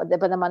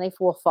the money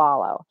will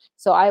follow.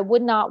 So I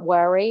would not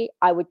worry.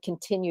 I would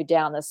continue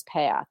down this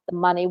path. The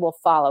money will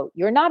follow.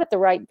 You're not at the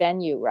right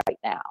venue right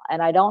now.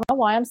 And I don't know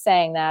why I'm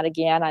saying that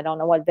again. I don't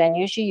know what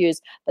venues you use,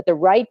 but the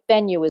right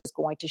venue is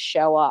going to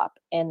show up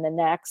in the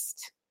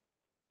next,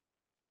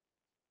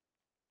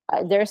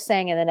 they're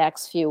saying in the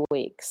next few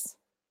weeks.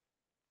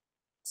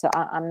 So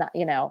I'm not,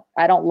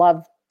 I don't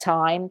love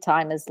time.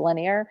 Time is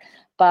linear,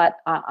 but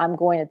I'm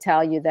going to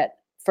tell you that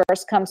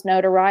first comes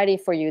notoriety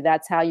for you.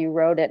 That's how you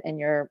wrote it in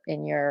your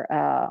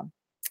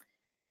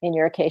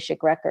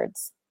Akashic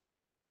records.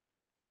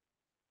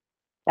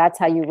 That's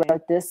how you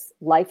wrote this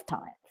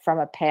lifetime from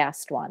a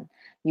past one.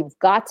 You've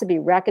got to be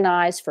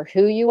recognized for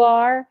who you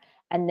are,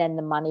 and then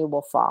the money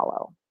will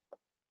follow.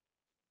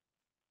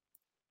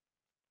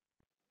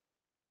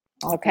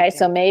 Okay,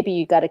 so maybe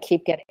you got to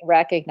keep getting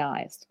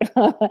recognized.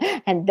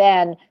 And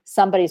then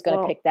somebody's going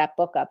to pick that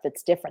book up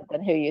that's different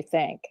than who you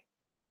think.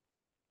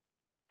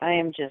 I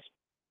am just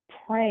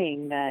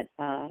praying that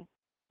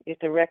if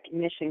the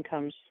recognition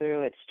comes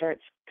through, it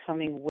starts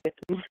coming with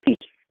money.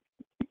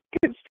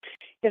 Because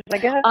I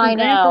got some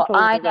grant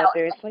proposals out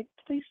there. It's like,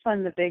 please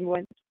fund the big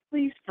ones.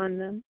 Please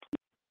fund them.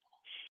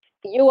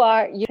 You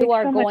are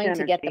going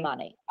to get the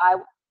money.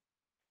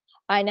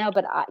 I know,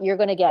 but you're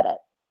going to get it.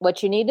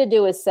 What you need to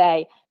do is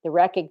say, the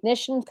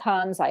recognition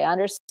comes, I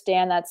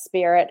understand that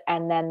spirit,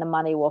 and then the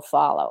money will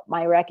follow.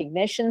 My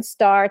recognition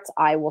starts,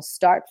 I will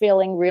start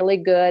feeling really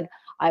good.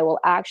 I will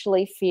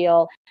actually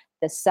feel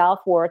the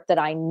self-worth that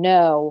I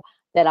know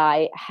that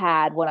I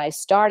had when I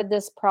started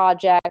this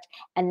project,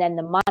 and then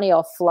the money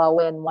will flow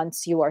in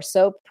once you are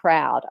so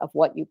proud of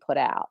what you put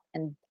out.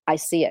 And I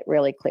see it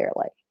really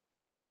clearly.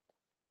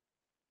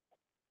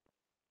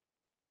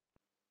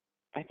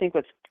 I think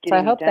what's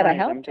getting me down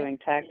is I'm doing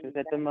taxes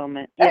at the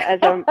moment. Yeah, as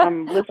I'm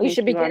listening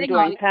to you, I'm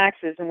doing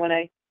taxes, and when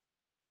I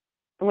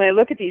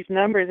look at these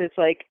numbers, it's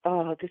like,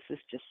 oh, this is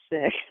just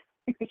sick.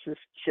 This is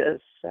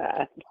just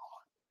sad.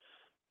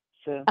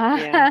 So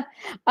yeah,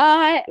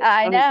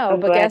 I know,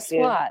 but guess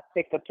what?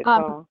 Picked up the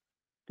call.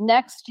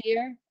 Next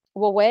year,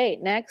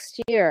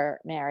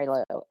 Mary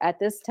Lou, at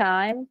this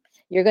time,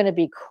 you're going to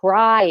be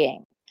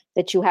crying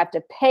that you have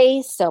to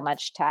pay so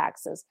much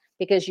taxes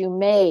because you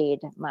made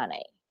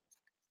money.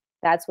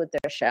 That's what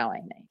they're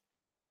showing me.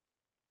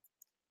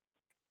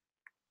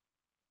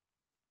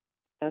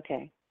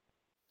 Okay.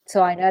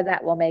 So I know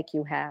that will make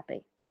you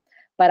happy.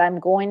 But I'm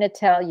going to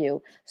tell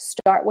you,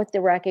 start with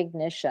the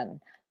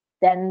recognition.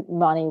 Then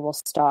money will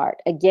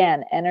start.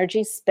 Again,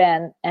 energy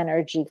spent,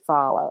 energy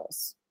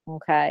follows.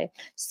 Okay.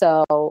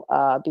 So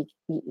be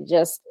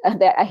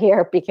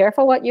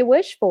careful what you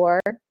wish for,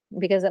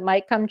 because it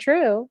might come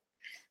true.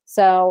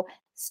 So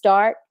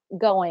start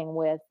going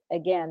with,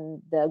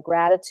 again, the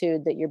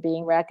gratitude that you're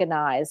being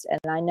recognized, and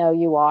I know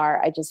you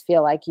are. I just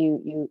feel like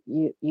you'd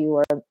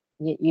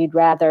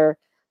rather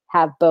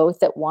have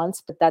both at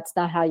once, but that's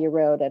not how you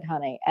wrote it,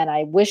 honey. And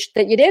I wish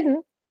that you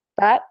didn't,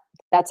 but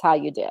that's how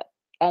you did.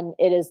 And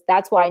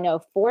that's why I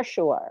know for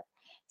sure,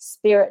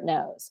 Spirit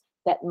knows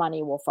that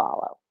money will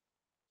follow.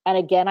 And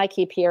again, I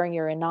keep hearing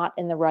you're not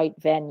in the right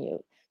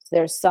venue.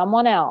 There's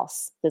someone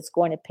else that's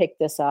going to pick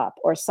this up,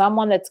 or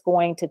someone that's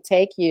going to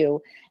take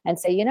you and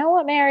say, you know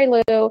what, Mary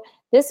Lou,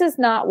 this is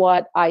not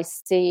what I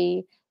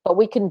see, but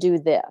we can do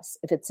this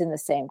if it's in the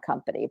same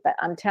company. But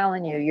I'm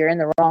telling you, you're in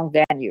the wrong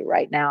venue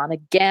right now. And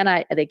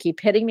again, they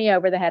keep hitting me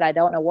over the head. I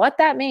don't know what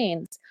that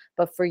means,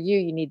 but for you,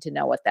 you need to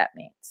know what that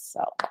means.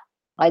 So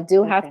I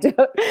do have to,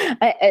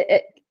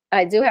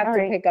 I do have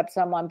to pick up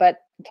someone, but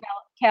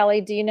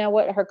Kelly, do you know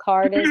what her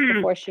card is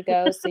before she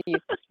goes? So you...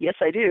 Yes,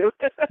 I do.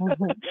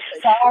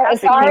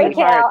 Sorry,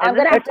 Cal. I'm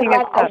going to have to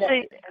let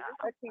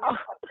you.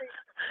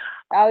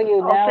 Oh, you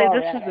know. I'll say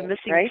this is the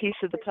missing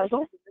piece of the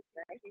puzzle.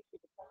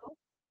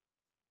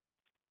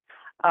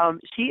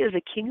 She is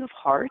a king of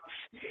hearts.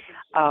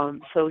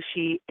 So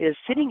she is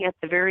sitting at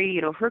the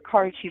very, her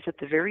card, she's at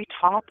the very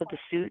top of the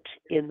suit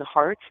in the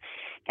hearts.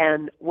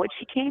 And what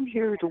she came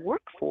here to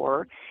work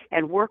for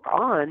and work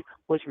on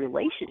was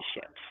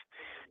relationships.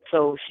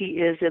 So she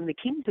is in the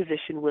king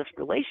position with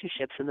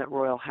relationships in that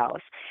royal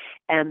house.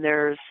 And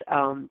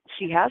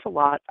she has a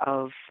lot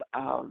of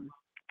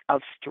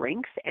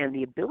strength and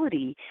the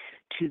ability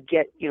to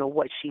get,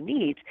 what she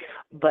needs.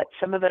 But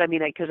some of it,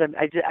 because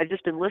I've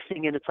just been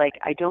listening, and it's like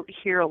I don't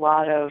hear a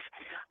lot of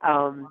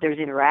there's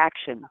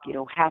interaction,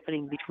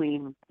 happening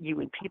between you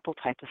and people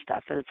type of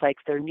stuff. And it's like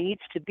there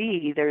needs to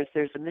be, there's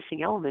a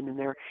missing element in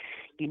there.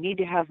 You need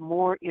to have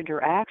more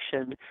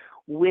interaction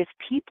with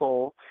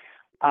people,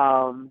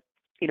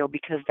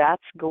 because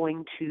that's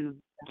going to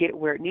get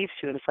where it needs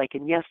to. And it's like,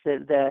 and yes,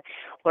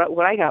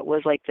 what I got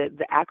was like the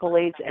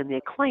accolades and the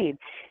acclaim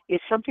is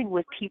something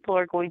with people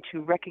are going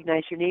to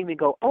recognize your name and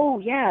go, oh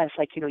yeah, it's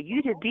like,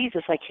 you did these.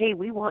 It's like, hey,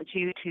 we want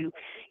you to,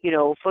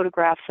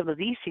 photograph some of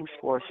these things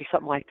for us or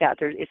something like that.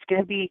 There's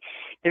going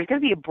to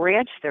be a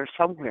branch there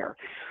somewhere.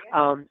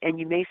 And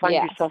you may find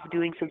yourself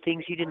doing some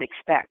things you didn't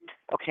expect.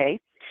 Okay.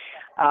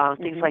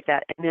 Things like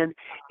that. And then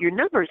your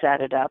numbers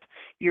added up,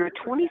 you're a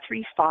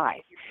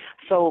 23-5.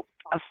 So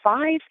a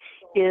 5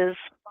 is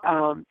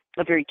a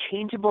very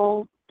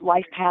changeable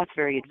life path,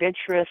 very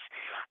adventurous,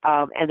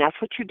 and that's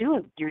what you're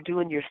doing.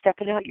 You're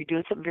stepping out, you're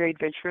doing something very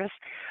adventurous,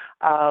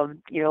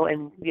 and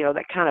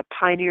that kind of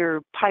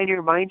pioneer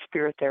mind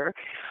spirit there.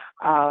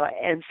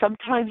 And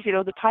sometimes,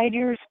 the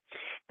pioneers,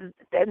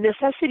 the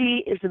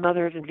necessity is the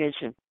mother of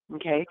invention.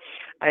 Okay,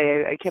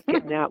 I kept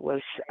getting that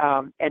was,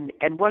 and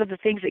one of the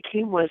things that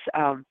came was,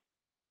 and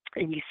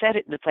you said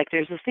it, and it's like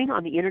there's a thing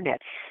on the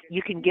internet.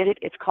 You can get it.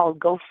 It's called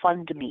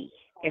GoFundMe.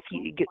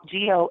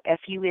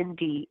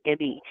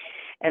 GoFundMe,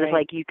 and it's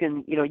like you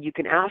can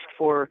ask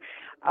for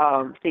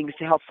things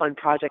to help fund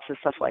projects and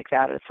stuff like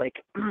that. It's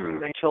like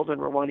my children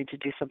were wanting to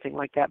do something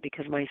like that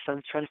because my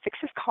son's trying to fix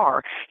his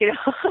car.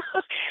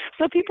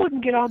 So people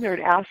can get on there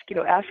and ask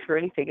for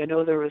anything. I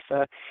know there was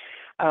a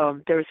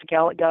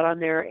gal that got on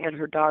there and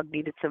her dog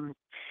needed some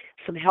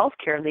health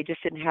care and they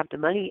just didn't have the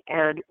money,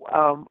 and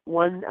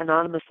one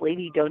anonymous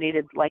lady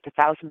donated like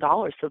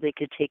 $1,000 so they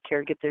could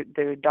get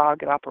their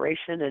dog an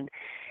operation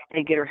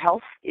and get her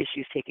health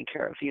issues taken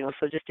care of.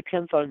 So it just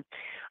depends on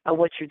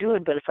what you're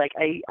doing. But it's like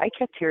I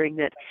kept hearing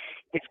that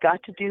it's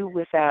got to do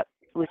with that,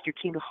 with your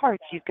King of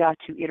Hearts. You've got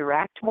to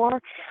interact more.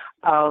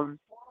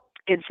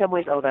 In some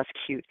ways, oh, that's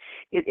cute.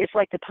 It's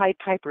like the Pied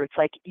Piper. It's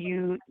like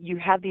you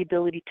have the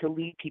ability to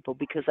lead people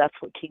because that's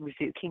what kings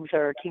do. Kings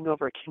are a king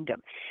over a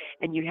kingdom,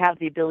 and you have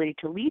the ability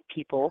to lead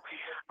people.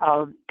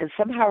 And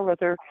somehow or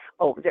other,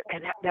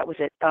 that was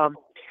it.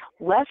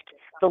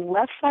 The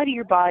left side of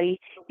your body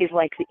is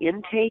like the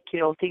intake,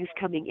 things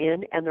coming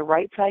in, and the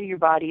right side of your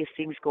body is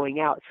things going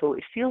out. So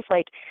it feels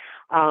like,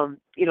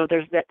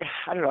 there's that,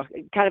 I don't know,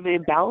 kind of an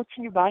imbalance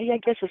in your body, I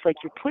guess. It's like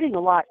you're putting a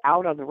lot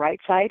out on the right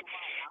side,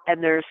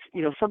 and there's,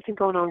 something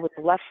going on with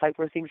the left side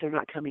where things are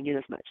not coming in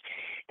as much.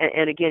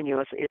 And again,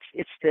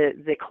 it's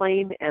the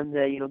claim and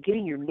the,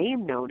 getting your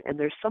name known. And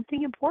there's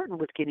something important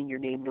with getting your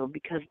name known,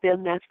 because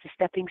then that's the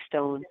stepping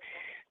stone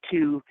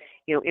to,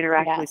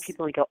 interact with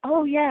people and go,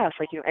 oh yeah, it's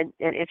like, and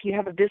if you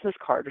have a business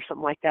card or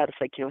something like that, it's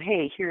like,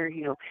 hey, here's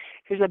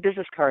a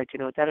business card,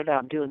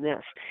 I'm doing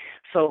this.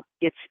 So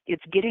it's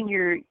getting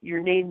your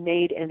name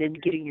made and then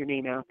getting your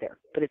name out there.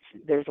 But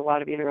there's a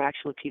lot of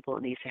interaction with people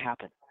that needs to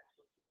happen,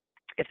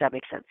 if that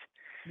makes sense.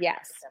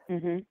 Yes.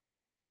 Mm-hmm.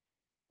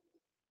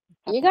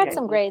 You got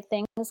some great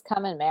things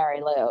coming,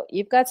 Mary Lou.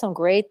 You've got some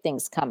great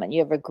things coming. You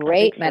have a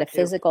great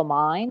metaphysical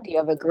mind. You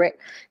have a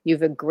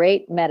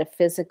great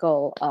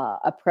metaphysical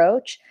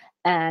approach,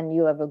 and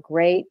you have a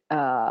great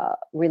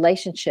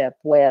relationship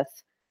with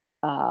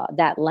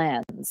that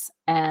lens.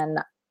 And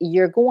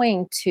you're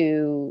going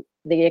to,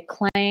 the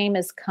acclaim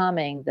is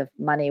coming. The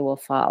money will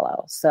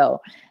follow.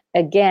 So,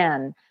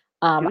 again,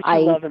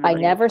 I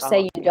never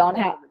say you don't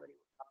have.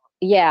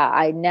 Yeah,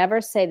 I never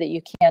say that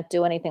you can't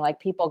do anything. Like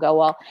people go,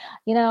 well,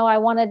 I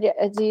wanted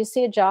to, do you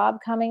see a job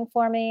coming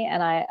for me?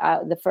 And I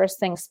the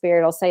first thing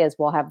Spirit will say is,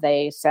 well, have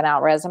they sent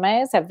out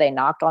resumes? Have they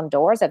knocked on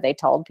doors? Have they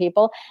told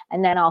people?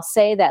 And then I'll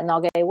say that and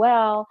they'll go,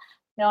 well,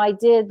 I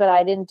did, but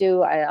I didn't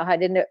do.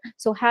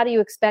 So how do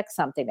you expect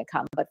something to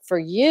come? But for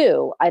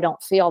you, I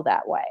don't feel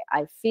that way.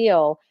 I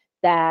feel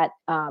that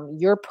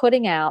you're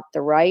putting out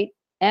the right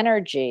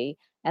energy.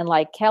 And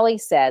like Kelly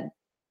said,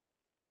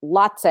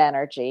 lots of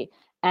energy.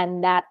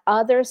 And that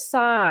other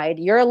side,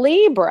 your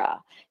Libra,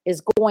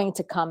 is going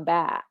to come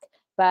back,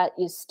 but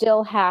you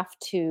still have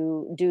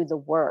to do the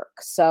work.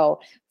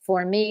 So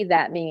for me,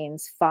 that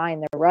means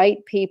find the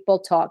right people,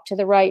 talk to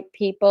the right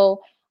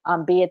people,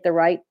 be at the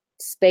right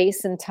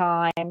space and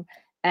time.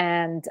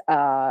 And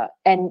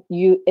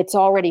it's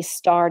already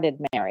started,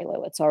 Mary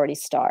Lou. It's already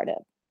started.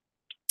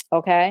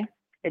 Okay.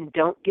 And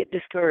don't get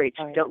discouraged.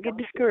 Don't get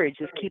discouraged.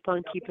 Just keep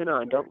on keeping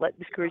on. Don't let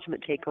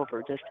discouragement take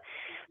over. Just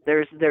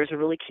there's a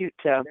really cute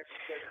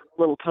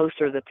little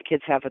poster that the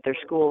kids have at their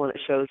school, and it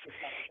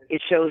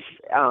shows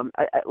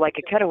like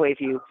a cutaway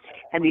view,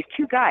 and these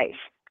two guys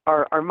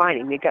are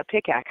mining. They've got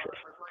pickaxes.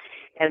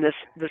 And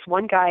this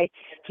one guy,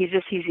 he's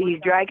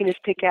dragging his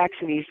pickaxe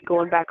and he's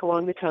going back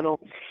along the tunnel,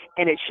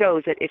 and it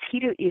shows that if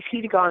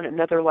he'd gone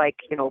another, like,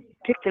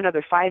 picked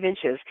another 5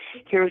 inches,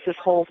 here's this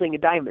whole thing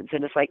of diamonds.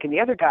 And it's like, and the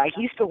other guy,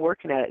 he's still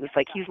working at it. It's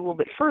like he's a little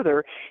bit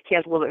further, he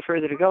has a little bit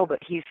further to go, but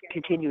he's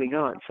continuing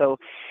on. So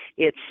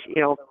it's,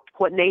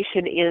 what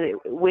nation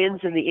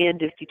wins in the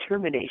end is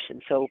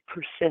determination. So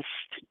persist,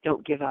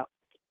 don't give up,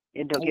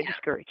 and don't get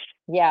discouraged.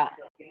 Yeah.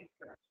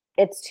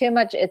 It's too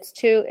much.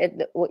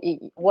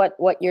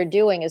 What you're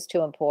doing is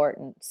too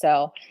important.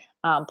 So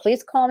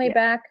please call me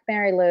back,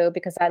 Mary Lou,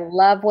 because I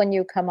love when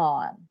you come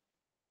on.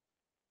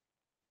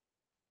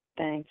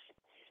 Thanks.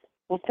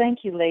 Well,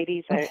 thank you,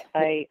 ladies.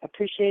 I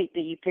appreciate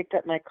that you picked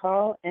up my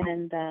call,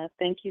 and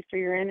thank you for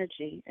your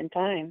energy and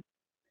time.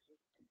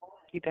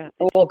 You bet.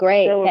 Well,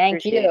 great. So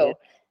Thank you.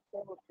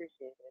 So appreciate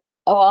it.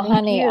 Oh, well, Thank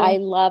honey, you. I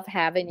love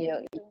having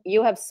you.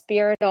 You have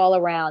spirit all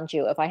around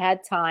you. If I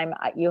had time,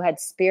 you had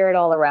spirit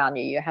all around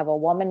you. You have a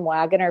woman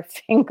wagging her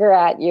finger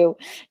at you.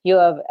 You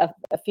have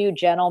a few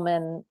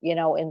gentlemen,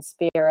 in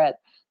spirit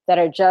that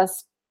are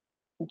just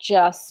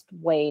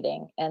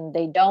waiting, and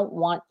they don't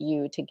want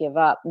you to give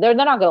up. They're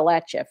not going to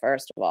let you,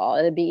 first of all.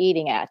 It'd be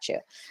eating at you.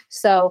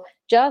 So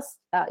just,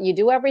 you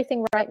do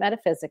everything right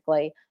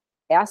metaphysically.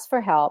 Ask for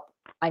help.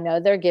 I know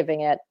they're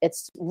giving it.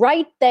 It's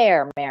right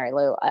there, Mary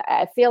Lou.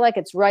 I feel like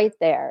it's right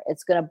there.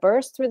 It's going to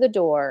burst through the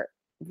door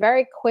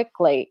very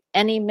quickly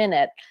any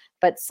minute,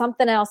 but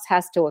something else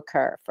has to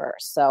occur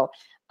first. So,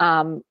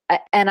 and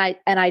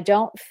I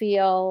don't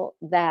feel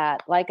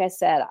that, like I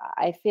said,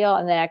 I feel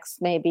in the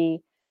next,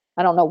 maybe,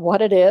 I don't know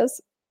what it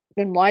is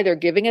and why they're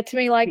giving it to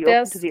me like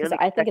this, because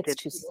I think it's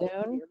too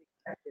soon.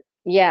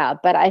 Yeah,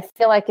 but I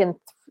feel like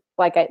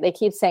they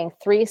keep saying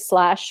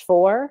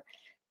 3/4.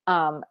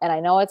 And I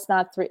know it's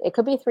not 3, it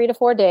could be 3 to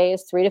 4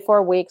 days, 3 to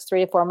 4 weeks,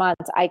 3 to 4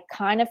 months. I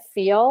kind of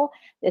feel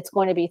it's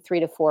going to be 3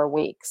 to 4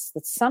 weeks,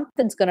 that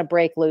something's going to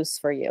break loose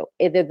for you.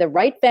 Either the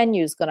right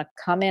venue is going to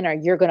come in, or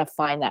you're going to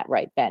find that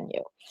right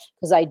venue.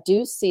 Because I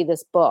do see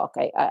this book.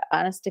 I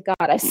honest to God,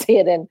 I see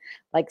it in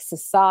like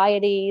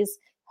societies,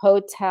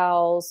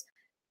 hotels,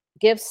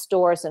 gift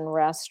stores, and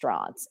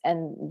restaurants.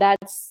 And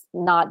that's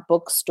not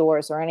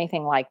bookstores or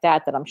anything like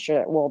that I'm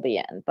sure it will be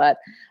in, but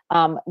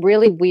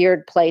really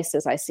weird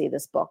places I see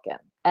this book in.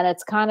 And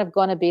it's kind of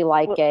going to be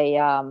like I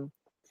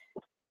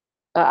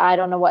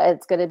don't know what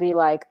it's going to be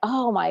like.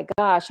 Oh my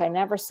gosh, I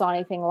never saw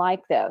anything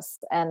like this.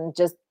 And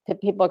just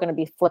people are going to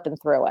be flipping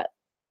through it.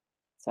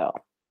 So.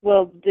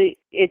 Well,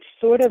 it's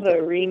sort of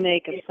a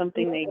remake of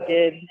something they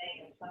did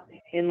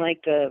in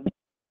like the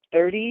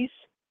 30s.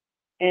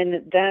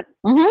 And that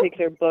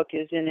particular book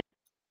is in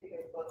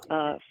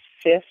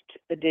 5th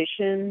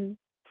edition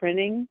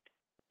printing,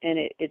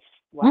 and it's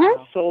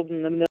sold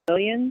in the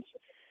millions.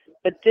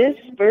 But this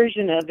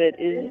version of it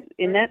is,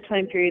 in that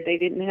time period, they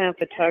didn't have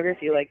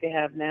photography like they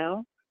have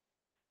now.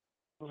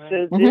 Right.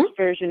 So this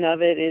version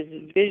of it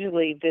is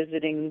visually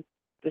visiting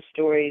the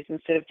stories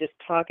instead of just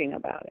talking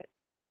about it.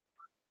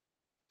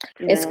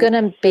 It's going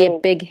to be a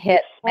big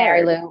hit,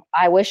 Mary Lou.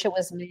 I wish it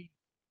was me.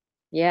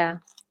 Yeah.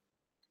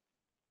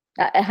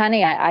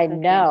 Honey, I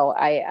know,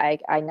 I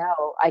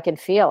know, I can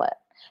feel it,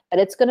 but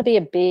it's going to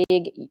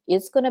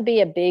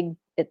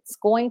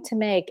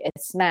make a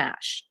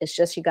smash. It's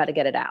just, you got to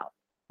get it out.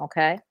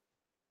 Okay.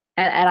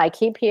 And I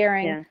keep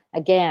hearing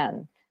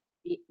again,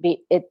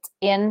 it's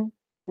in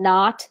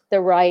not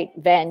the right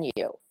venue.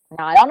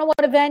 Now, I don't know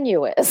what a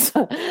venue is,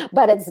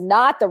 but it's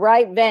not the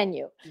right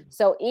venue.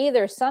 So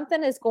either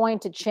something is going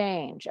to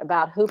change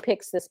about who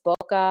picks this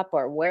book up,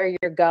 or where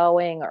you're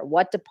going, or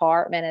what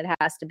department it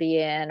has to be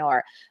in,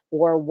 or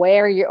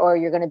where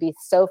you're going to be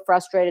so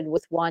frustrated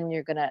with one,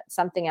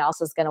 something else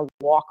is going to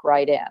walk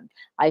right in.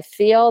 I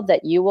feel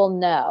that you will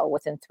know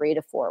within 3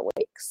 to 4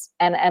 weeks.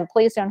 And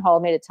please don't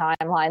hold me to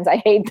timelines.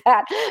 I hate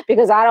that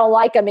because I don't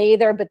like them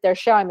either, but they're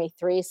showing me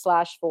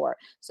 3/4.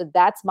 So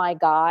that's my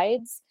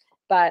guides.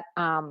 But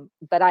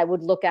I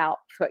would look out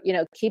for,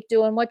 keep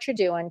doing what you're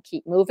doing,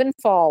 keep moving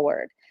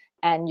forward,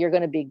 and you're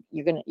going to be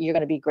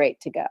great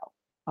to go.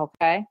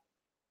 Okay.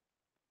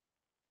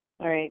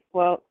 All right.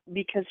 Well,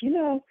 because,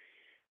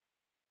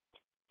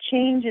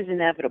 change is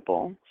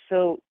inevitable.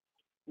 So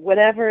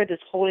whatever this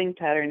holding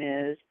pattern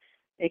is,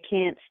 it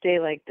can't stay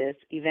like this.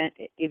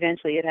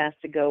 Eventually it has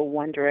to go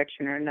one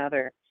direction or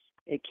another.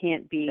 It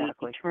can't be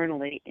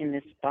eternally in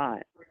this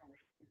spot,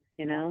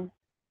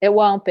 It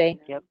won't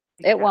be. Yep.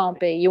 It won't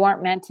be. You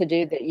weren't meant to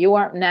do that. You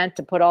weren't meant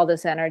to put all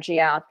this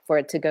energy out for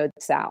it to go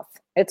south.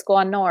 It's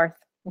gone north,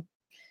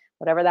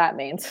 whatever that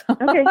means.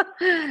 Okay.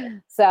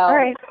 So, all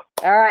right.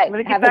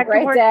 Have a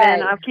great day.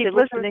 Then. I'll keep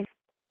listening.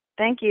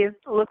 Thank you.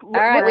 Look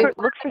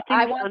for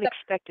things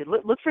unexpected.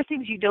 Look for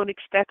things you don't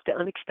expect, the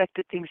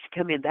unexpected things to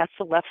come in. That's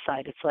the left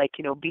side. It's like,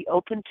 be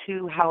open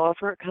to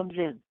however it comes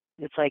in.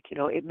 It's like,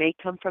 it may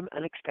come from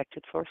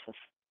unexpected sources.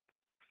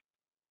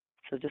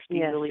 So just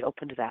be really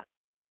open to that.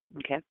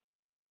 Okay?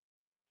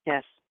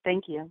 Yes.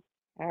 Thank you.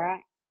 All right.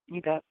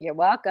 You bet. You're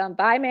welcome.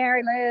 Bye,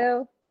 Mary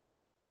Lou.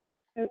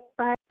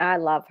 Bye. I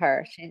love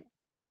her.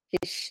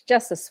 She's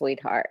just a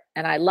sweetheart.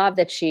 And I love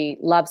that she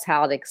loves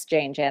how to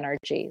exchange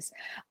energies.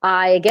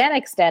 I again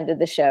extended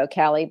the show,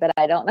 Kelly, but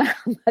I don't know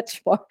how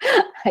much more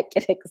I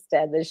can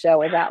extend the show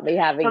without me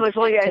having I was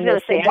going to miss to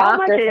the say, how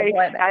much? doctor's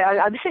appointment.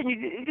 I'm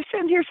you're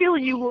sitting here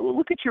feeling, you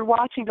look at your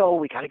watch and go,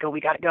 we got to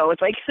go.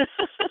 It's like,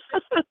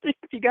 if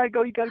you got to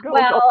go, you got to go.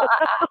 Well,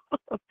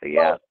 So,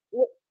 yeah.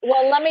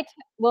 Well, let me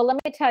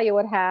tell you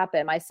what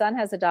happened. My son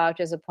has a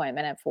doctor's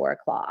appointment at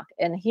 4:00,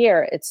 and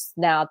here it's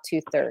now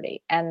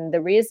 2:30. And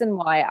the reason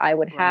why I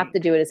would have to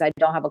do it is I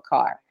don't have a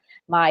car.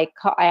 My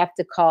car, I have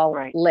to call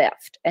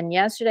Lyft. And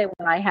yesterday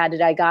when I had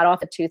it, I got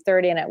off at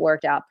 2:30, and it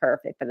worked out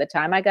perfect. By the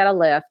time I got a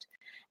Lyft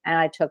and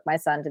I took my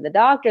son to the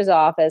doctor's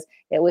office,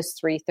 it was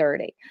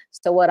 3:30.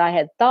 So what I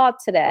had thought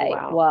today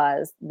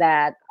was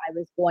that I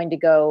was going to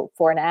go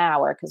for an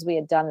hour because we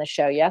had done the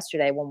show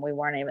yesterday when we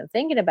weren't even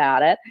thinking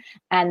about it.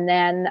 And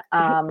then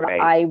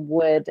I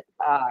would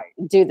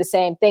do the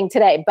same thing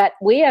today. But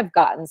we have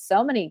gotten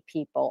so many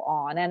people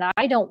on, and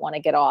I don't want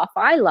to get off.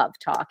 I love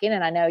talking,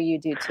 and I know you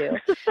do too.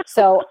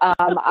 So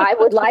I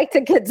would like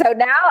to get, so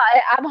now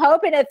I'm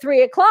hoping at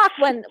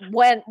 3:00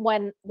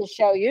 when the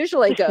show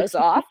usually goes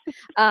off,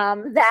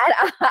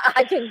 that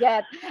I can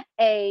get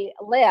a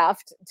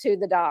Lyft to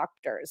the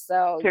doctors.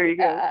 So there you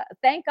go.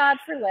 Thank God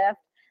for Lyft.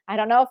 I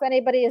don't know if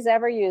anybody has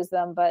ever used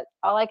them, but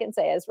all I can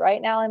say is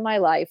right now in my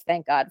life,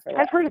 thank God for Lyft.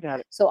 I've heard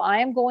about it. So I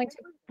am going to,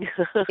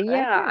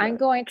 I'm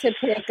going to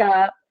pick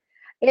up.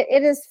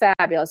 It is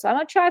fabulous. So I'm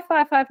going to try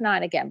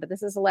 559 again, but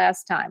this is the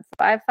last time.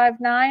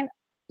 559,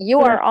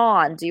 you are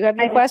on. Do you have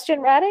your question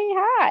ready?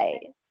 Hi.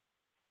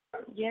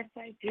 Yes,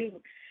 I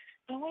do.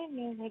 I want to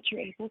know what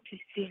you're able to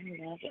see in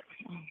love.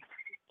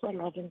 For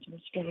love and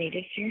for me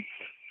this year.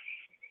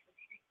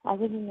 I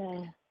was in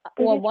a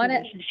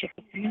relationship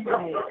with someone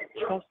I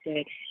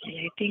trusted, and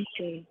I think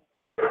to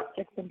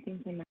get something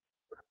from my.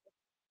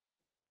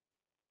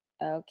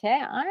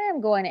 Okay, I am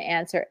going to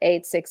answer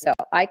 860.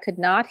 I could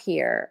not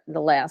hear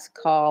the last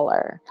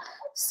caller.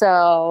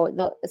 So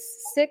the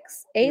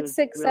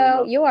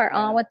 860, you are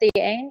on with the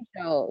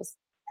angels.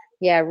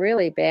 Yeah,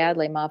 really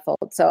badly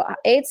muffled. So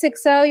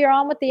 860, you're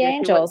on with the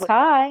angels.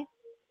 Hi.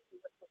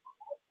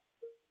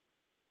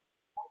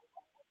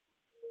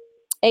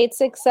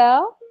 860.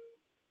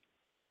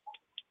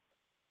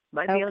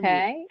 Might be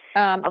okay.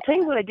 I'll tell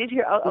you what I did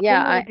hear. I'll tell you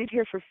what I did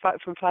hear from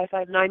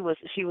 559 was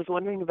she was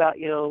wondering about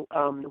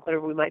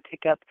whatever we might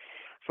pick up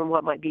from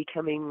what might be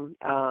coming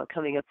up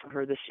for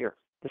her this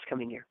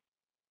coming year.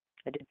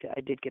 I did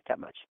get that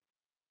much.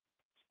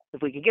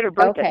 If we could get her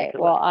birthday. Okay.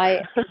 Well,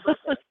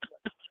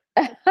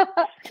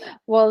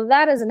 well,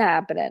 that isn't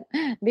happening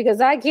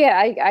because I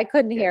can't. I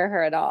couldn't hear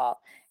her at all.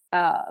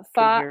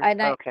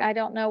 I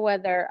don't know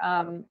whether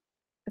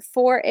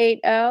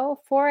 480,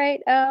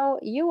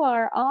 you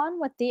are on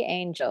with the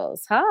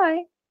angels.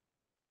 Hi.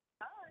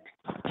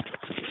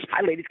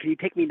 Hi, ladies. Can you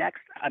take me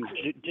next? I'm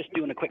just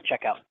doing a quick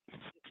checkout.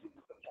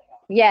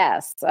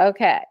 Yes.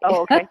 Okay.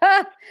 Oh, okay.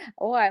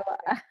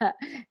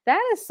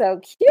 That is so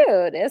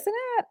cute, isn't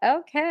it?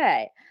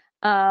 Okay.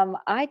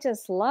 I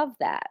just love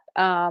that.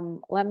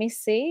 Let me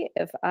see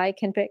if I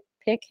can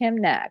pick him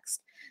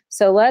next.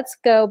 So let's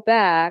go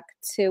back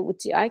to,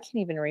 I can't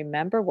even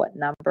remember what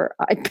number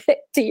I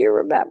picked. Do you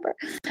remember?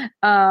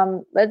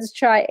 Let's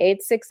try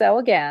 860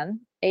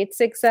 again.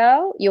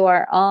 860, you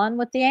are on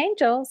with the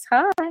angels.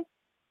 Hi.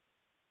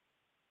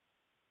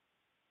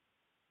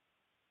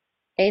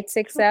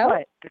 860?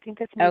 I think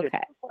that's muted.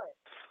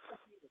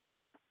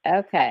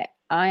 Okay.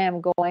 I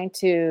am going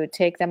to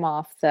take them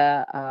off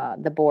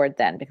the board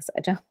then because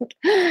I don't.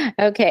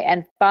 Okay,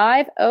 and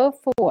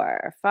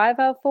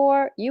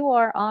 504, you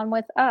are on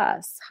with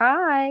us.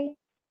 Hi.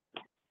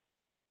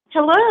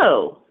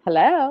 Hello.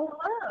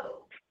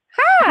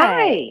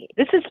 Hi.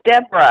 This is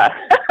Deborah.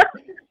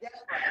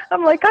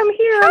 I'm like, I'm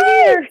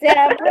here.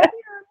 Deborah.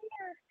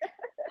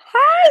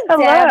 Hi,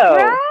 Hello.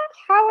 Deborah.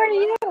 How are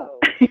you?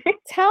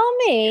 Tell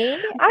me.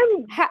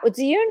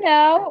 Do you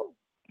know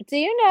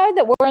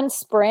that we're in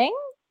spring?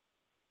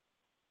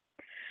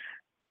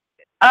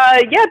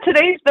 Yeah,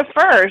 today's the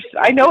 1st.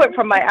 I know it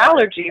from my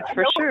allergies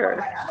for sure.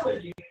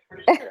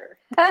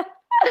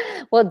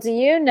 Well, do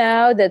you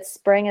know that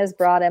spring is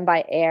brought in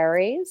by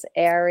Aries?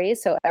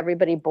 So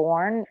everybody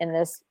born in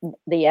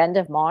the end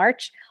of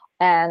March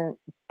and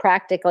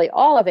practically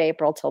all of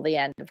April till the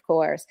end, of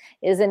course,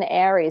 is in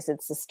Aries.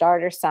 It's the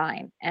starter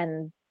sign.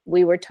 And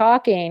we were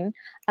talking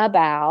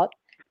about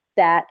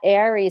that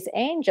Aries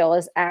angel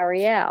is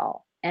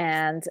Ariel.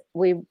 And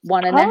we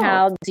want to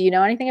know do you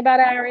know anything about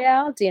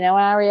Ariel? Do you know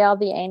Ariel,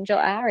 the angel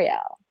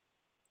Ariel?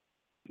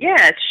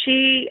 Yeah,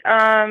 she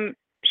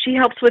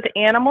helps with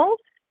animals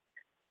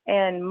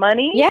and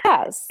money.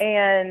 Yes.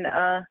 And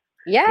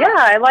yeah,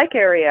 I like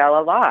Ariel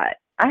a lot.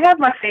 I have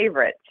my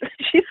favorites.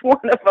 She's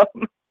one of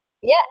them.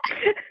 Yeah.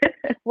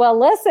 Well,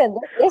 listen,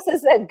 this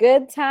is a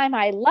good time.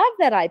 I love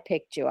that I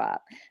picked you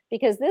up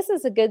because this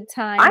is a good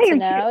time to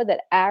know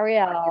that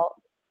Ariel,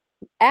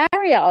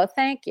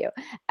 thank you.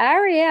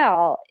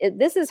 Ariel,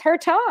 this is her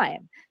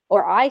time.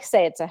 or I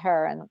say it to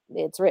her, and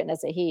it's written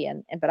as a he,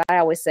 but I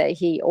always say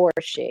he or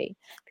she,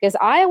 because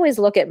I always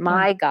look at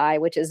my guy,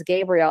 which is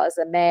Gabriel, as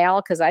a male,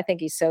 because I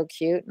think he's so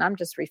cute, and I'm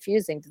just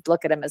refusing to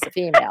look at him as a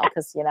female,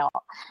 because, you know,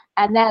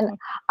 and then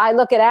I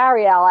look at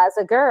Ariel as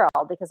a girl,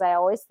 because I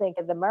always think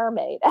of the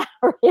mermaid,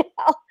 Ariel.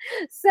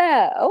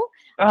 So,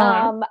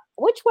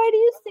 which way do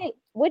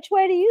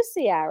you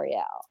see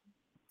Ariel?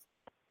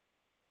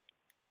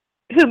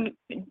 Who,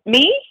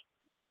 me?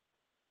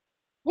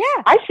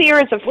 Yeah. I see her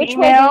as a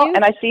female,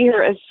 and I see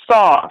her as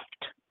soft,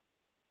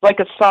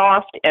 like a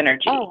soft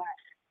energy. Oh.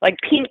 Like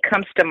pink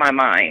comes to my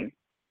mind,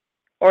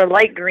 or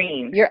light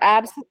green. You're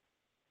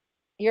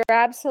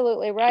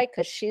absolutely right,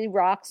 because she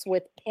rocks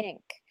with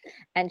pink.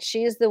 And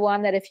she's the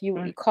one that if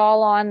you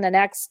call on the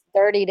next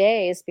 30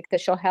 days,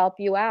 because she'll help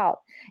you out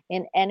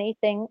in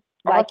anything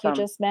like you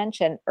just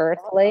mentioned,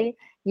 earthly.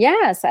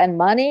 Yes, and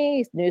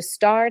money, new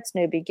starts,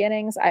 new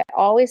beginnings. I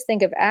always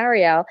think of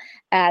Ariel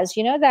as,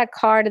 you know, that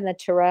card in the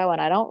tarot,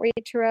 and I don't read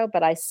tarot,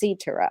 but I see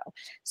tarot.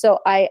 So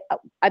I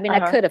mean,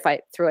 I could if I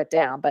threw it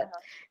down, but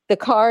the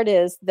card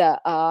is the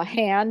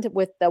hand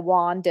with the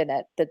wand in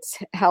it that's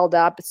held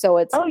up. So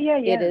it's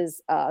it is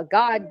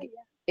God.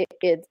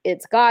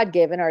 It's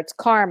God-given, or it's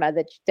karma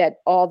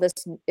that all this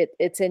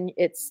it's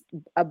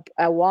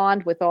a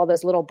wand with all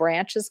those little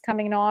branches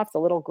coming off, the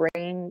little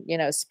green, you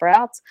know,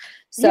 sprouts.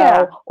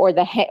 So or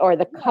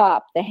the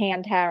cup, the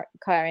hand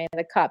carrying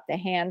the cup, the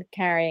hand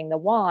carrying the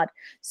wand.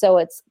 So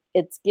it's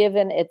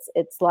given, it's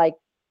like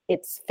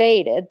it's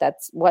fated.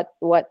 That's what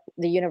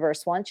the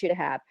universe wants you to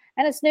have,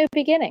 and it's new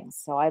beginnings.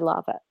 So I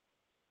love it.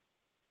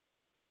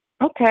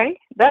 Okay,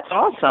 that's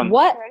awesome.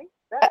 What?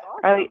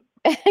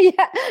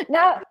 Yeah.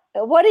 Now,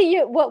 what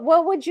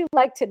would you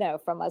like to know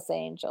from us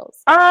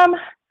angels? I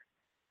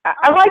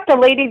like the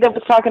lady that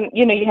was talking,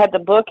 you know, you had the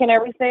book and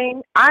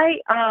everything.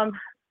 I'm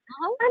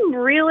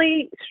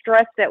really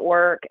stressed at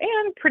work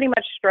and pretty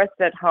much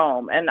stressed at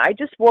home. And I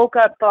just woke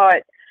up,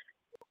 thought,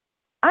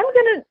 I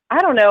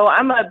don't know,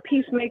 I'm a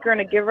peacemaker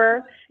and a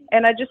giver.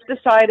 And I just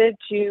decided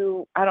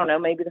to, I don't know,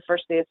 maybe the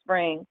first day of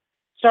spring,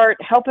 start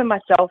helping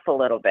myself a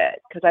little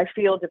bit, because I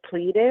feel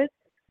depleted.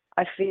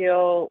 I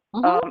feel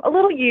a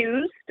little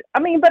used. I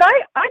mean, but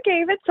I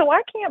gave it, so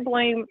I can't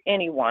blame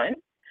anyone.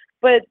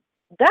 But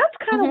that's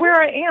kind of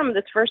where I am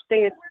this first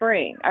day of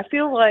spring. I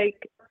feel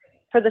like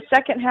for the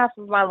second half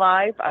of my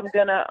life, I'm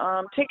going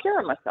to take care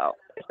of myself,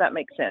 if that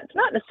makes sense.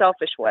 Not in a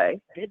selfish way.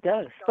 It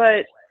does.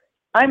 But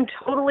I'm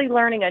totally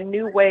learning a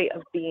new way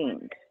of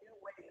being.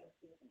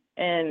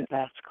 And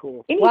that's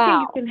cool.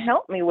 Anything you can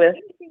help me with,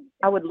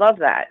 I would love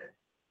that.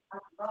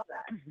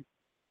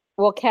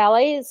 Well,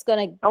 Kelly is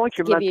going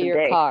to give you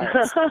your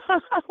cards.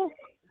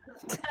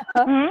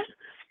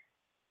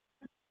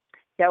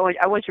 Yeah,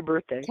 I want your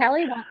birthday.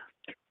 Kelly,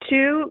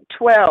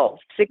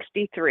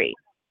 2/12/63.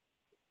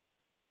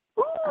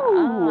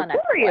 Ooh,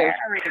 Aquarius.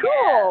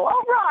 Cool.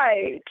 All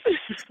right.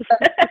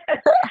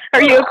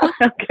 Are you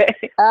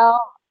okay? Oh,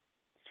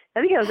 I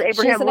think it was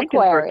Abraham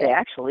Lincoln's birthday,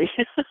 actually.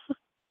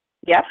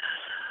 Yep.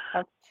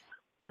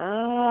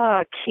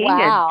 King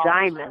of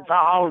Diamonds.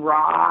 All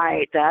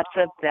right. That's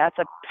a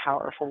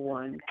powerful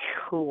one.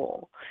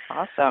 Cool.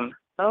 Awesome.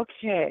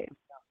 Okay.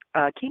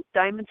 King of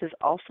Diamonds is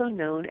also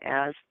known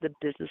as the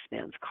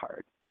businessman's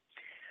card.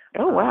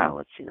 Oh wow.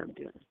 Let's see what I'm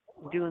doing.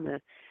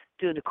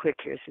 Doing the quick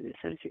here. So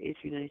 17,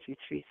 18, 19,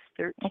 3,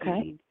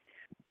 13,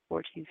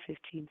 14, 15,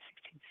 16,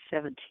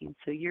 17.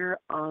 So you're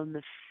on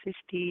the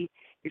 50.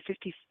 You're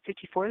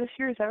 54 this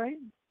year. Is that right?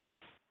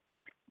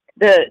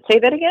 Say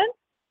that again.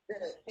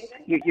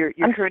 Your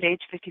current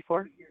age,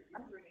 54?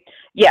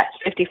 Yes,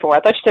 54. I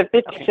thought you said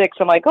 56. Okay.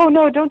 I'm like, oh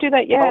no, don't do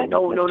that yet.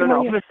 Oh, no.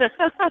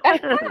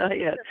 Not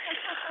yet.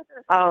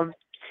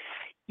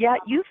 Yeah,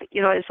 you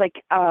know, it's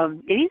like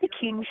any of the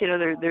kings. You know,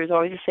 there's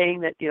always a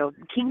saying that, you know,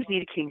 kings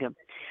need a kingdom.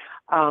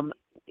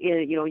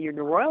 You know, you're in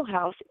the royal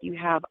house. You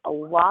have a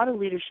lot of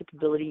leadership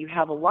ability. You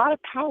have a lot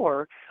of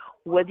power,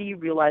 whether you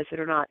realize it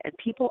or not. And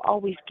people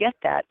always get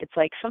that. It's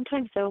like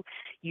sometimes though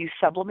you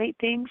sublimate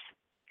things.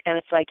 And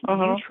it's like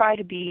you try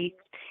to be,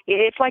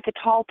 it's like a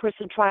tall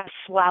person trying to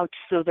slouch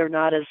so they're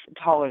not as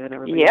taller than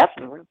everybody else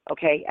in the room.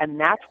 Okay? And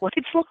that's what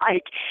it's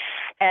like.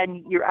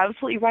 And you're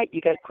absolutely right. You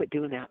got to quit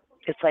doing that.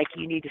 It's like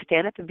you need to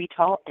stand up and be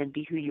tall and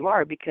be who you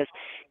are, because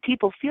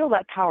people feel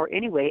that power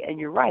anyway. And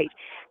you're right.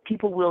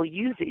 People will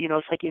use it. You know,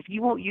 it's like if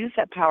you won't use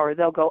that power,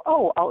 they'll go,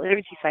 oh, I'll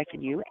energy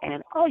siphon you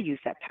and I'll use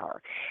that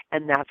power.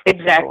 And that's what's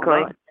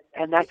going on.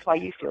 And that's why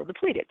you feel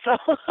depleted. So,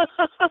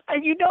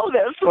 and you know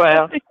this.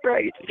 Well,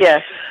 right.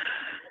 Yes.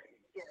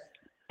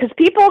 Because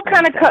people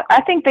kind of,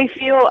 I think they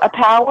feel a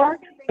power,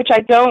 which I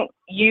don't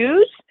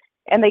use,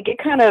 and they get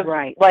kind of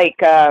like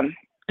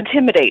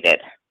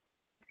intimidated.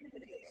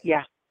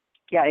 Yeah,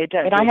 it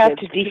does. And I have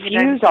to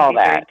diffuse all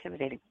that.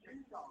 Intimidating.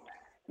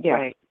 Yeah.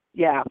 Right.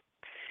 Yeah.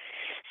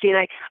 See,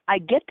 and I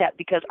get that,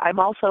 because I'm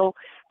also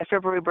a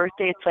February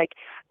birthday. It's like,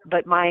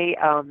 but my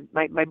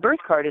birth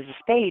card is a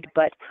spade,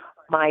 but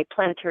my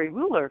planetary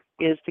ruler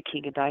is the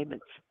King of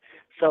Diamonds.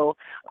 So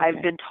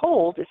I've been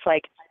told, it's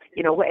like,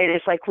 you know, and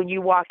it's like when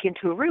you walk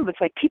into a room, it's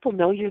like people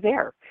know you're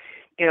there.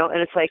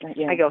 and it's like,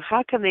 I go,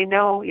 how can they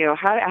know,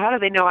 how do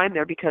they know I'm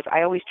there? Because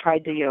I always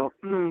tried to,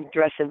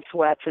 dress in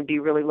sweats and be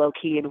really low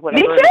key and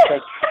whatever. Me too.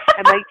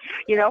 And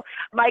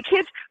my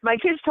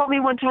kids told me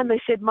one time,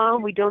 they said,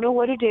 Mom, we don't know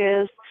what it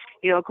is.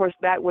 Of course,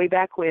 way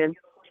back when,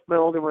 my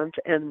older ones,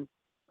 and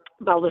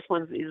my oldest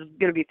one is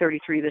going to be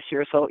 33 this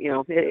year. So,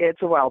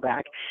 it's a while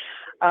back.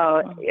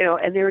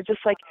 And they were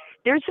just like,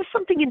 there's just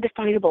something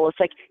indefinable. It's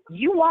like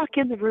you walk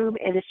in the room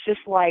and it's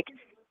just like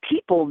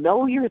people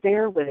know you're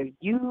there, whether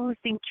you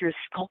think you're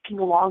skulking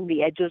along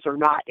the edges or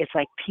not. It's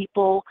like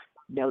people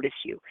notice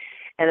you.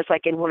 And it's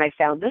like, and when I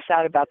found this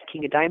out about the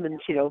King of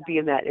Diamonds,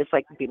 being that it's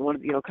like being one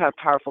of, kind of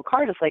powerful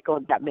card, it's like, oh,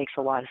 that makes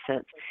a lot of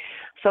sense.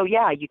 So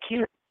yeah, you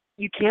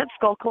can't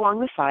skulk along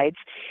the sides.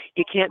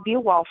 You can't be a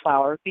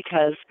wallflower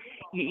because,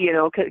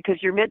 because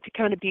you're meant to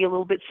kind of be a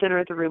little bit center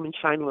of the room and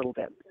shine a little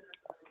bit.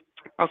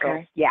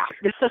 Okay. So, yeah.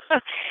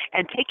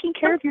 And taking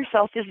care of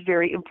yourself is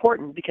very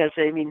important because,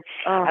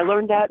 I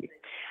learned that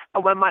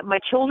when my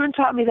children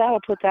taught me that, I'll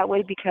put it that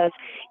way, because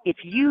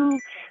if you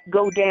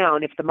go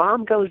down, if the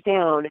mom goes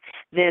down,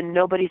 then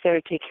nobody's there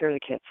to take care of the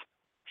kids.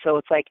 So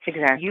it's like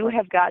you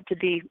have got to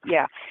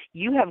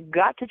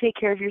take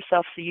care of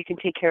yourself so you can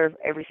take care of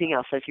everything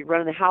else. So if you're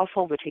running the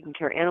household or taking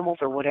care of animals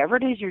or whatever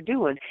it is you're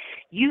doing,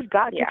 you've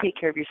got to take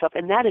care of yourself.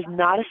 And that is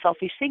not a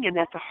selfish thing, and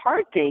that's a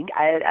hard thing.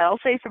 I'll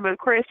say from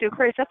Aquarius to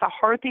Aquarius, that's a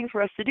hard thing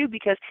for us to do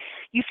because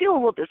you feel a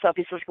little bit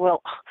selfish. Like,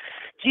 well,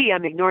 gee,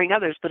 I'm ignoring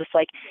others. But it's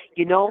like,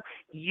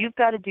 you've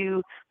got to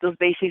do those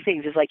basic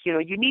things. It's like,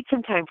 you need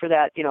some time for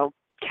that,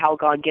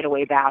 Calgon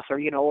getaway bath or,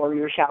 or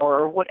your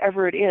shower or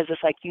whatever it is.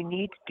 It's like you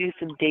need to do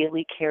some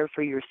daily care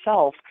for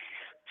yourself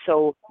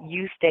so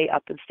you stay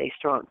up and stay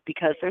strong,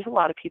 because there's a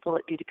lot of people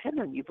that do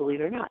depend on you,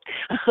 believe it or not.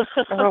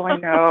 Oh, I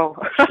know.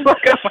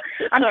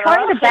 I'm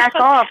trying to back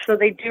off so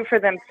they do for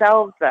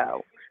themselves,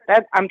 though.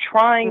 That I'm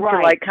trying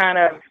to kind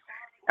of,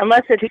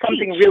 unless it's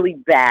something really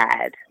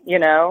bad,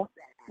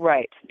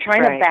 Right.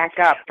 Trying to back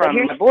up from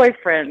my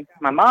boyfriend,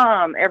 my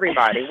mom,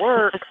 everybody,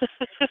 work.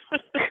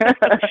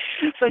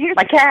 So here's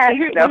my cat.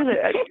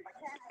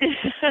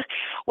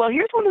 Well,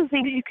 here's one of the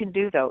things you can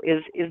do, though,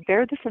 is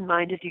bear this in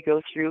mind as you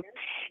go through,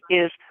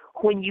 is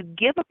when you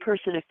give a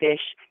person a fish,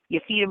 you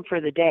feed them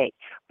for the day.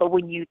 But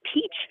when you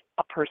teach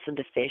a person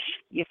to fish,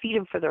 you feed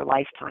them for their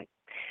lifetime.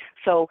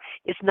 So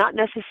it's not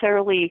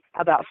necessarily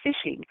about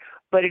fishing,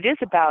 but it is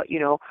about,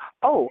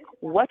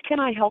 what can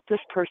I help this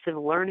person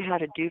learn how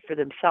to do for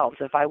themselves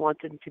if I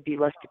want them to be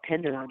less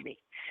dependent on me?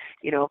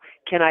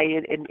 Can I,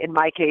 in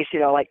my case,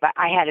 like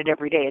I had it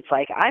every day. It's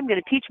like, I'm going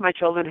to teach my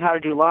children how to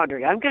do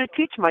laundry. I'm going to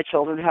teach my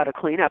children how to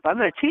clean up. I'm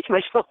going to teach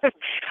my children.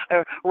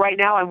 Right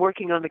now I'm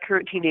working on the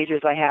current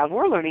teenagers I have.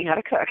 We're learning how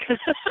to cook.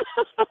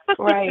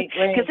 Right.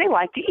 Because they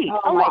like to eat.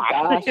 Oh, my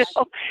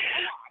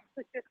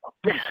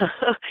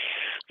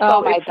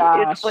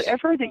gosh. It's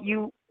whatever that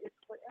you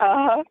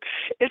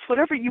it's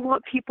whatever you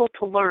want people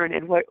to learn,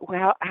 and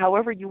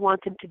however you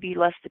want them to be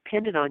less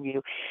dependent on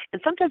you.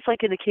 And sometimes,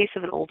 like in the case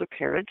of an older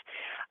parent,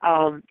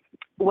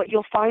 what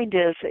you'll find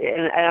is,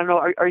 and I don't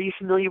know, are you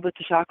familiar with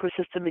the chakra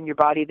system in your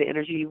body, the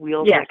energy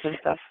wheels, and that kind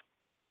of stuff?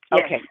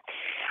 Yes. Okay.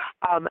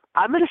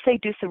 I'm going to say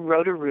do some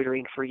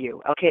rotor-rootering for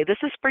you. Okay, this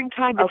is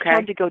springtime. It's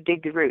time to go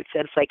dig the roots.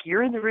 And it's like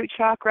you're in the root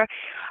chakra.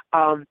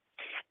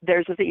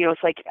 There's a thing,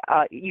 it's like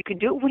you can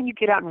do it when you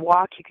get out and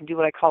walk. You can do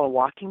what I call a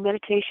walking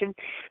meditation.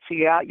 So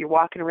you're out, you're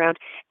walking around,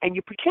 and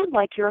you pretend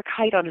like you're a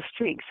kite on a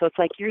string. So it's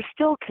like you're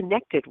still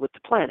connected with the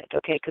planet,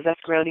 okay, because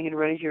that's grounding and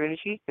running your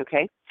energy,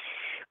 okay?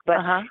 But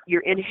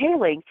you're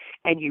inhaling,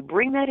 and you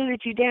bring that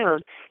energy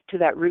down to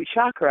that root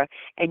chakra,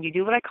 and you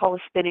do what I call a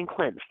spin and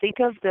cleanse. Think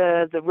of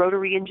the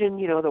rotary engine,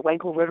 the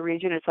Wankel rotary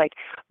engine. It's like,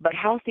 but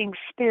how things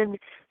spin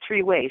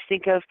 3 ways.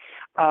 Think of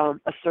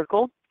a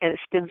circle, and it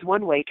spins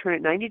one way, turn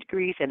it 90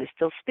 degrees, and it's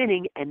still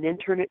spinning, and then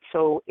turn it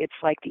so it's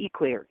like the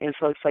equator. And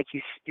so it's like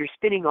you're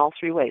spinning all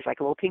 3 ways, like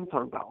a little ping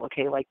pong ball,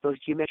 okay, like those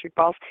geometric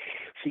balls.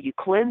 So you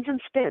cleanse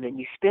and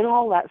you spin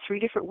all that 3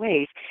 different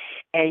ways,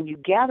 and you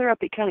gather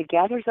up, it kind of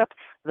gathers up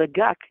the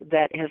guck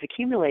that has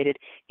accumulated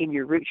in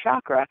your root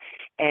chakra,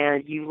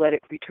 and you let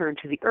it return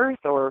to the earth,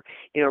 or,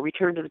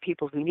 return to the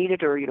people who need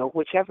it, or,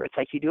 whichever. It's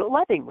like you do it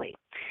lovingly.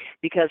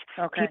 Because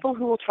people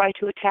who will try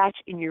to attach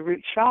in your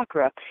root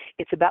chakra,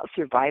 it's about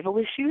survival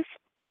issues.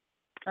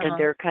 And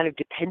they're kind of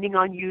depending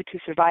on you to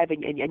survive,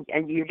 and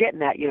you're getting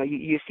that,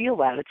 you feel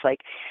that. It's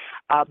like,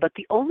 but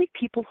the only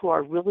people who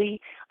are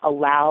really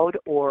allowed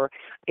or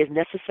is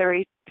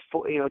necessary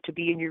for, to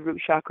be in your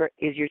root chakra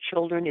is your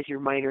children, is your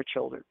minor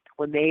children.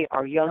 When they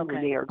are young,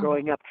 when they are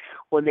growing up,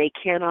 when they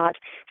cannot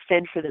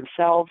fend for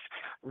themselves,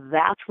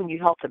 that's when you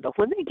help them. But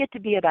when they get to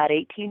be about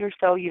 18 or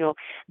so,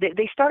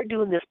 they start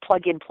doing this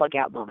plug-in,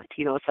 plug-out moment.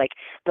 It's like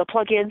they'll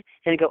plug in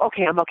and they go,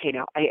 okay, I'm okay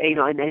now.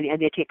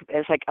 And they take,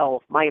 it's like,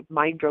 oh, my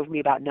mind drove me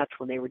about nuts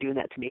when they were doing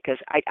that to me, because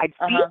I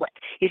feel it.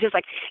 It's just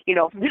like,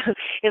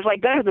 it's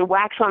like better than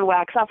wax on,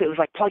 wax off. It was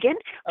like, plug in,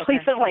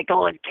 please, like,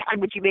 go on, God,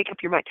 would you make up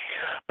your mind?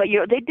 But,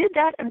 they did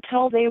that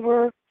until they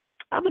were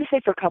I'm going to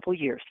say for a couple of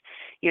years.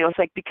 It's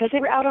like because they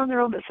were out on their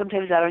own, but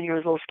sometimes out on your own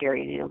is a little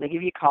scary. They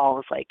give you a call.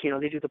 It's like,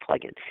 they do the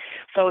plug-in.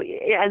 So,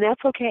 and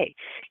that's okay.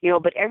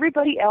 But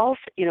everybody else,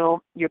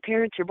 your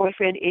parents, your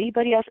boyfriend,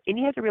 anybody else,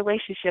 any other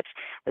relationships,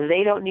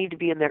 they don't need to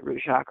be in that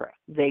root chakra.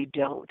 They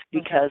don't,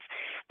 because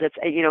that's,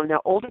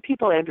 now older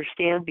people I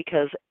understand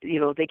because,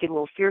 they get a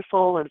little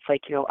fearful and it's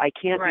like, I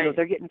can't,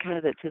 they're getting kind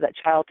of to that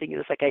child thing.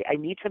 It's like, I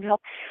need some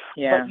help.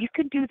 Yeah. But you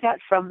can do that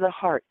from the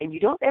heart, and you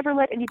don't ever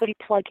let anybody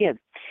plug in.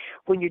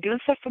 When you're doing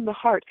stuff from the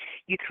heart,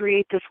 you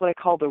create this, what I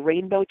call the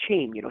rainbow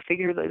chain,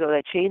 figure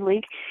that chain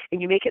link,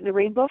 and you make it in the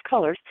rainbow of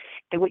colors,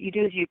 and what you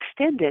do is you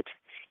extend it,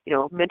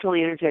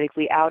 mentally,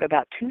 energetically out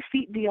about 2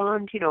 feet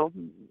beyond,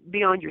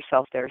 beyond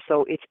yourself there.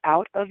 So it's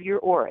out of your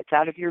aura, it's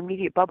out of your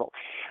immediate bubble.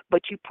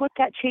 But you put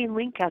that chain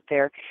link out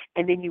there,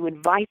 and then you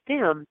invite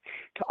them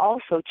to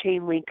also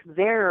chain link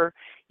their,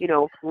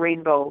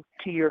 rainbow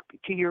to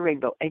your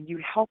rainbow, and you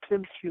help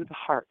them through the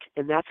heart.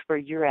 And that's where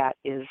you're at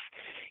is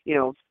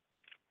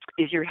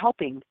you're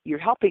helping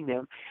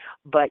them,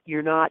 but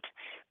you're not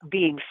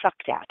being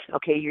sucked at.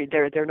 Okay,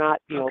 they're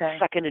not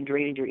sucking and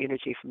draining your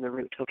energy from the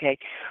root. Okay,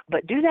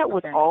 but do that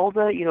with all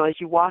the as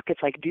you walk.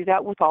 It's like do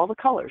that with all the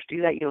colors.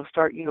 Do that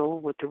start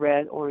with the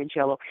red, orange,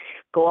 yellow,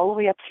 go all the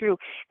way up through,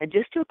 and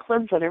just do a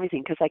cleanse on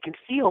everything, because I can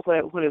feel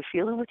what I'm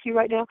feeling with you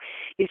right now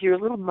is you're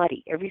a little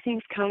muddy.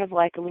 Everything's kind of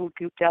like a little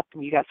gooped up,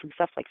 and you got some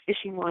stuff like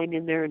fishing line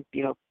in there, and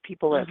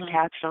people have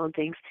attached on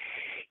things,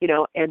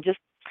 and just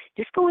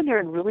go in there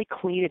and really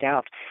clean it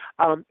out.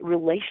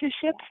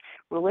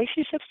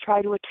 Relationships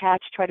try to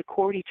attach, try to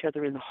cord each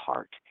other in the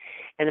heart.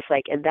 And it's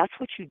like, and that's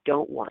what you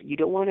don't want. You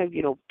don't want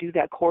to, do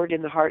that cord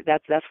in the heart.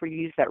 That's where you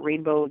use that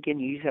rainbow, again,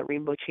 you use that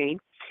rainbow chain.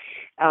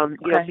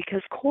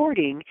 Because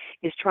cording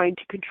is trying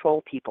to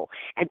control people.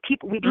 And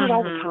people, we do it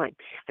all the time.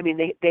 I mean,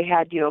 they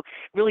had,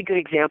 really good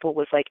example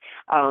was like,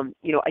 a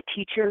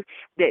teacher,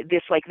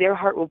 this like their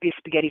heart will be a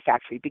spaghetti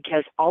factory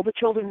because all the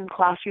children in the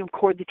classroom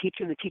cord the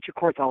teacher and the teacher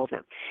cords all of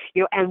them.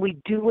 And we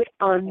do it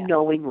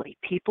unknowingly.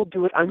 People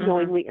do it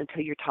unknowingly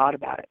until you're taught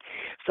about it.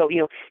 So,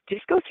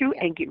 just go through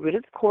and get rid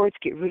of the cords,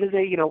 get rid of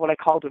the, what I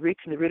call the roots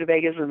and the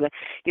rutabagas and the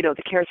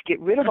carrots, get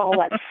rid of all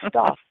that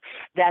stuff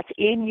that's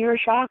in your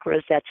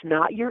chakras, that's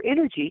not your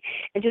energy,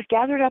 and just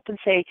gather it up and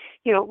say,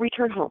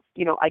 return home.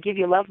 I give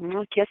you a love,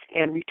 kiss,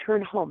 and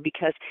return home,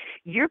 because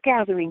you're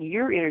gathering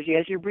your energy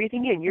as you're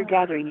breathing in. You're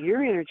gathering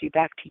your energy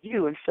back to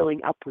you and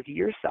filling up with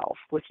yourself,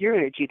 with your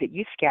energy that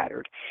you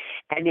scattered.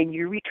 And then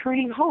you're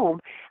returning home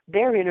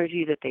their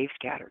energy that they've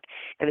scattered.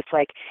 And it's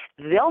like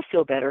they'll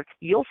feel better,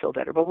 you'll feel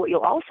better. But what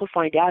you'll also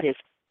find out is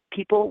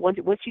people,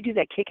 once you do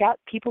that kick out,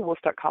 people will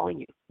start calling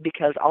you,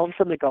 because all of a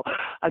sudden they go,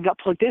 I'm not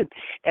plugged in,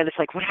 and it's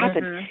like, what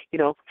happened?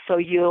 So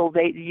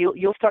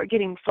you'll start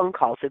getting phone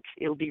calls.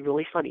 It'll be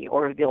really funny,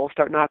 or they'll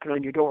start knocking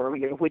on your door,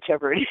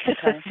 whichever it is,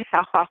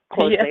 how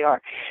close they are.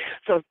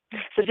 So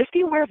just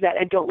be aware of that,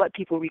 and don't let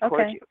people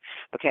record you.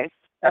 Okay.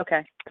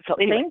 Okay. So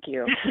anyway. Thank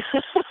you.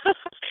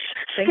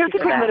 Here's a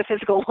quick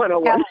metaphysical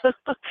 101.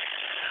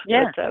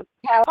 Yeah. But,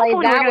 Kelly,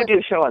 we're going to do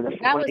a show on this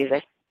one of these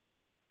days.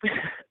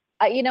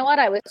 You know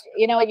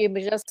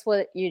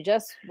what? You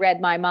just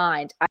read my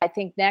mind. I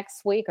think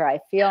next week, or I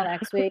feel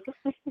next week,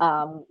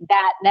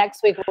 that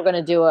next week we're going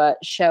to do a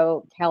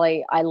show,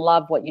 Kelly. I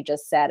love what you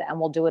just said, and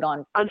we'll do it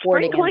on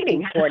spring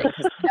cleaning.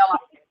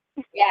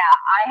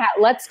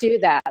 Let's do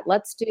that.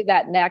 Let's do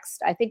that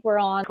next. I think we're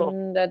on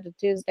the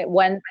Tuesday.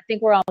 I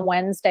think we're on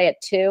Wednesday at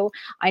 2.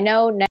 I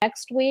know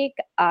next week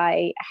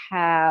I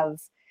have.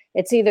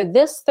 It's either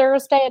this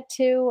Thursday at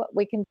 2,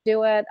 we can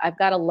do it. I've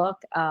got to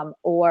look,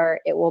 or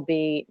it will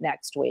be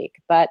next week.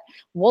 But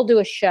we'll do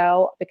a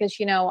show because,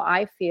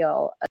 I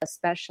feel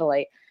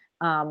especially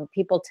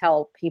people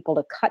tell people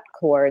to cut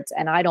cords,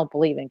 and I don't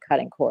believe in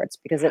cutting cords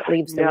because it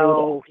leaves the root.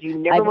 No, you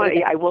never want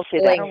to. I will say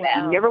that.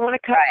 You never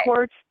want to cut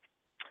cords.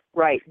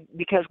 Right,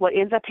 because what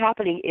ends up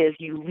happening is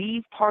you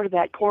leave part of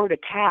that cord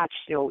attached,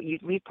 you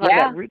leave part of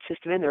that root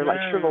system in there, like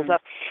shrivels up,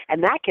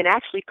 and that can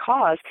actually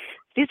cause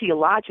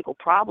physiological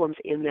problems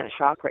in that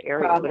chakra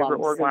area, whatever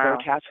organs are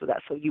attached with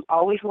that. So you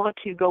always want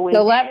to go in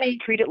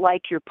and treat it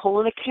like you're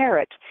pulling a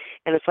carrot,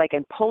 and it's like,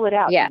 and pull it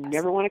out. Yes. You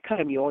never want to cut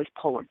them, you always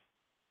pull them.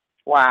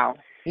 Wow.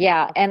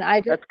 Yeah, and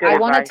I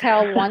want to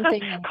tell one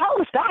thing.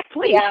 Call us back,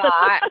 please. Yeah,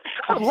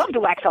 I'd love to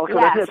wax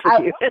alchemy with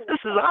you. This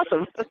is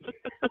awesome.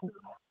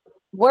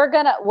 We're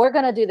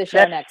gonna do the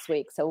show next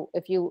week. So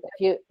if you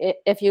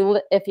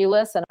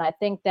listen, I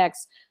think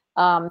next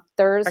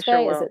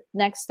Thursday, is it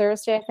next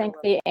Thursday? I think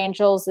the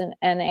Angels and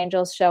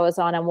Angels show is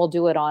on, and we'll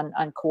do it on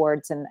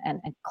cords and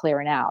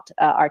clearing out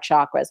our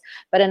chakras.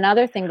 But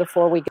another thing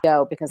before we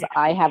go, because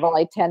I have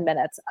only 10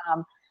 minutes.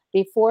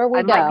 Before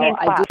we go,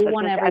 I do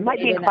want everybody. I might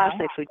be in class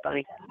next week,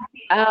 Bunny.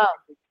 Oh,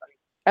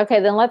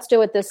 okay. Then let's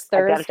do it this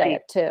Thursday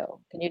at 2.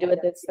 Can you do it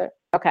this Thursday?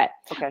 Okay.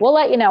 We'll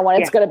let you know when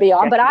it's going to be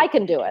on, but I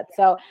can do it.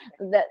 So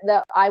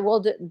I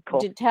will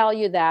tell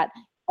you that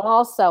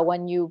also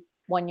when you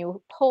when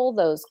you pull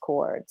those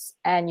cords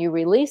and you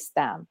release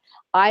them,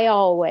 I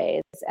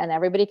always, and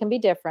everybody can be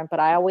different, but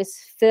I always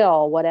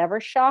fill whatever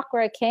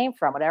chakra it came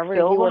from, whatever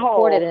Fill you the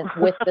reported hole.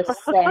 in,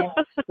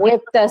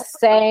 with the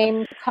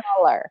same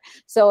color.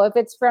 So if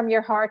it's from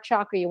your heart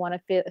chakra, you want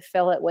to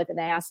fill it with, and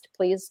ask,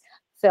 please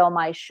fill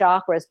my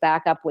chakras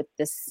back up with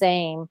the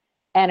same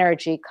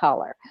energy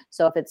color.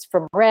 So if it's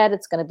from red,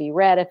 it's going to be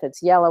red. If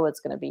it's yellow,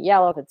 it's going to be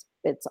yellow. If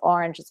it's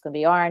orange, it's going to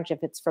be orange. If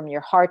it's from your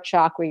heart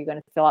chakra, you're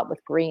going to fill up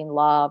with green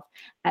love.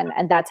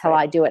 And that's how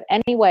I do it.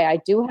 Anyway, I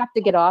do have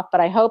to get off,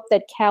 but I hope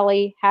that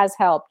Kelly has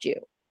helped you.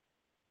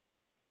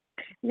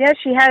 Yes,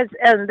 she has.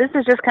 And this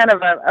is just kind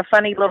of a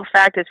funny little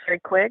fact. It's very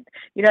quick.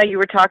 You know, you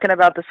were talking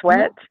about the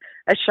sweat.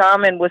 A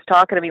shaman was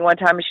talking to me one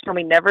time, and she told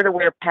me never to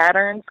wear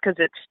patterns because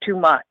it's too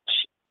much.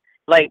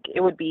 Like,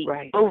 it would be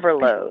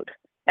overload.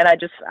 And I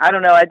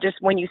don't know,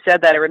 when you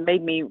said that, it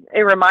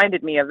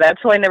reminded me of that.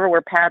 So I never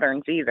wear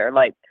patterns either,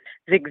 like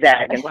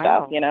zigzag and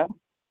stuff, you know?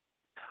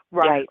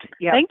 Right.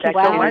 Yeah. Thank you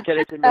so so much. That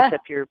it doesn't mess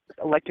up your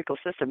electrical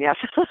system. Yes.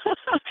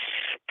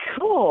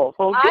 Cool.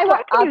 Well, good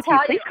talking I'll with tell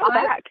you. Please call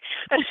back.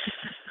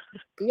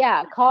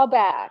 Yeah, call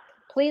back.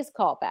 Please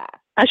call back.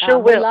 I sure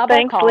will. We love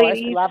Thanks, our callers.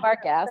 ladies. We love our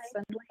guests.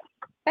 And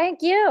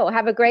thank you.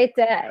 Have a great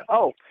day.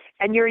 Oh,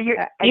 and you're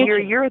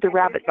the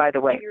rabbit, by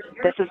the way.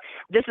 This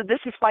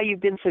is why you've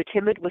been so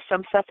timid with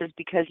some stuff, is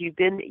because you've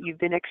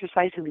been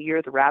exercising the year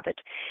of the rabbit.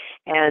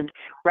 And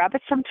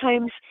rabbits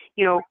sometimes,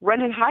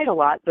 run and hide a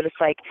lot, but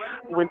it's like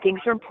when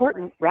things are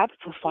important,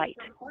 rabbits will fight.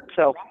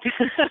 So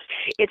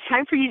it's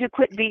time for you to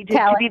quit to be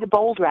the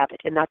bold rabbit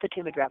and not the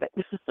timid rabbit.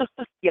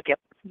 Yep.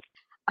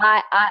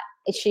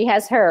 She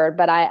has heard,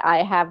 but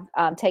I have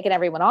taken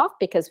everyone off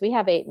because we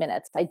have 8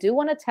 minutes. I do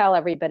want to tell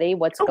everybody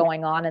what's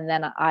going on, and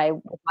then I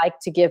would like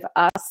to give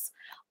us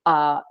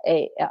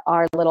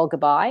our little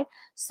goodbye.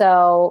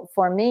 So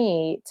for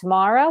me,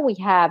 tomorrow we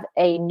have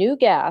a new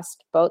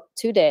guest, both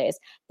 2 days.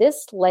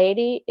 This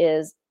lady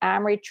is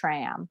Emery,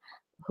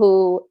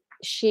 who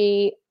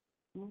she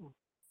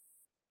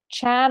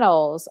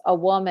channels a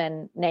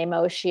woman named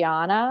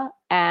Oceana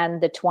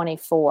and the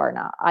 24.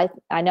 Now,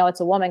 I know it's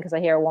a woman because I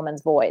hear a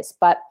woman's voice,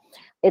 but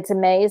it's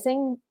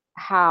amazing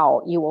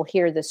how you will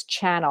hear this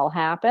channel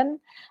happen.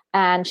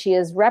 And she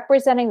is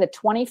representing the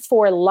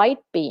 24 light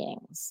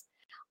beings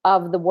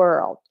of the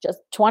world, just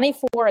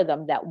 24 of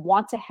them that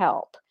want to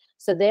help.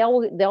 So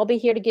they'll be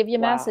here to give you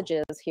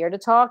messages, here to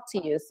talk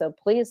to you. So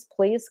please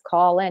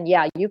call in.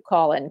 Yeah, you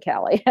call in,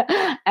 Kelly,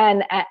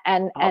 and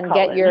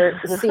get your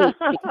seat,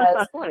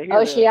 because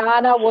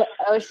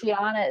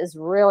Oceana is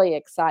really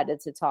excited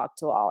to talk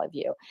to all of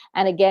you.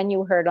 And again,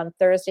 you heard on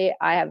Thursday,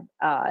 I have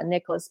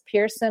Nicholas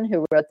Pearson,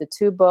 who wrote the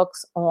 2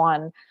 books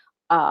on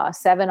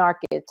 7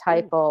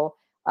 archetypal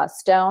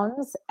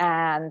stones,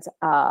 and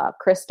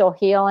crystal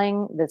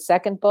healing, the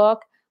 2nd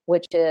book,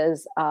 which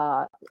is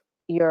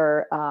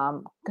your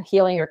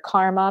healing your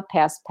karma,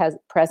 past,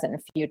 present,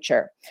 and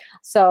future.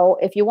 So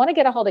if you want to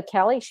get a hold of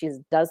Kelly, she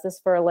does this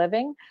for a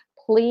living,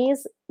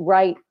 please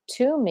write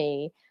to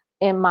me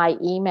in my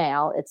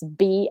email. It's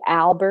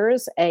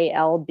balbers,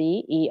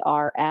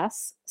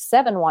 ALBERS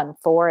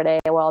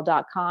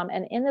 714@AOL.com,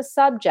 and in the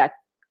subject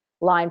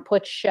line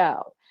put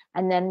show,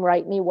 and then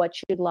write me what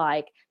you'd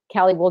like.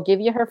 Kelly will give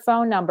you her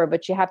phone number,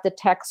 but you have to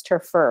text her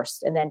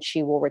first, and then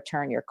she will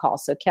return your call.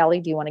 So Kelly,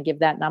 do you want to give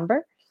that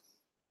number?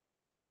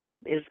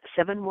 Is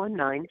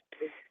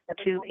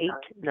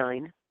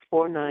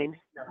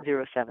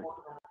 719-289-4907.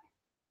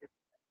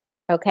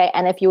 Okay,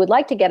 and if you would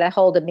like to get a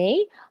hold of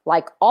me,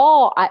 like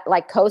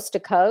Coast to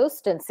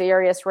Coast and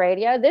Sirius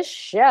Radio, this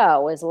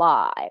show is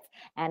live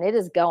and it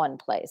is going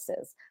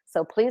places.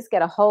 So please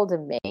get a hold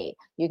of me.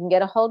 You can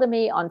get a hold of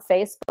me on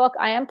Facebook.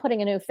 I am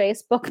putting a new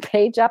Facebook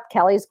page up.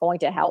 Kelly's going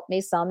to help me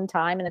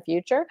sometime in the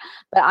future,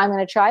 but I'm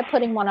going to try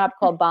putting one up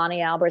called Bonnie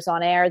Albers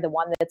on Air. The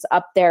one that's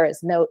up there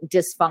is no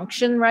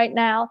dysfunction right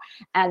now.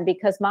 And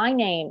because my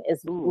name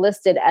is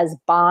listed as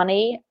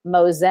Bonnie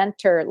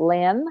Mosenter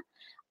Lynn,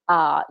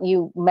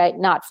 you may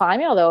not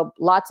find me, although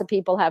lots of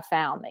people have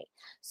found me.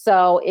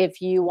 So if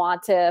you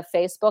want to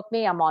Facebook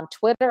me, I'm on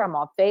Twitter, I'm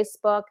on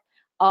Facebook,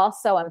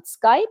 also on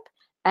Skype.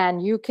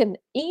 And you can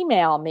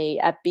email me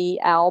at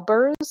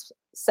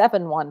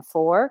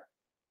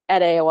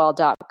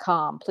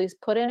balbers714@AOL.com. Please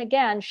put in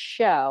again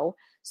show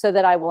so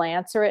that I will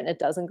answer it and it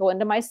doesn't go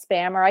into my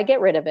spam or I get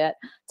rid of it.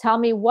 Tell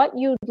me what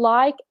you'd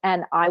like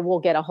and I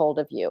will get a hold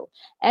of you.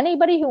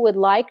 Anybody who would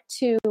like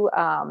to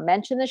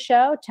mention the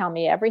show, tell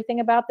me everything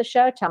about the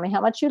show, tell me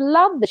how much you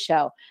love the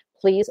show,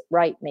 please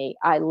write me.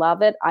 I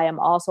love it. I am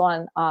also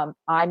on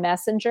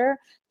iMessenger.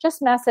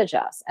 Just message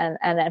us. And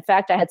in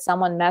fact, I had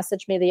someone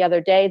message me the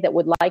other day that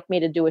would like me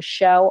to do a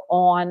show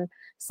on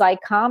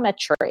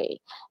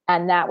psychometry.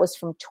 And that was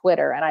from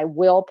Twitter. And I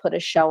will put a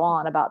show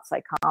on about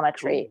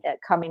psychometry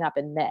coming up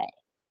in May.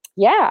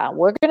 Yeah,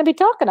 we're going to be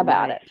talking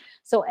about it.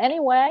 So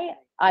anyway,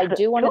 I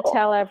do want to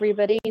tell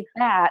everybody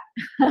that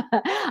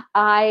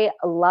I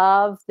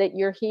love that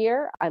you're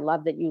here. I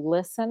love that you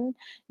listen.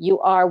 You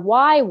are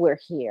why we're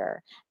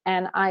here.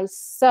 And I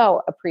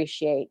so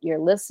appreciate your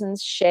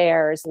listens,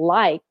 shares,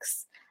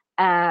 likes,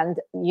 And,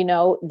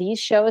 these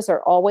shows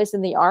are always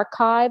in the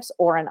archives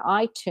or in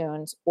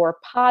iTunes or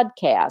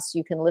podcasts.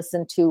 You can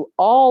listen to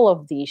all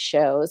of these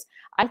shows,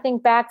 I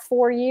think back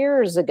 4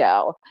 years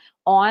ago,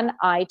 on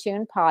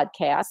iTunes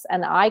podcasts.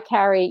 And I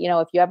carry,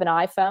 if you have an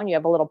iPhone, you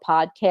have a little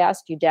podcast,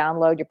 you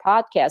download your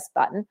podcast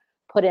button,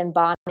 put in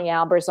Bonnie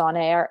Albers on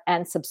Air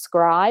and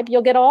subscribe.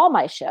 You'll get all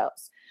my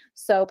shows.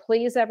 So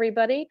please,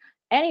 everybody,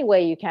 any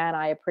way you can,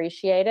 I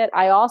appreciate it.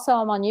 I also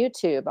am on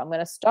YouTube. I'm going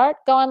to start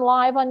going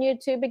live on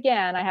YouTube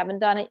again. I haven't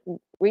done it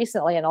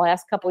recently in the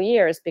last couple of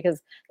years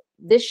because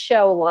this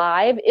show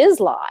live is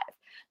live.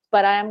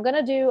 But I'm going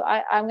to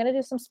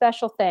do some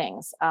special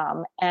things.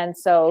 And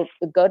so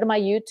go to my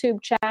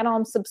YouTube channel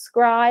and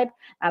subscribe,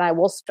 and I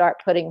will start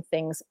putting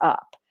things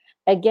up.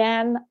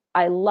 Again,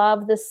 I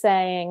love the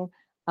saying,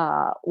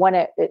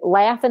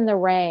 laugh in the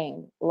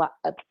rain,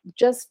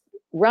 just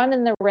run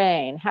in the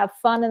rain, have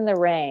fun in the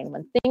rain.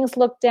 When things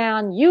look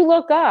down, you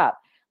look up,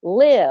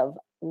 live,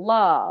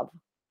 love,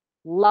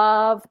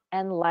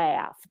 and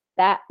laugh.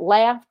 That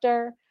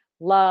laughter,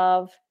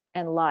 love,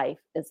 and life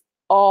is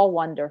all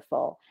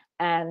wonderful.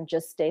 And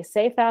just stay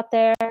safe out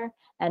there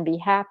and be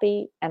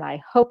happy. And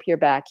I hope you're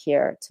back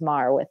here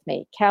tomorrow with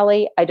me.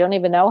 Kelly, I don't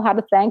even know how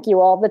to thank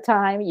you all the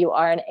time. You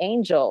are an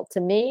angel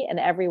to me and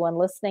everyone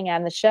listening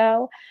on the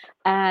show.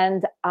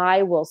 And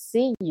I will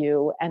see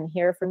you and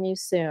hear from you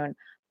soon.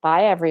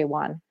 Bye,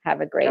 everyone.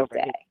 Have a great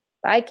day.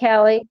 Bye,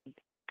 Kelly.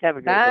 Have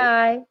a great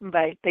day.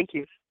 Bye. Thank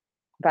you.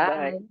 Bye.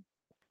 Bye.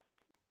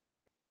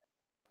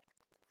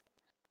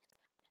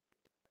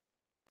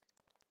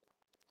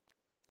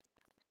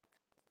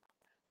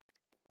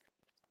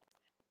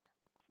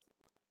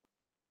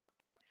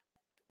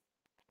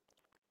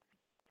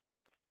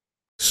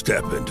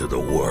 Step into the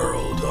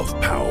world of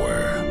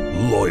power,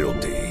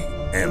 loyalty,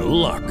 and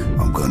luck.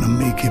 I'm gonna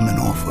make him an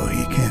offer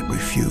he can't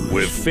refuse.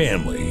 With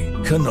family,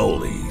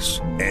 cannolis,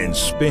 and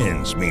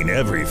spins mean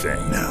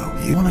everything. Now,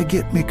 you wanna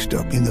get mixed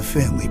up in the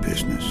family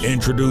business.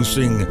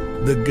 Introducing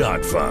The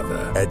Godfather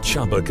at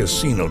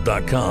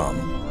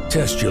ChumbaCasino.com.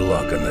 Test your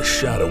luck in the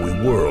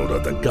shadowy world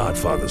of The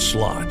Godfather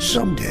slot.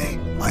 Someday,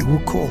 I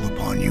will call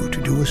upon you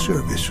to do a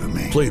service for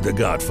me. Play The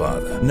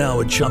Godfather now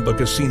at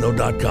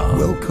ChumbaCasino.com.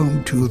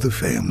 Welcome to the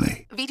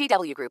family.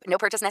 VGW Group. No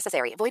purchase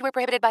necessary. Void where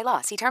prohibited by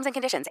law. See terms and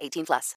conditions. 18+.